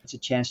 It's a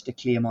chance to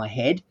clear my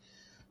head.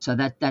 So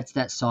that's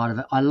that side of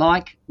it. I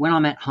like, when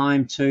I'm at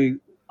home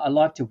too, I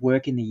like to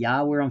work in the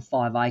yard. We're on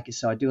 5 acres,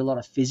 so I do a lot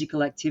of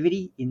physical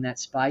activity in that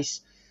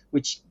space,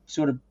 which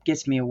sort of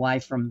gets me away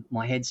from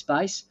my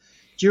headspace.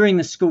 During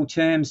the school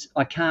terms,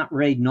 I can't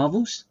read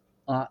novels.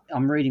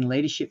 I'm reading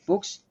leadership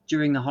books.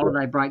 During the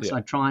holiday breaks, I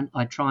try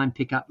and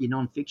pick up your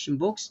non-fiction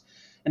books.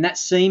 And that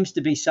seems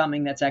to be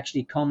something that's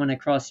actually common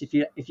across. If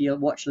you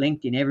watch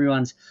LinkedIn,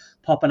 everyone's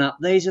popping up.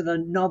 These are the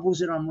novels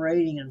that I'm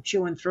reading and I'm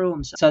chewing through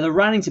them. So the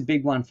running's a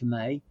big one for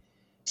me.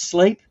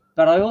 Sleep,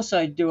 but I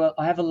also do a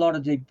lot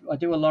of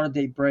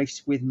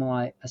debriefs with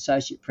my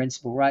associate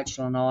principal.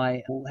 Rachel and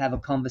I will have a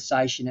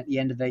conversation at the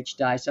end of each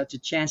day. So it's a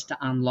chance to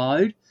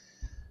unload,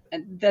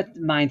 and that's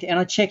the main thing. And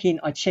I check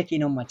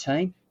in on my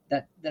team.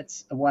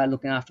 That's a way of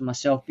looking after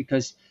myself,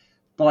 because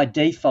by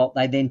default,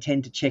 they then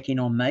tend to check in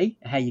on me.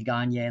 How you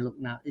going? Yeah, look,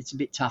 no, it's a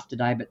bit tough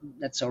today, but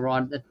that's all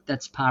right.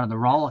 That's part of the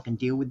role. I can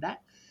deal with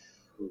that.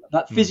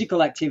 But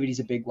physical activity is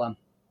a big one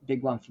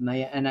for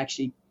me, and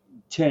actually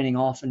turning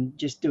off and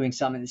just doing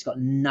something that's got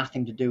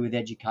nothing to do with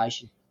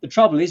education. The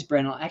trouble is,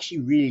 Brennan, I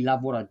actually really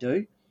love what I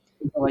do.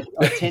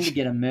 I tend to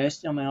get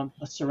immersed. I mean,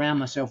 I surround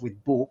myself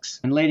with books,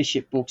 and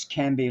leadership books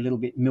can be a little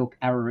bit milk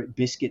arrowroot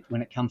biscuit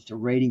when it comes to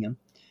reading them.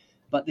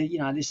 But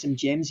there's some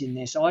gems in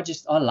there. So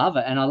I love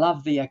it, and I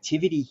love the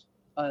activity.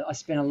 I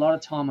spend a lot of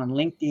time on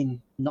LinkedIn,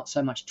 not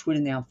so much Twitter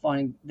now. I'm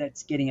finding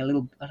that's getting a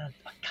little. I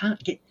can't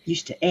get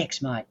used to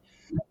X, mate.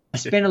 I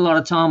spend a lot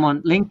of time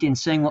on LinkedIn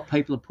seeing what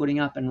people are putting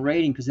up and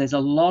reading, because there's a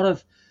lot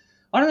of.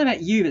 I don't know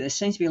about you, but there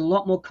seems to be a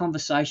lot more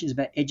conversations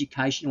about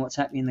education and what's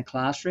happening in the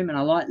classroom, and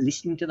I like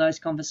listening to those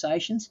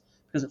conversations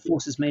because it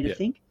forces me to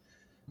think.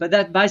 But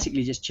that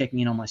basically just checking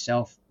in on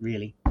myself,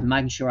 really, and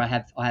making sure I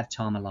have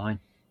time alone.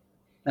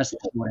 That's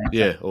what I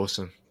Yeah,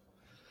 awesome.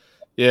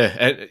 Yeah,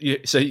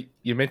 and so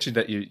you mentioned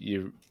that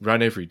you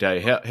run every day.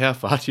 How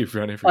far do you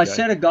run every day? I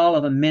set a goal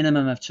of a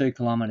minimum of 2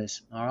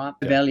 kilometres, all right?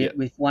 Elliot,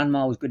 with 1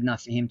 mile was good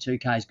enough for him,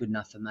 2K is good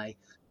enough for me.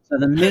 So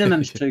the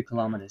minimum's 2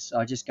 kilometres. So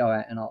I just go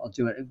out and I'll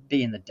do it. It'll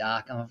be in the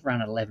dark. I've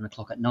run at 11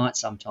 o'clock at night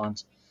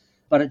sometimes.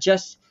 But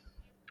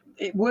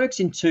it works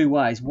in two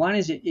ways. One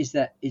is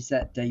that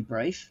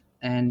debrief.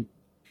 And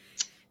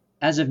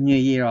as of New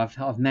Year,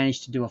 I've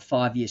managed to do a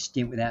 5-year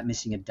stint without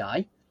missing a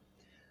day.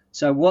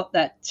 So what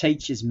that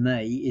teaches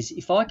me is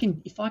if I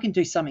can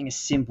do something as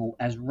simple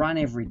as run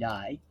every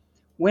day,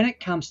 when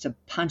it comes to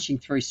punching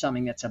through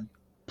something that's a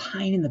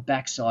pain in the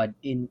backside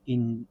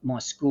in my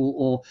school,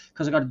 or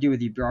because I've got to deal with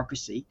the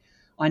bureaucracy,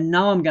 I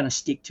know I'm going to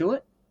stick to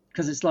it,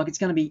 because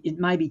it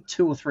may be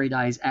 2 or 3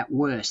 days at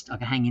worst I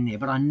can hang in there,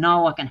 but I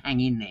know I can hang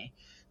in there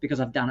because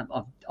I've done it.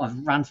 I've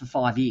run for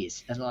 5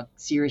 years. It's like,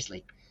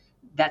 seriously,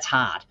 that's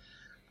hard.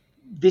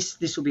 This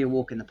will be a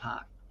walk in the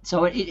park.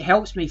 So it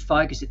helps me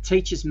focus. It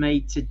teaches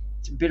me to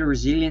a bit of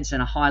resilience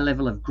and a high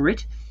level of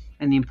grit,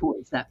 and the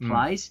importance that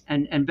plays.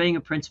 And being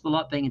a principal,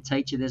 like being a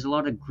teacher, there's a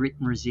lot of grit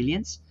and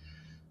resilience.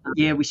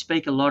 Yeah, we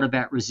speak a lot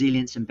about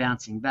resilience and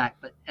bouncing back,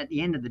 but at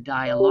the end of the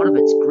day, a lot of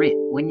it's grit.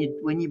 When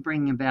you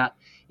bring about,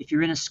 if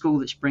you're in a school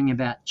that's bringing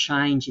about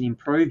change and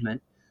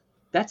improvement,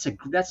 that's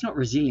not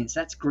resilience,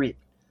 that's grit.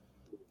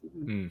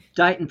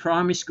 Dayton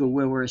Primary School,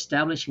 where we're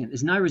establishing it,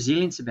 there's no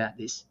resilience about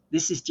this.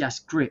 This is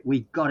just grit.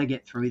 We've got to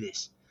get through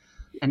this.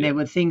 And there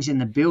were things in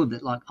the build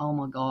that, like, oh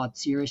my God,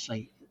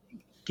 seriously,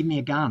 give me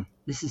a gun.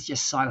 This is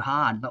just so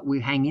hard, but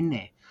we hang in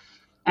there.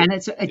 And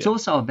it's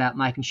also about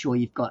making sure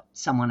you've got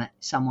someone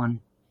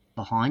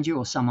behind you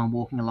or someone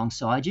walking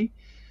alongside you.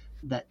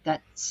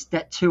 That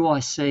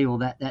 2IC, or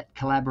that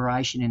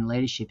collaboration in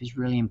leadership, is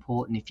really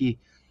important.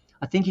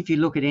 I think if you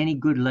look at any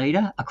good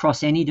leader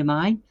across any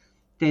domain,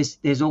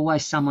 there's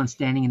always someone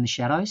standing in the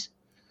shadows,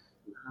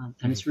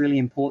 and it's really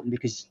important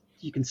because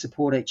you can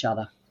support each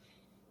other.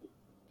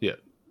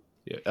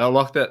 Yeah, I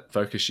like that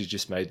focus you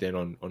just made then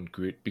on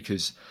grit,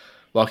 because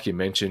like you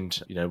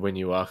mentioned, when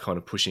you are kind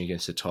of pushing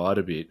against the tide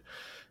a bit,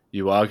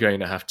 you are going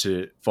to have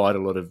to fight a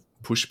lot of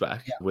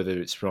pushback, whether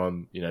it's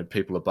from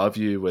people above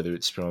you, whether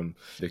it's from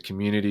the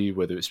community,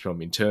 whether it's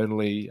from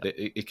internally.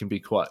 It can be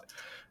quite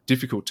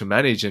difficult to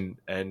manage,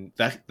 and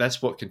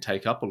that's what can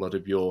take up a lot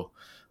of your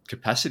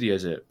capacity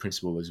as a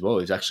principal as well,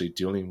 is actually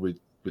dealing with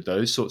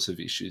those sorts of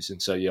issues. And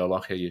so I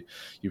like how you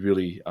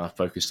really are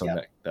focused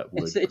on that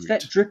word. It's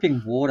that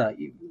dripping water,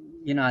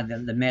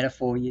 the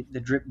metaphor. The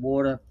drip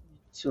water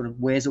sort of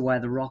wears away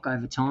the rock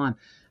over time,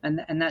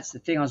 and that's the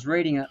thing. I was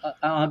reading.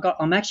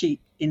 I'm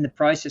actually in the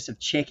process of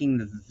checking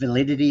the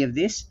validity of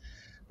this,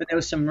 but there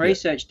was some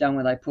research done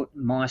where they put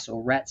mice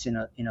or rats in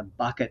a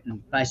bucket,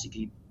 and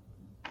basically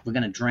we're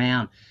going to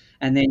drown,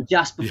 and then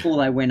just before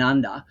they went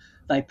under,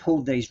 they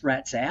pulled these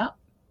rats out,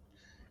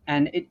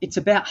 and it's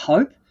about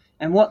hope.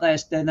 And what they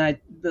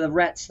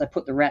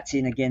put the rats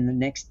in again the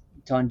next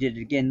time, did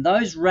it again.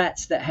 Those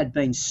rats that had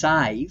been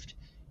saved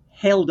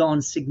held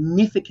on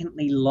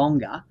significantly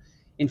longer.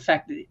 In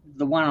fact,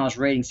 the one I was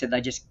reading said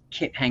they just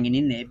kept hanging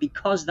in there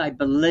because they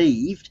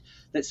believed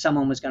that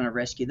someone was going to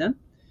rescue them.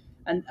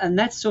 And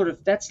that's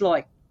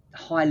like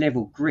high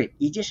level grit.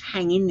 You just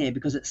hang in there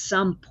because at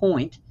some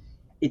point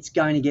it's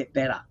going to get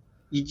better.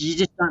 You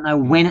just don't know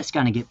when it's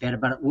going to get better,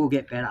 but it will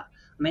get better.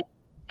 I mean,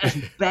 as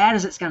bad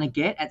as it's going to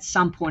get, at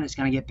some point it's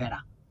going to get better.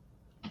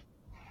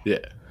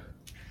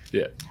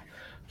 Yeah.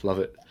 Love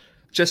it.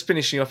 Just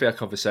finishing off our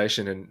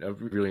conversation, and I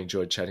really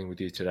enjoyed chatting with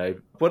you today.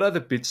 What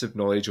other bits of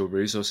knowledge or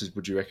resources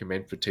would you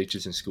recommend for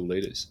teachers and school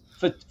leaders?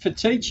 For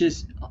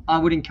teachers, I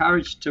would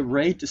encourage to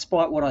read.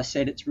 Despite what I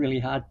said, it's really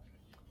hard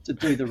to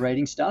do the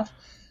reading stuff.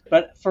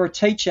 But for a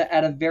teacher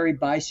at a very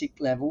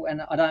basic level,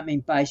 and I don't mean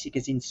basic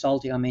as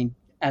insulting, I mean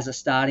as a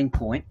starting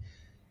point,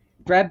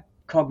 grab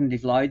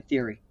cognitive load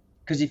theory.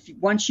 Because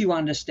once you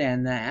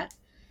understand that,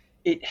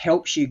 it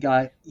helps you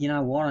go, you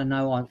know what, I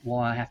know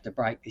why I have to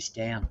break this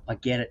down. I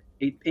get it.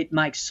 It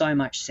makes so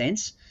much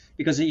sense,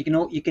 because you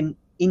can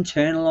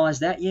internalize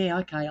that. Yeah,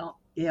 okay,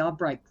 I'll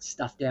break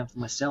stuff down for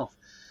myself.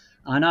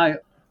 I know,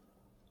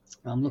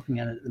 I'm looking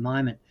at it at the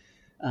moment,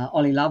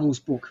 Ollie Lovell's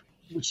book,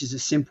 which is a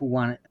simple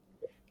one.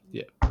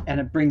 Yeah. And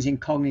it brings in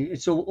cognitive,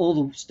 it's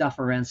all the stuff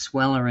around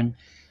Sweller and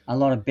a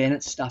lot of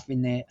Bennett stuff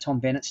in there, Tom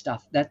Bennett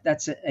stuff.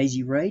 That's an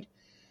easy read.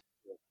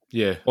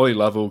 Yeah, Ollie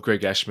Lovell,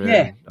 Greg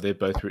Ashman, they've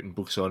both written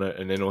books on it.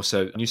 And then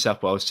also New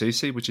South Wales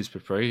CC, which is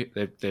for free.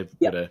 They've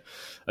got a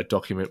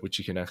document which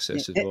you can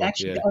access as well.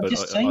 Actually, I've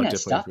just seen that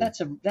stuff.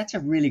 Agree. That's a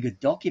really good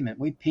document.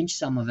 We pinched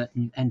some of it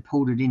and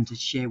pulled it in to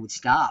share with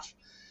staff.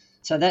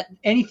 So that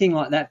anything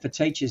like that for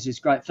teachers is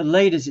great. For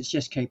leaders, it's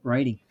just keep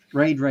reading.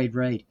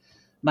 Read.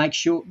 Make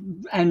sure,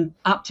 and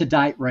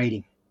up-to-date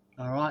reading.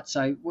 All right.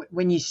 So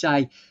when you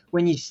need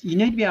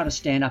to be able to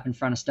stand up in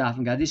front of staff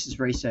and go, this is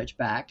research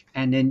backed,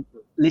 and then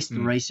list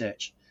the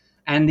research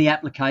and the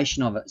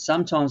application of it.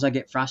 Sometimes I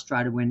get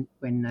frustrated when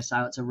they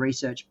say it's a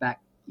research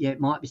backed. Yeah, it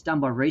might be done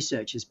by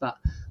researchers, but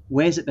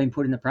where's it been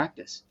put into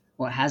practice?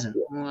 Well, it hasn't.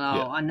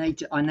 Well, I need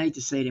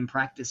to see it in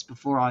practice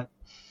before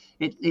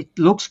it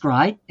looks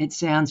great, it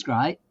sounds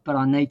great, but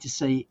I need to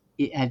see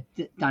it had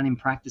done in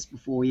practice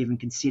before we even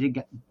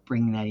consider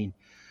bringing that in.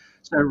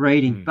 So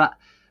reading, but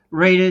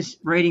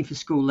reading for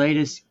school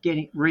leaders,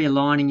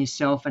 realigning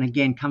yourself, and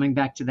again coming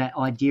back to that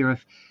idea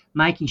of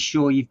making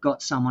sure you've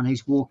got someone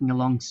who's walking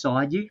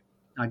alongside you.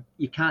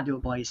 You can't do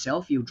it by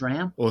yourself; you'll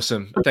drown.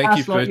 Awesome. Thank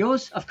you for like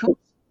yours, of course.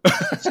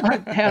 So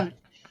how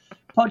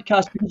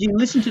podcast, because you can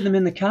listen to them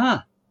in the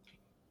car.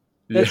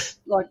 It's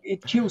like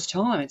it kills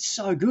time. It's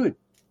so good.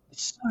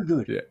 It's so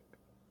good. Yeah.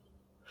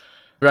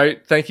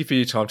 Great. Thank you for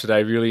your time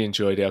today. Really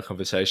enjoyed our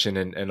conversation,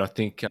 and I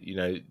think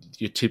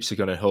your tips are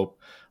going to help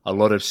a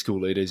lot of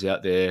school leaders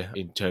out there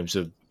in terms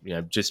of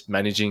just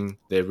managing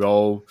their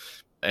role,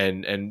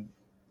 and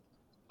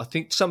I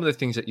think some of the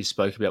things that you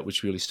spoke about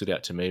which really stood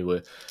out to me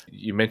were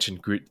you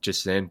mentioned grit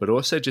just then, but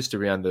also just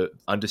around the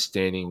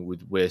understanding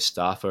with where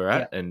staff are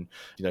at and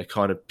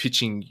kind of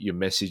pitching your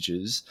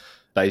messages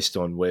based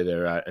on where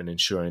they're at and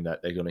ensuring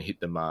that they're going to hit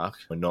the mark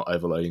and not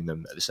overloading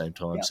them at the same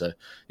time. Yep. So,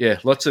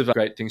 lots of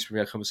great things from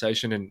our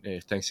conversation, and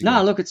thanks again.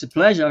 No, look, it's a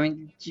pleasure. I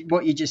mean,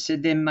 what you just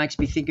said then makes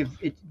me think of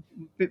it.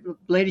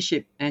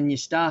 Leadership and your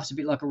staff's a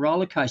bit like a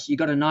roller coaster. You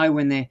got to know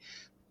when they're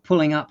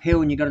pulling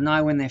uphill and you got to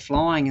know when they're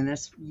flying, and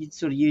you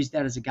sort of use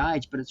that as a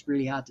gauge, but it's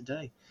really hard to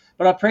do.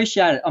 But I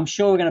appreciate it. I'm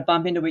sure we're going to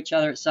bump into each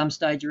other at some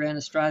stage around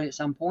Australia at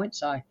some point.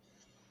 So,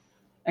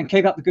 and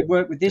keep up the good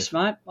work with this,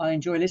 mate. I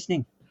enjoy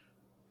listening.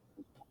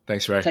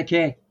 Thanks, Ray. Take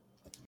care.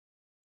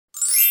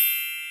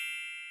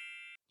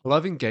 I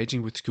love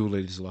engaging with school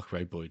leaders like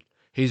Ray Boyd.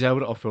 He's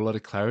able to offer a lot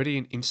of clarity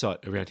and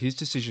insight around his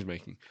decision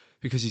making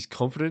because he's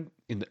confident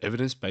in the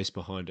evidence base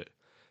behind it.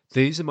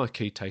 These are my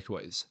key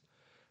takeaways.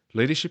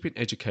 Leadership in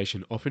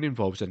education often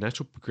involves a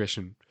natural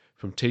progression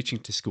from teaching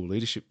to school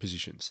leadership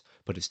positions,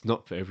 but it's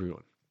not for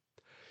everyone.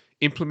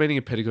 Implementing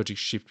a pedagogic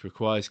shift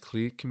requires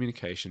clear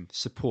communication,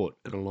 support,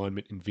 and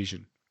alignment in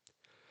vision.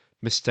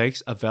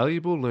 Mistakes are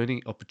valuable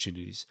learning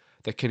opportunities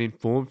that can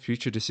inform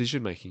future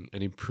decision-making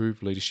and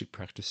improve leadership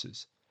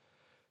practices.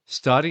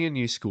 Starting a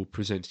new school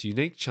presents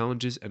unique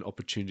challenges and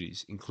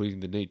opportunities, including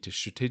the need to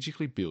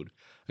strategically build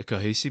a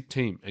cohesive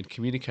team and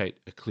communicate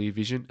a clear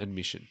vision and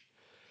mission.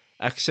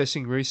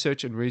 Accessing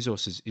research and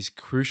resources is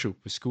crucial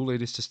for school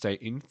leaders to stay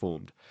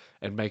informed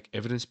and make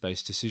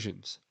evidence-based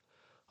decisions.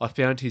 I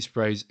found his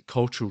phrase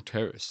cultural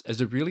terrorists as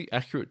a really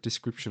accurate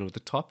description of the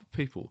type of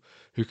people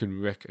who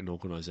can wreck an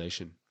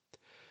organisation.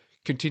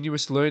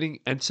 Continuous learning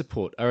and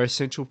support are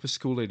essential for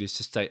school leaders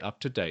to stay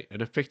up to date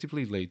and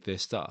effectively lead their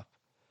staff.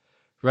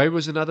 Ray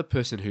was another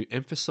person who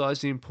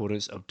emphasised the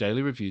importance of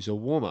daily reviews or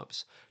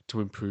warm-ups to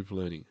improve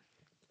learning.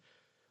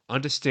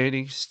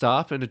 Understanding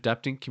staff and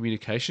adapting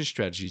communication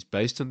strategies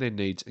based on their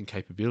needs and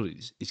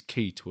capabilities is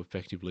key to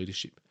effective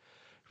leadership.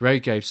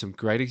 Ray gave some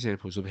great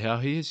examples of how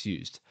he has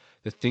used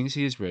the things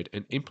he has read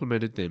and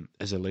implemented them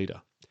as a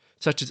leader,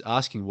 such as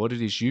asking what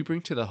it is you bring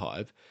to the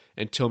hive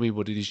and tell me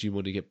what it is you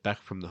want to get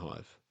back from the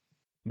hive.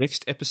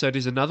 Next episode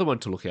is another one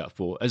to look out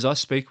for as I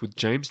speak with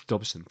James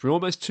Dobson for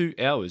almost 2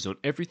 hours on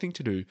everything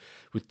to do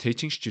with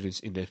teaching students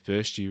in their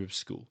first year of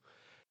school.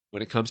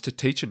 When it comes to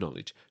teacher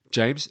knowledge,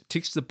 James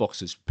ticks the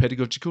boxes for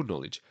pedagogical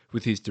knowledge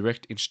with his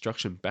direct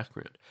instruction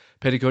background,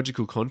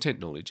 pedagogical content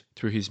knowledge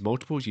through his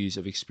multiple years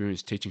of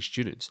experience teaching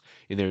students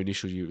in their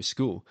initial year of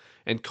school,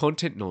 and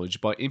content knowledge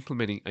by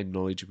implementing a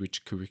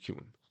knowledge-rich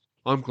curriculum.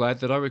 I'm glad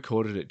that I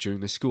recorded it during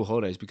the school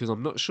holidays because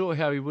I'm not sure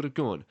how he would have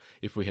gone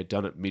if we had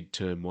done it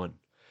mid-term 1.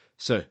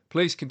 So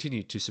please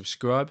continue to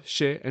subscribe,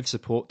 share and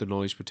support the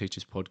Knowledge for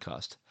Teachers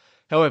podcast.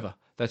 However,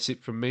 that's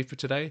it from me for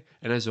today,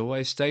 and as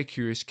always, stay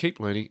curious, keep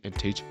learning and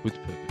teach with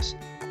purpose.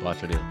 Bye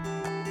for now.